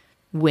like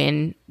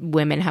when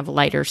women have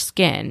lighter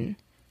skin,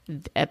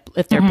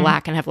 if they're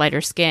Black and have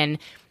lighter skin,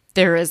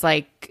 there is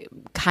like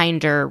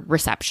kinder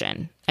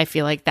reception. I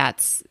feel like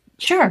that's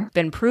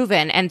been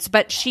proven.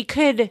 But she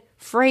could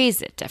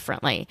phrase it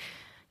differently,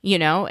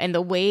 and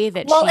the way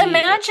that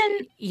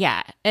imagine.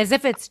 Yeah, as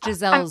if it's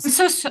Giselle's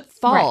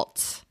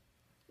fault,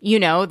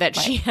 that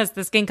she has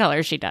the skin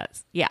color she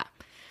does. Yeah.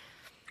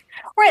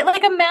 Right.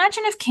 Like,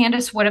 imagine if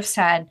Candace would have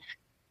said,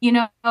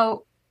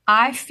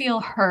 I feel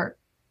hurt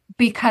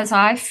because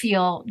I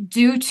feel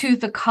due to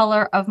the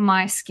color of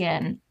my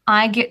skin,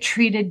 I get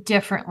treated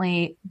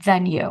differently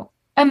than you.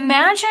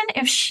 Imagine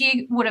if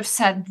she would have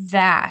said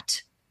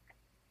that.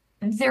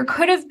 There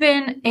could have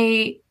been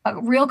a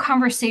real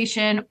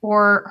conversation,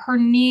 or her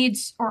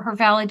needs or her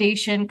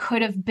validation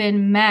could have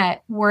been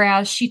met,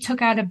 whereas she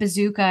took out a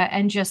bazooka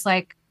and just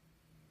like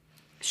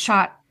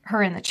shot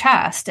her in the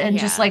chest and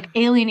just like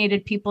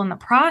alienated people in the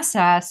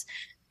process,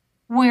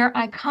 where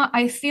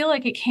I feel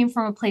like it came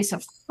from a place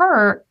of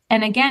hurt.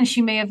 And again,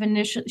 she may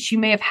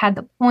have had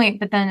the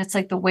point, but then it's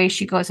like the way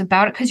she goes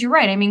about it. 'Cause you're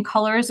right. I mean,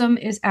 colorism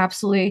is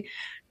absolutely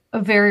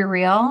very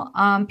real.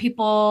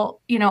 People,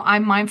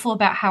 I'm mindful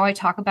about how I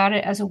talk about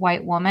it as a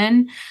white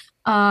woman.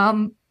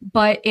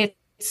 But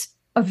it's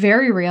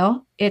very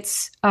real.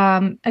 It's,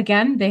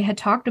 again, they had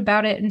talked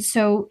about it. And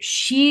so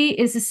she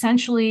is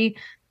essentially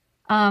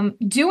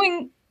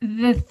doing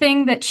the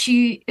thing that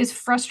she is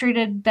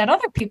frustrated that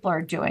other people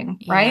are doing,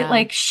 right?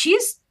 Like,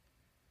 she's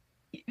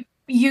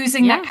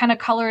using that kind of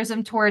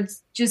colorism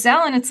towards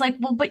Giselle. And it's like,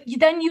 well, but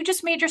then you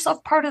just made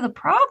yourself part of the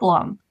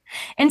problem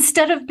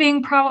instead of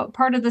being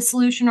part of the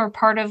solution or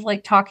part of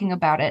like talking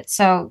about it.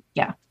 So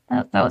yeah,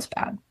 that was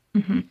bad.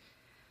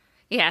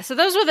 Yeah, so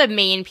those were the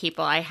main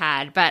people I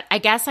had, but I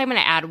guess I'm going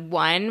to add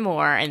one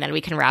more and then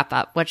we can wrap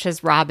up, which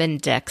is Robin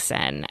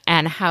Dixon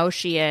and how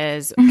she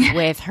is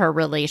with her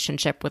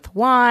relationship with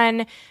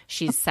Juan.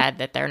 She's said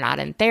that they're not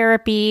in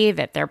therapy,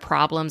 that their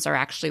problems are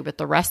actually with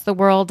the rest of the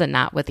world and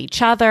not with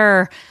each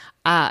other.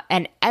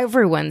 And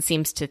everyone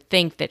seems to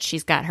think that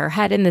she's got her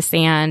head in the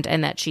sand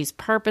and that she's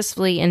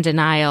purposefully in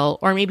denial,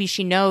 or maybe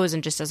she knows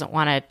and just doesn't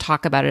want to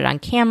talk about it on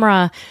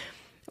camera.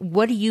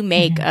 What do you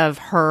make of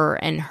her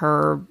and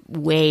her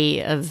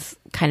way of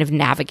kind of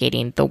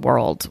navigating the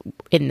world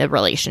in the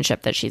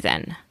relationship that she's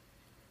in?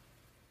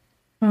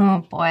 Oh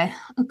boy.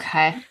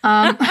 Okay.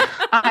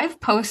 I've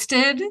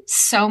posted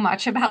so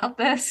much about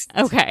this.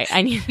 Okay.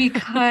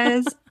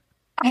 Because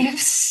I have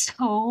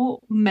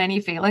so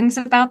many feelings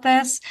about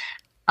this.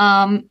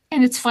 And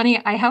it's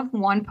funny, I have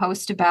one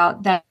post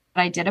about that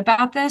I did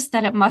about this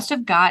that it must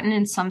have gotten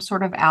in some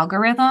sort of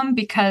algorithm,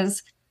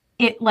 because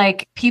it's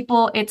like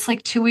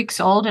 2 weeks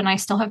old and I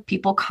still have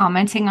people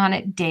commenting on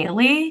it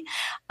daily.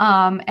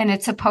 And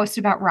it's a post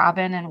about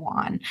Robin and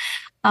Juan.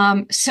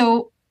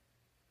 So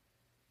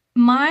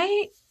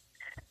my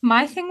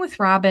thing with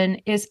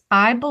Robin is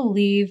I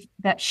believe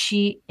that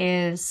she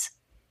is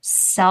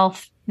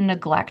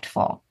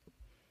self-neglectful.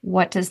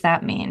 What does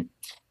that mean?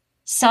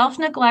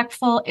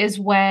 Self-neglectful is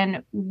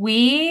when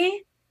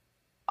we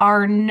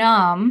are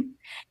numb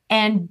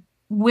and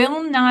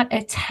will not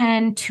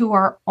attend to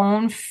our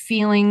own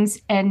feelings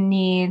and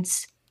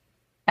needs.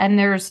 And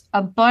there's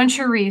a bunch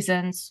of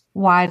reasons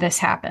why this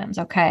happens,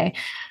 okay?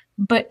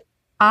 But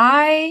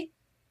I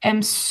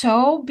am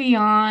so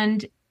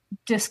beyond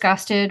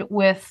disgusted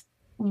with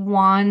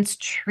Juan's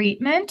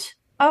treatment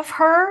of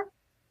her,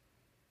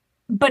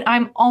 but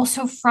I'm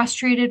also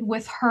frustrated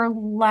with her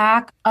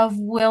lack of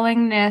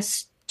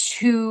willingness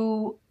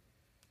to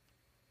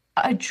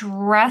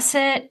address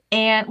it.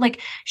 And like,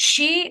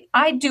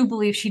 I do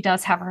believe she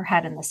does have her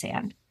head in the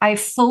sand. I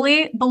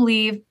fully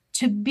believe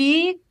to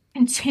be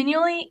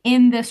continually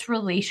in this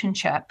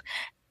relationship,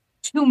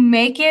 to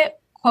make it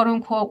quote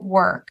unquote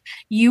work,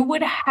 you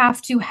would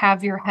have to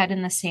have your head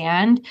in the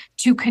sand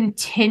to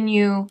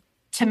continue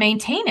to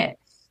maintain it.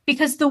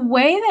 Because the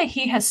way that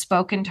he has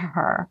spoken to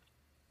her,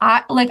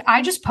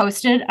 I just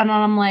posted and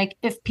I'm like,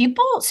 if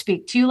people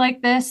speak to you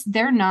like this,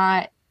 they're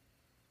not,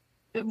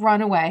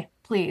 run away,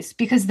 please,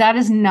 because that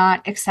is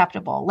not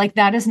acceptable. Like,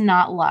 that is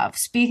not love.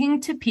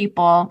 Speaking to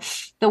people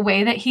the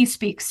way that he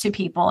speaks to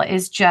people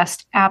is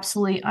just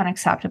absolutely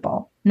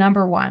unacceptable.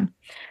 Number one.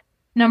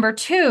 Number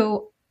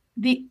two,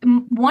 the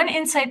one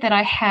insight that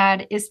I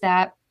had is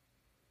that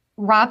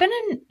Robin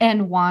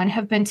and Juan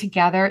have been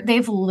together.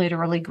 They've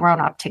literally grown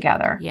up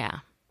together. Yeah.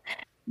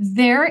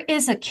 There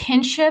is a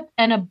kinship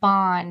and a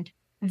bond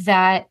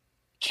that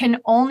can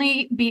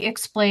only be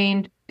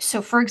explained.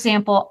 So, for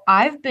example,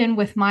 I've been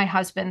with my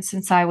husband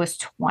since I was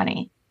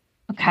 20.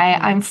 Okay.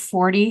 Mm-hmm. I'm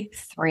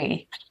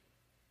 43.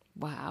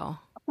 Wow.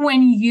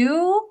 When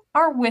you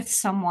are with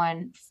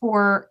someone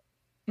for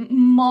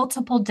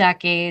multiple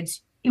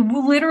decades,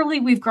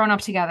 we've grown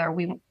up together.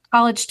 We went to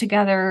college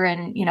together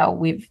and,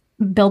 we've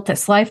built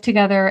this life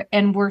together,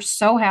 and we're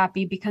so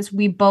happy because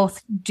we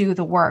both do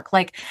the work.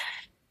 Like,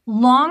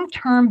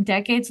 long-term,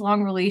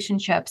 decades-long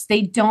relationships,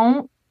 they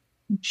don't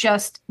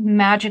just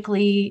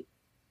magically,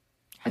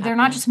 they're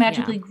not just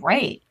magically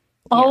great.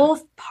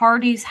 Both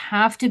parties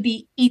have to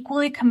be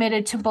equally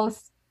committed to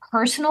both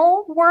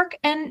personal work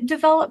and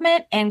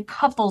development and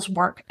couples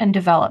work and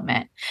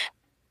development.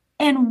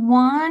 And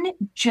Juan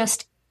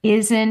just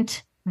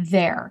isn't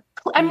there.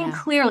 I mean,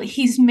 clearly,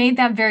 he's made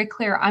that very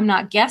clear. I'm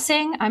not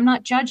guessing. I'm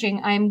not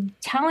judging. I'm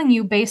telling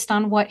you based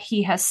on what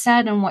he has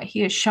said and what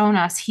he has shown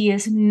us. He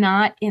is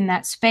not in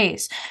that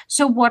space.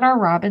 So what are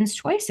Robin's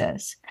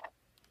choices?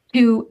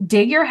 To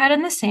dig your head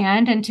in the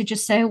sand and to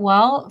just say,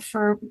 well,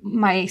 for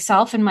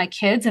myself and my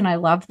kids, and I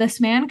love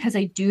this man because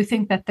I do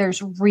think that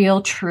there's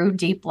real, true,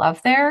 deep love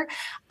there.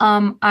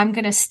 I'm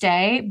going to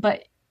stay,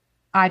 but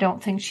I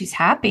don't think she's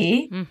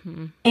happy.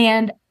 Mm-hmm.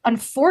 And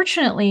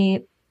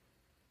unfortunately,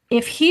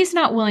 if he's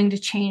not willing to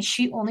change,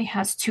 she only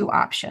has two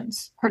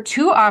options. Her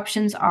two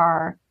options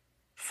are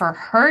for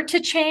her to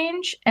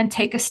change and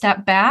take a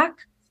step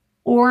back,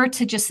 or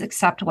to just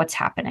accept what's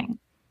happening.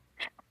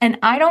 And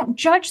I don't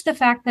judge the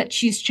fact that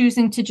she's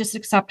choosing to just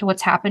accept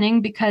what's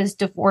happening, because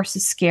divorce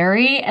is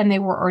scary and they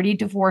were already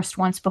divorced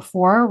once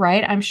before,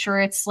 right? I'm sure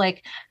it's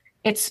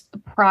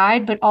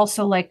pride, but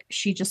also like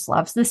she just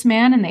loves this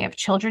man and they have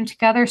children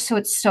together. So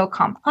it's so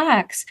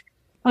complex.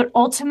 But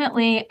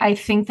ultimately, I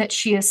think that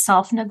she is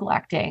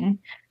self-neglecting,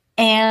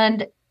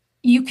 and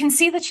you can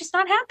see that she's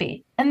not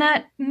happy. And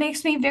that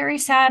makes me very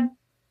sad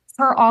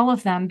for all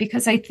of them,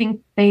 because I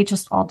think they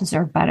just all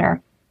deserve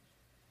better.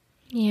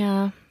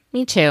 Yeah,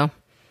 me too.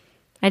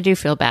 I do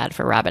feel bad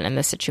for Robin in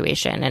this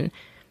situation. And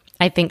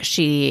I think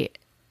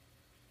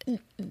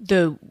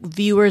the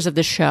viewers of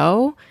the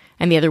show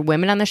and the other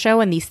women on the show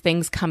and these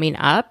things coming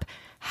up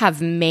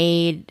has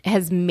made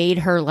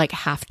her like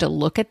have to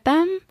look at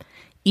them,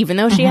 even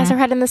though she has her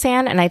head in the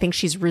sand. And I think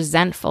she's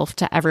resentful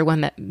to everyone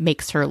that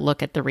makes her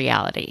look at the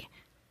reality.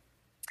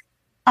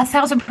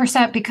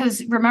 1,000%,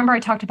 because remember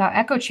I talked about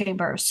echo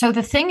chambers. So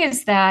the thing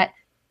is that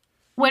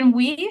when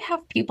we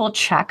have people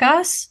check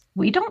us,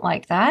 we don't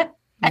like that.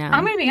 Yeah.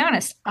 I'm going to be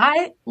honest.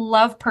 I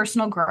love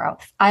personal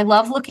growth. I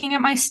love looking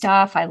at my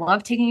stuff. I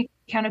love taking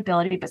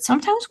accountability. But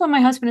sometimes when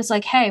my husband is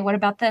like, hey, what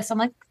about this? I'm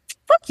like,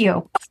 fuck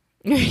you.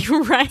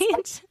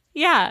 Right?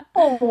 Yeah.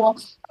 Oh,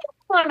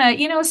 I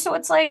wanna, so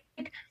it's like,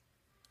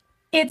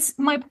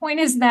 my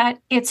point is that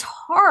it's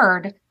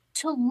hard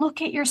to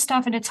look at your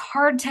stuff, and it's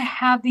hard to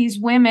have these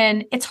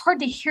women. It's hard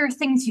to hear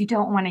things you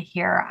don't want to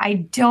hear. I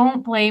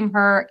don't blame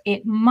her.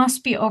 It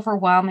must be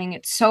overwhelming.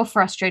 It's so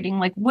frustrating.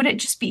 Like, would it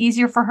just be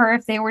easier for her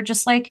if they were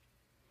just like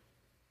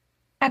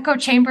echo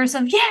chambers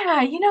of,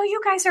 yeah,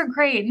 you guys are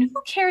great. And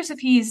who cares if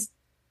he's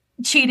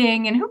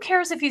cheating? And who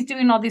cares if he's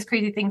doing all these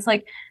crazy things?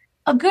 Like,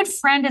 a good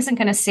friend isn't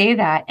going to say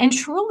that. And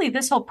truly,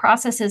 this whole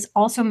process has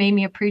also made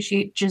me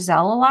appreciate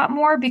Giselle a lot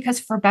more, because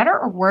for better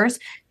or worse,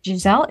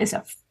 Giselle is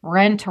a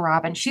friend to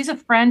Robin. She's a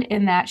friend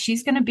in that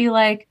she's going to be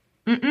like,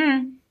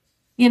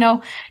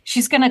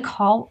 she's going to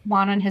call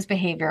Juan on his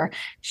behavior.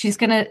 She's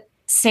going to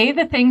say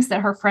the things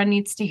that her friend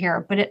needs to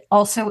hear. But it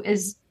also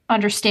is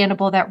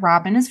understandable that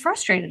Robin is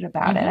frustrated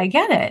about it. I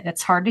get it.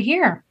 It's hard to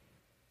hear.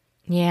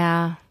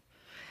 Yeah.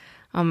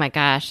 Oh my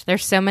gosh.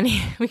 There's so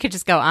many, we could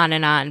just go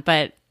on,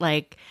 but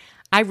like,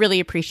 I really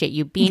appreciate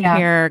you being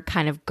here,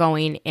 kind of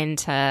going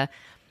into,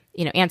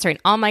 answering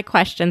all my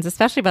questions,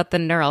 especially about the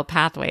neural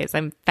pathways.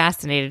 I'm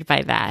fascinated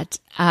by that.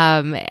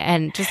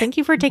 And just thank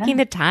you for taking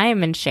the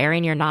time and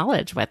sharing your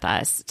knowledge with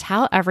us.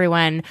 Tell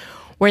everyone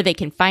where they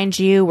can find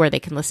you, where they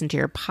can listen to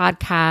your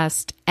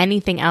podcast,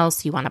 anything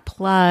else you want to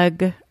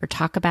plug or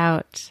talk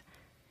about.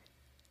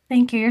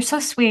 Thank you. You're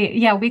so sweet.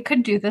 Yeah, we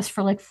could do this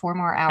for like 4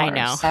 more hours. I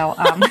know. So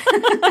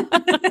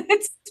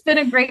it's been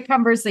a great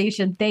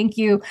conversation. Thank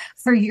you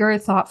for your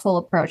thoughtful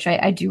approach.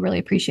 I do really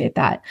appreciate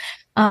that.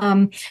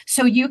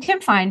 So you can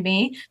find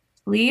me.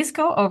 Please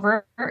go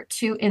over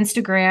to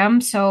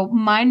Instagram so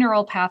my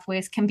neural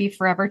pathways can be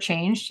forever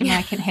changed and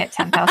I can hit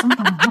 10,000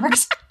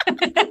 followers.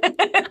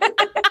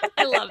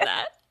 I love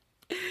that.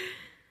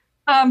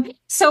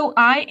 So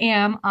I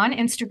am on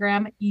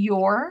Instagram,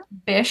 Your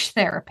Bish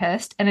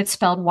Therapist, and it's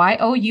spelled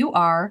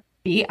YOURBISH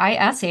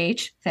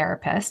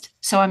therapist.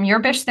 So I'm Your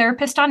Bish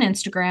Therapist on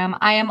Instagram.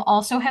 I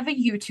also have a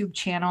YouTube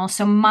channel.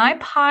 So my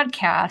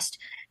podcast,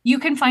 you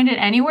can find it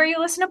anywhere you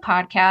listen to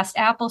podcasts,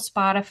 Apple,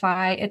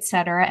 Spotify,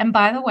 etc. And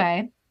by the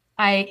way,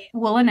 I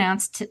will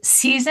announce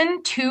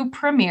season 2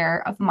 premiere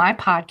of my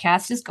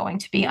podcast is going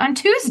to be on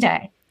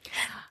Tuesday.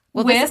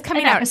 Well, this is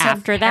coming out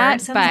after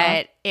that,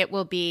 but it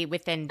will be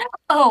within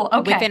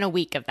a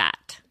week of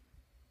that.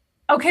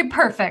 Okay,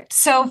 perfect.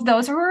 So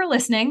those who are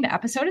listening, the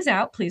episode is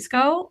out. Please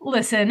go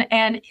listen.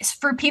 And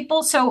for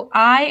people, so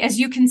as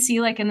you can see,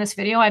 like in this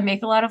video, I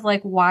make a lot of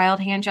like wild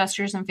hand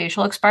gestures and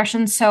facial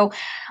expressions. So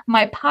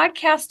my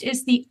podcast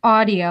is the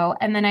audio,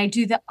 and then I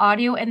do the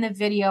audio and the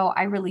video.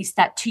 I release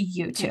that to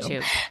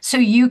YouTube. So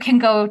you can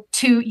go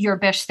to Your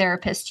Bish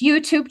Therapist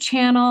YouTube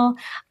channel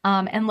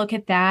and look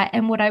at that.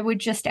 And what I would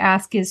just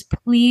ask is,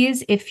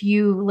 please, if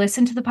you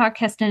listen to the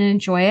podcast and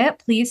enjoy it,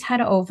 please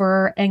head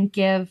over and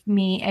give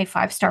me a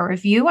 5-star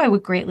review. I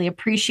would greatly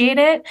appreciate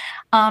it.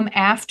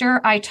 After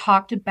I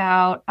talked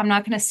about, I'm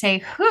not going to say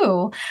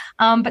who,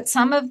 but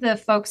some of the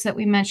folks that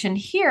we mentioned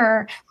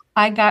here,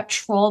 I got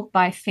trolled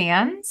by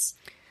fans.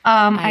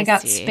 I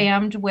got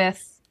spammed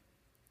with,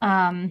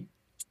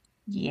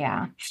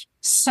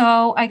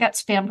 So I got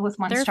spammed with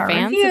 1-star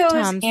reviews. Of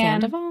Tom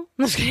Sandoval?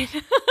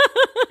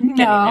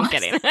 No, I'm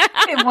kidding.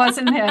 It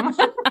wasn't him.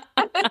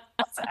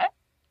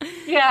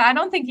 Yeah, I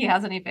don't think he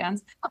has any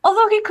fans.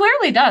 Although he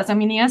clearly does. I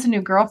mean, he has a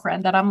new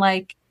girlfriend that I'm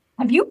like,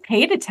 have you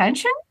paid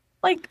attention?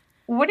 Like,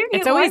 what are you?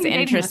 It's always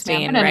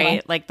interesting,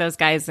 right? Like those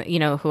guys,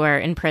 who are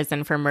in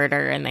prison for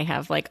murder, and they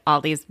have like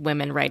all these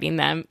women writing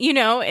them.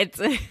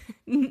 It's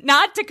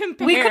not to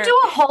compare. We could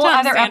do a whole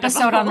other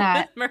episode on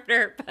that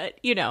murder, but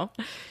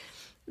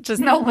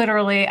just no,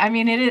 literally. I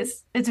mean,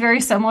 it's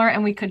very similar,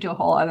 and we could do a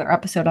whole other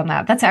episode on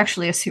that. That's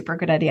actually a super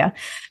good idea.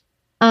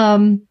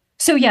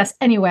 So yes.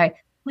 Anyway.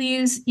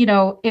 Please,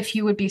 if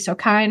you would be so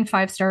kind,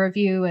 5-star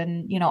review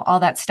and, all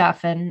that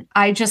stuff. And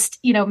I just,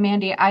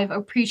 Mandy, I've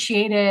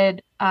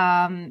appreciated,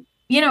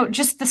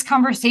 just this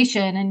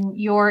conversation and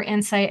your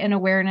insight and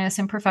awareness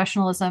and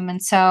professionalism.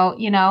 And so,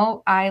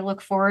 I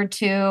look forward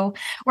to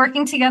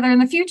working together in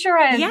the future.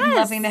 I'm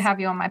loving to have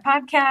you on my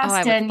podcast.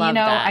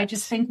 I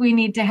just think we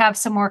need to have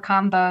some more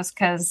combos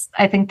because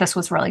I think this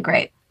was really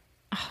great.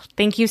 Oh,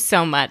 thank you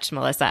so much,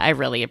 Melissa. I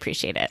really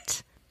appreciate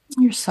it.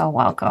 You're so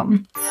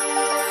welcome.